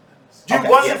that. You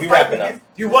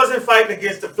Okay, wasn't fighting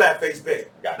against the flat-faced bear.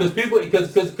 Because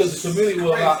the community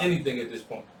will allow anything at this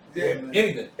point. Yeah,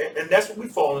 anything. And that's what we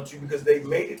fall into because they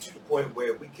made it to the point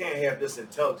where we can't have this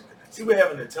intelligent. See, we're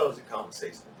having an intelligent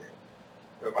conversation today.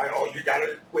 Right? Oh, you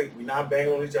gotta wait. We're not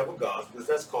banging on each other's guns because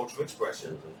that's cultural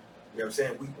expression. You know what I'm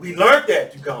saying? We learned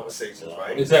that through conversations,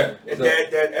 right? Exactly. And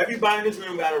that everybody in this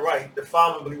room got a right to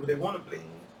follow and believe what they want to believe.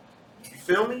 You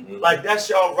feel me? Like, that's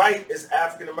your right as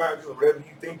African Americans, or whatever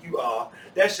you think you are.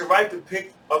 That's your right to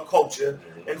pick a culture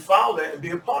and follow that and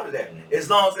be a part of that. As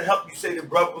long as it helps you say the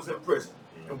brother was in prison.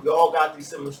 And we all got these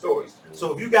similar stories.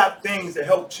 So if you got things that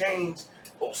help change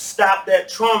or stop that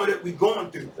trauma that we're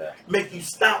going through, make you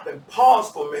stop and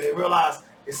pause for a minute and realize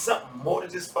it's something more than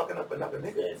just fucking up another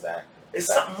nigga. Exactly. It's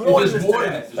something more than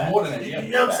that. It's more than that. You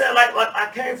know what I'm saying? Like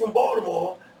I came from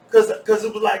Baltimore because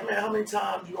it was like, man, how many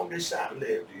times you gonna get shot and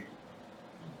live,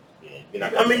 dude?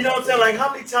 I mean, you know what I'm saying? Like,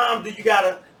 how many times do you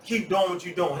gotta keep doing what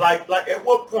you're doing? Like at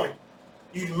what point?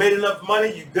 You made enough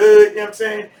money, you good, you know what I'm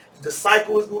saying? The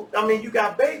cycle is, I mean, you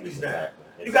got babies now.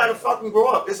 You gotta fucking grow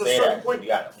up. It's a certain point. You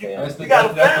got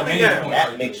a family now.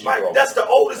 That makes you grow up. That's the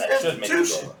oldest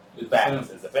institution. It's the family.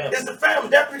 It's the family.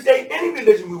 That predates any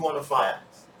religion we want to find.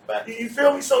 You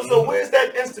feel me? So where's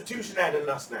that institution at in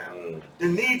us now? The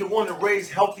need to want to raise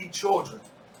healthy children,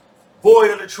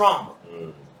 void of the trauma.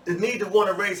 The need to want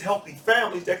to raise healthy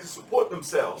families that can support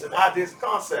themselves and ideas and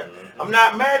concepts. I'm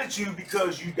not mad at you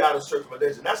because you got a certain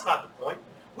religion. That's not the point.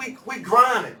 We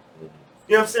grinding.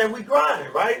 You know what I'm saying? We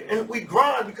grinding, right? And we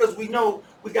grind because we know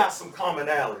we got some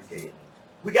commonality here.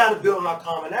 We got to build on our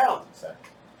commonalities.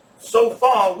 So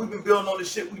far, we've been building on the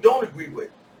shit we don't agree with,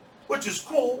 which is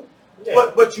cool.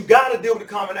 Yeah. But you got to deal with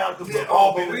the commonality. We had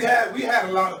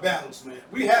a lot of battles, man.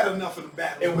 We had enough of the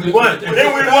battles. And we won. Then we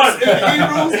won.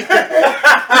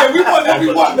 We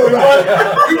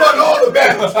won all the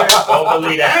battles, man. Don't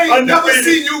believe that. I ain't never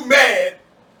seen you mad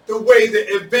the way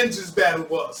the Avengers battle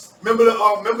was. Remember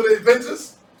the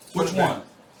Avengers? Which one?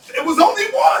 It was only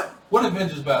one. What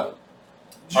Avengers battle?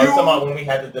 About when we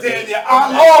had the debate. That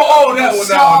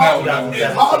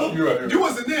one. You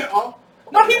wasn't there, huh?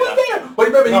 No, he was there. But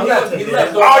remember, he left. He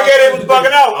left. Oh, yeah, they was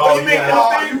bugging out. What do you mean?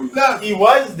 You left. He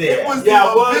was there. It was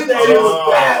I was there.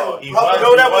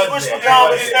 No, that was Wish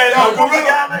McCollum.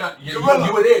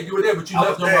 You were there. You were there, but you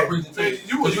left on my presentation.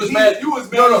 You was mad. He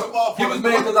was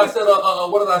mad because I said,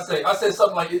 what did I say? I said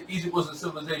something like Egypt was a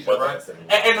civilization, right?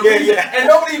 And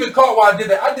nobody even caught why I did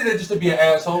that. I did it just to be an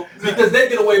asshole because they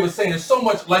get away with saying so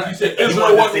much, like you said,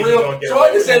 Israel wasn't real. So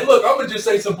I just said, look, I'm gonna just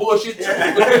say some bullshit too.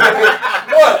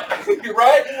 What?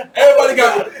 Right? Everybody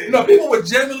got, people were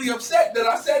genuinely upset that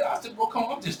I said, bro, come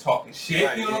on, I'm just talking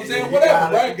shit. You know what I'm saying?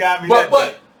 Whatever, right?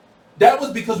 But that was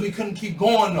because we couldn't keep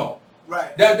going though.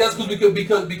 Right. That's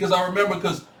because I remember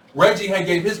because Reggie had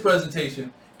gave his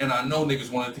presentation, and I know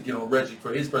niggas wanted to get on Reggie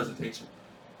for his presentation.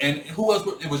 And who else?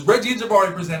 It was Reggie and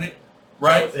Jabari presented,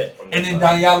 right? And then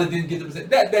Diala didn't get to present.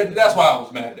 That's why I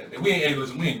was mad at that. We ain't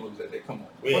lose that day. Come on.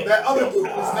 But that other dude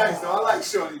was nice though. I like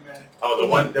Shorty, man. Oh, the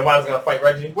one that was gonna fight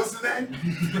Reggie? What's his name?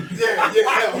 Yeah.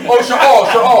 Oh,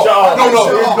 Sha'ar.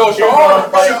 No,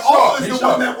 Sha'ar is the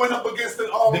one that went up against the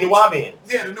Nuwaubians.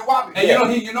 Yeah, the Nuwaubians. And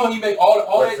you know he made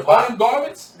all them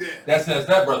garments? Yeah. That's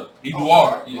that brother. He do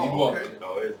all. Yeah, he do all.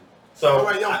 So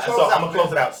I'm gonna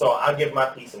close it out. So I'll give my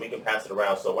piece and we can pass it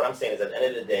around. So what I'm saying is, at the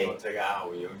end of the day, take an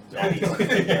hour, yo. At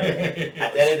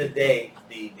the end of the day,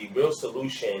 the real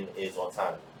solution is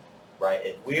autonomy, right?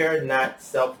 If we're not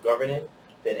self-governing,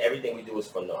 then everything we do is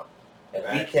for naught. If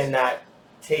we cannot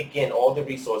take in all the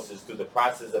resources through the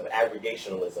process of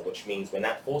aggregationalism, which means we're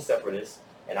not full separatists,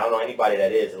 and I don't know anybody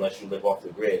that is unless you live off the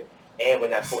grid, and we're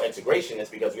not full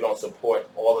integrationists because we don't support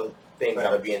all the things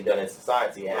that are being done in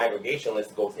society. And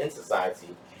aggregationalists goes in society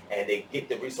and they get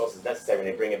the resources necessary and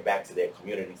they bring it back to their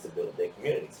communities to build their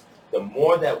communities. The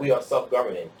more that we are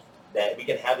self-governing, that we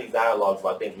can have these dialogues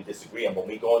about things we disagree on. When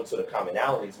we go into the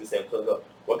commonalities, we say, look,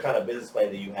 what kind of business plan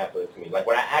do you have for the community? Like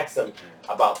when I ask them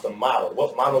about the model,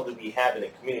 what model do we have in the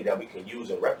community that we can use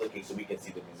and replicate so we can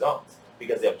see the results?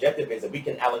 Because the objective is that we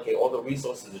can allocate all the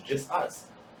resources to just us.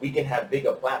 We can have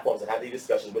bigger platforms and have these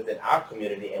discussions within our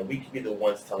community, and we can be the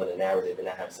ones telling the narrative and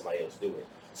not have somebody else do it.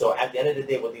 So at the end of the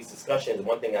day with these discussions,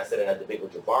 one thing I said in that debate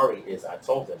with Jabari is I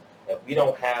told him, if we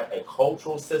don't have a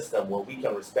cultural system where we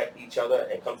can respect each other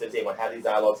and come to the table and have these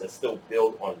dialogues and still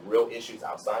build on real issues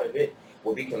outside of it,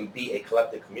 where we can be a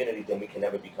collective community, then we can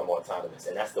never become autonomous.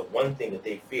 And that's the one thing that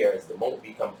they fear is the moment we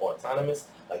become autonomous,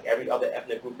 like every other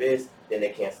ethnic group is, then they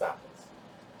can't stop us.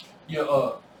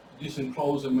 Yeah, just in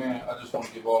closing, man, I just want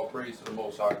to give all praise to the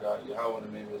Most High God, Yahweh, in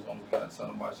the name of His only begotten Son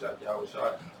of Mashiach, Yahweh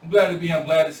Shai. I'm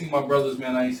glad to see my brothers,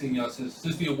 man. I ain't seen y'all since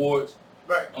the awards.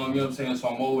 Right. You know what I'm saying? So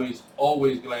I'm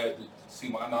always glad to see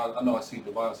my. I know I see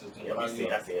Devon system. Yeah, I see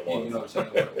him. You know what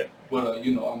I'm saying? But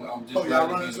I'm just glad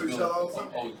to be in the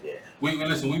building. Yeah. We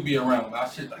listen. We be around. I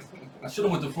should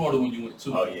have went to Florida when you went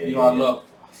too. Oh yeah. You know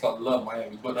I love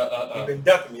Miami, but You've been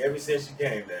ducking me ever since you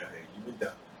came down here. You've been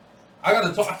ducking. I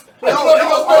gotta talk. Wait,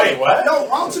 what? Yo,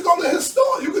 why don't you go to his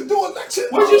store? You could do a lecture.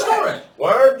 Where's your store at?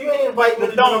 Word? You ain't invite me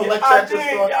to do a lecture at your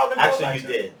store. Y'all Actually, you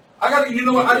did. I gotta, you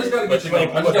know what? I just gotta get your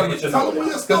number. I just gotta get your number.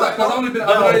 Because I only been,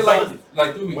 I've been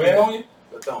like 3 weeks. Where?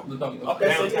 Latonia.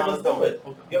 Okay, so yeah, let's do it.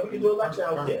 Yeah, we can do a lecture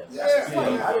out there. Yeah.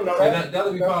 I didn't know Yeah, that.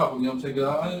 that'll be powerful, you know what I'm saying? 'Cause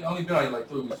I only been out here like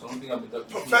 3 weeks, so I don't think I've been done.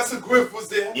 Professor Griff was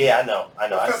there. Yeah, I know. I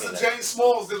seen Professor that. James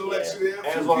Smalls did a lecture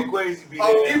there. Antoine Crazy be Oh,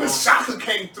 there. even Shaka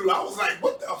came through. I was like,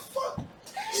 what the fuck?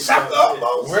 Shaka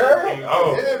up, Where?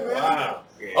 Oh, yeah, man. wow.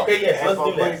 Okay, yes, let's do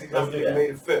Antoine that. Crazy Let's coming do in that.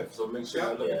 May the 5th, so make sure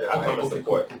I look at Yeah, I'm that. coming to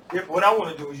support. Yeah, but what I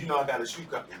want to do is, I got a shoe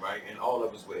company, right? And all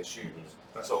of us wear shoes.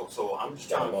 So I'm just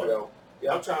trying to figure out,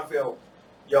 I'm trying to figure out,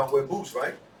 y'all wear boots,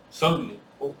 right? Certainly.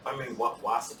 Well, I mean,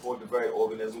 why support the very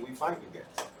organism we fight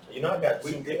against? You know, I got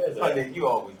 2 pairs of that. You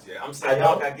always, I'm saying, I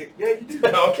y'all know. got to get, yeah, you do.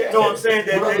 Okay. You know what I'm saying?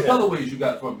 What other That, colorways you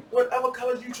got for me? whatever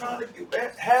colors you trying to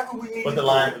get, have we need Put to the do.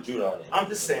 line for Judah on it. I'm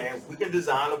just saying, we can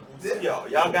design a booth for y'all.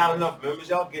 Y'all got enough members,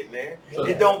 y'all getting there. Sure.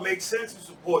 It don't make sense to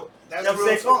support. That's You know what I'm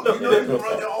real saying? talk. Look, You know, you can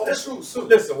run your own listen, shoes. too.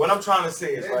 Listen, what I'm trying to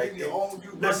say is, Yeah, right, you run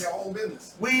listen. your own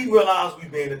business. we realize we're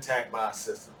being attacked by a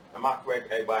system. Am I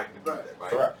correct? Everybody can do that,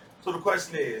 right? Correct. So the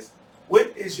question is,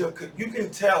 what is you can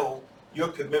tell your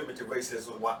commitment to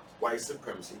racism, white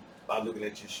supremacy, by looking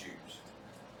at your shoes,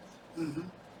 Mm-hmm.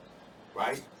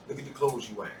 right? Look at the clothes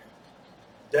you wear.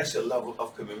 That's your level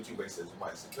of commitment to racism,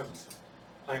 white supremacy.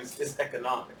 And it's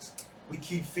economics. We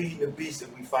keep feeding the beast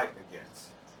that we fighting against.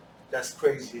 That's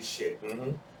crazy as shit.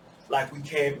 Mm-hmm. Like we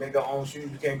can't make our own shoes.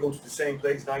 We can't go to the same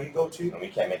place now you go to. And we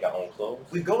can't make our own clothes.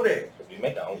 We go there. If we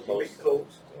make our own We clothes. make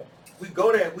clothes. We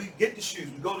go there. We get the shoes.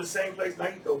 We go to the same place now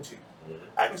you go to. Mhm.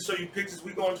 I can show you pictures.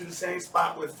 We going to the same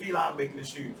spot where Fila making the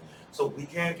shoes. So we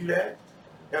can't do that. You know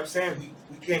what I'm saying?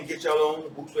 We can't get y'all own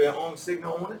boots with our own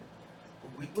signal on it.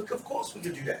 We of course we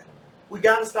could do that. We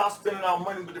gotta stop spending our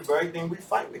money with the very thing we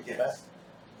fighting against.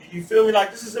 You feel me?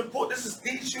 Like this is important.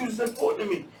 These shoes is important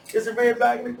to me. It's a red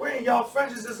bag and the green. Y'all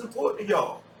fringes is important to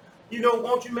y'all.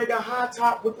 Won't you make a high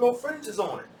top with no fringes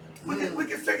on it? We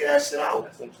can figure that shit out.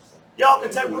 That's interesting. Y'all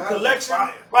can take a collection,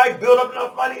 right? Build up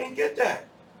enough money and get that.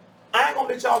 I ain't gonna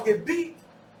let y'all get beat.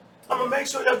 I'm gonna make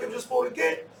sure y'all get what you're supposed to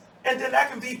get, and then that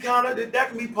can be part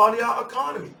of our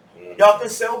economy. Mhm. Y'all can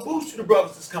sell boots to the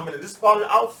brothers that's coming in. This is part of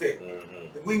the outfit.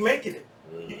 Mhm. We making it.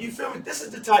 Mhm. You feel me? This is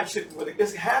the type of shit where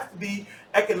this have to be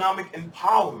economic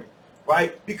empowerment,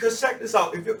 right? Because check this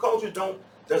out: if your culture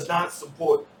does not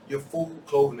support your food,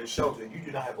 clothing, and shelter, you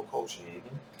do not have a culture. Mhm.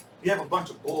 You have a bunch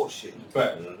of bullshit.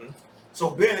 Fact. Mhm. So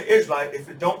being an Israelite, if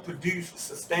it don't produce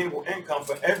sustainable income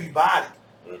for everybody,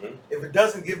 Mhm. if it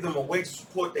doesn't give them a way to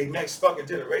support their next fucking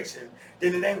generation,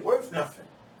 then it ain't worth nothing.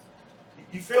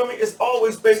 You feel me? It's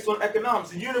always based on economics.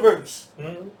 The universe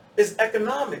Mhm. is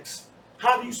economics.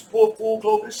 How do you support food,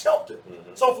 clothing, and shelter?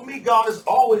 Mhm. So for me, God has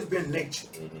always been nature,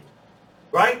 Mhm.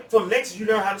 right? From nature, you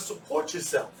learn how to support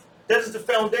yourself. That is the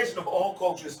foundation of all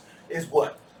cultures. Is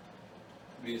what?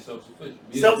 Being self-sufficient.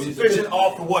 Self-sufficient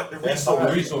off of what? The resources.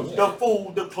 The resources. The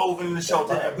food, the clothing, and the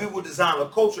shelter. And we will design a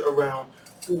culture around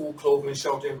food, clothing, and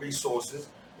shelter, and resources.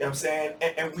 You know what I'm saying?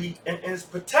 And it's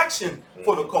protection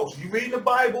for the culture. You read the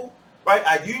Bible, right?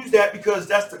 I use that because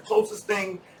that's the closest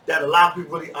thing that a lot of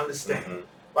people really understand. Mhm.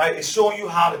 Right? It's showing you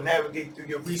how to navigate through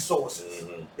your resources.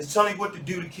 Mhm. It's telling you what to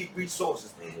do to keep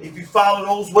resources. Mhm. If you follow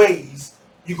those ways,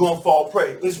 you're going to fall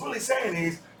prey. What it's really saying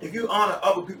is, if you honor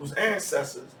other people's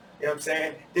ancestors, you know what I'm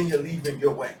saying, then you're leaving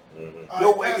your way. Mhm.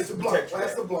 Your way is to protect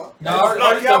That's the that. blunt. No, I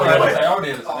already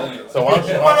understand. So why don't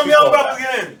you One of them young close brothers out?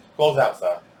 get in. Close out,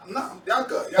 sir. No, y'all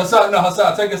good. Y'all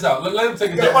Hassan, take us out. Let him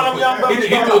take us Yeah, one of them young out. brothers. He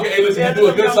do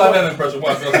a good Sonetta impression.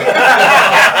 Watch this.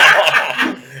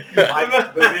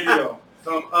 Like the video.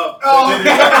 Thumb up.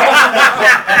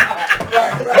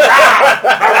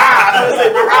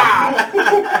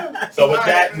 So with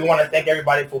that, we want to thank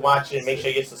everybody for watching. Make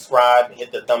sure you subscribe,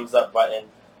 hit the thumbs up button.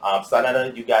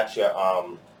 Sanada, you got your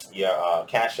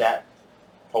Cash App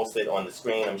posted on the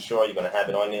screen. I'm sure you're gonna have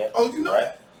it on there. Oh, you know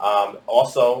Right. that.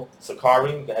 Also,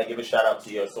 Sakari, go ahead, give a shout out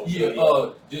to your social media. Yeah,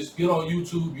 just get on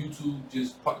YouTube.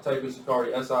 Just type in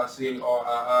Sakari,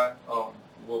 SICARII.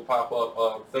 Will pop up.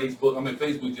 Facebook, I'm in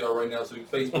Facebook jail right now, so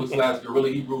Facebook/Gorilla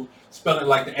Hebrew, spell it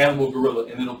like the animal gorilla,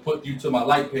 and it'll put you to my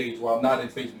like page where I'm not in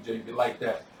Facebook jail. You can like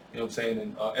that. You know what I'm saying?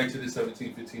 And Exodus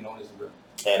 17:15 on Instagram.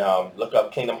 And look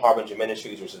up Kingdom Harbinger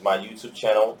Ministries, which is my YouTube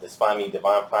channel. Just find me,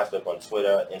 Divine Prospect, on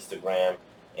Twitter, Instagram,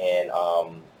 and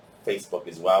Facebook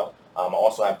as well. I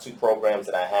also have 2 programs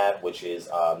that I have, which is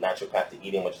Natural Path to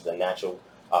Eden, which is a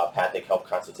naturopathic health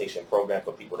consultation program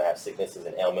for people that have sicknesses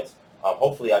and ailments.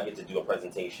 Hopefully I'll get to do a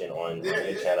presentation on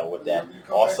your channel with that.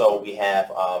 Also, we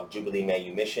have Jubilee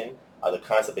Manumission, The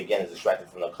concept, again, is extracted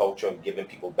from the culture, giving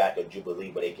people back a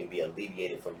jubilee where they can be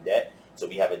alleviated from debt. So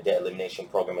we have a debt elimination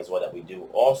program as well that we do.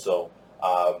 Also,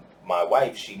 my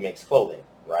wife, she makes clothing,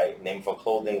 right? Name for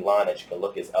clothing line that you can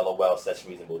look is LOL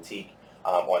Accessories and Boutique.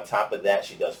 On top of that,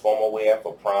 she does formal wear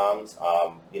for proms,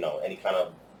 any kind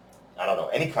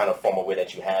of formal wear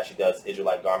that you have. She does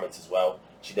Israelite garments as well.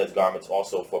 She does garments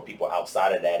also for people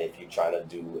outside of that if you're trying to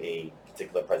do a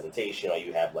particular presentation or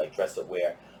you have like dress-up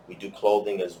wear. We do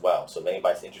clothing as well. So if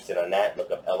anybody's interested in that, look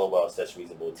up LOL Accessories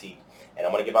and Boutique. And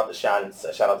I'm going to give out the shout out to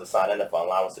Sonetta for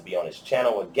allowing us to be on his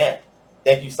channel again.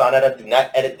 Thank you, Sonetta. Do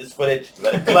not edit this footage.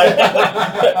 Let it play.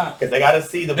 Because they got to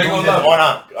see the moves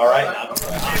on. All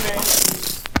right?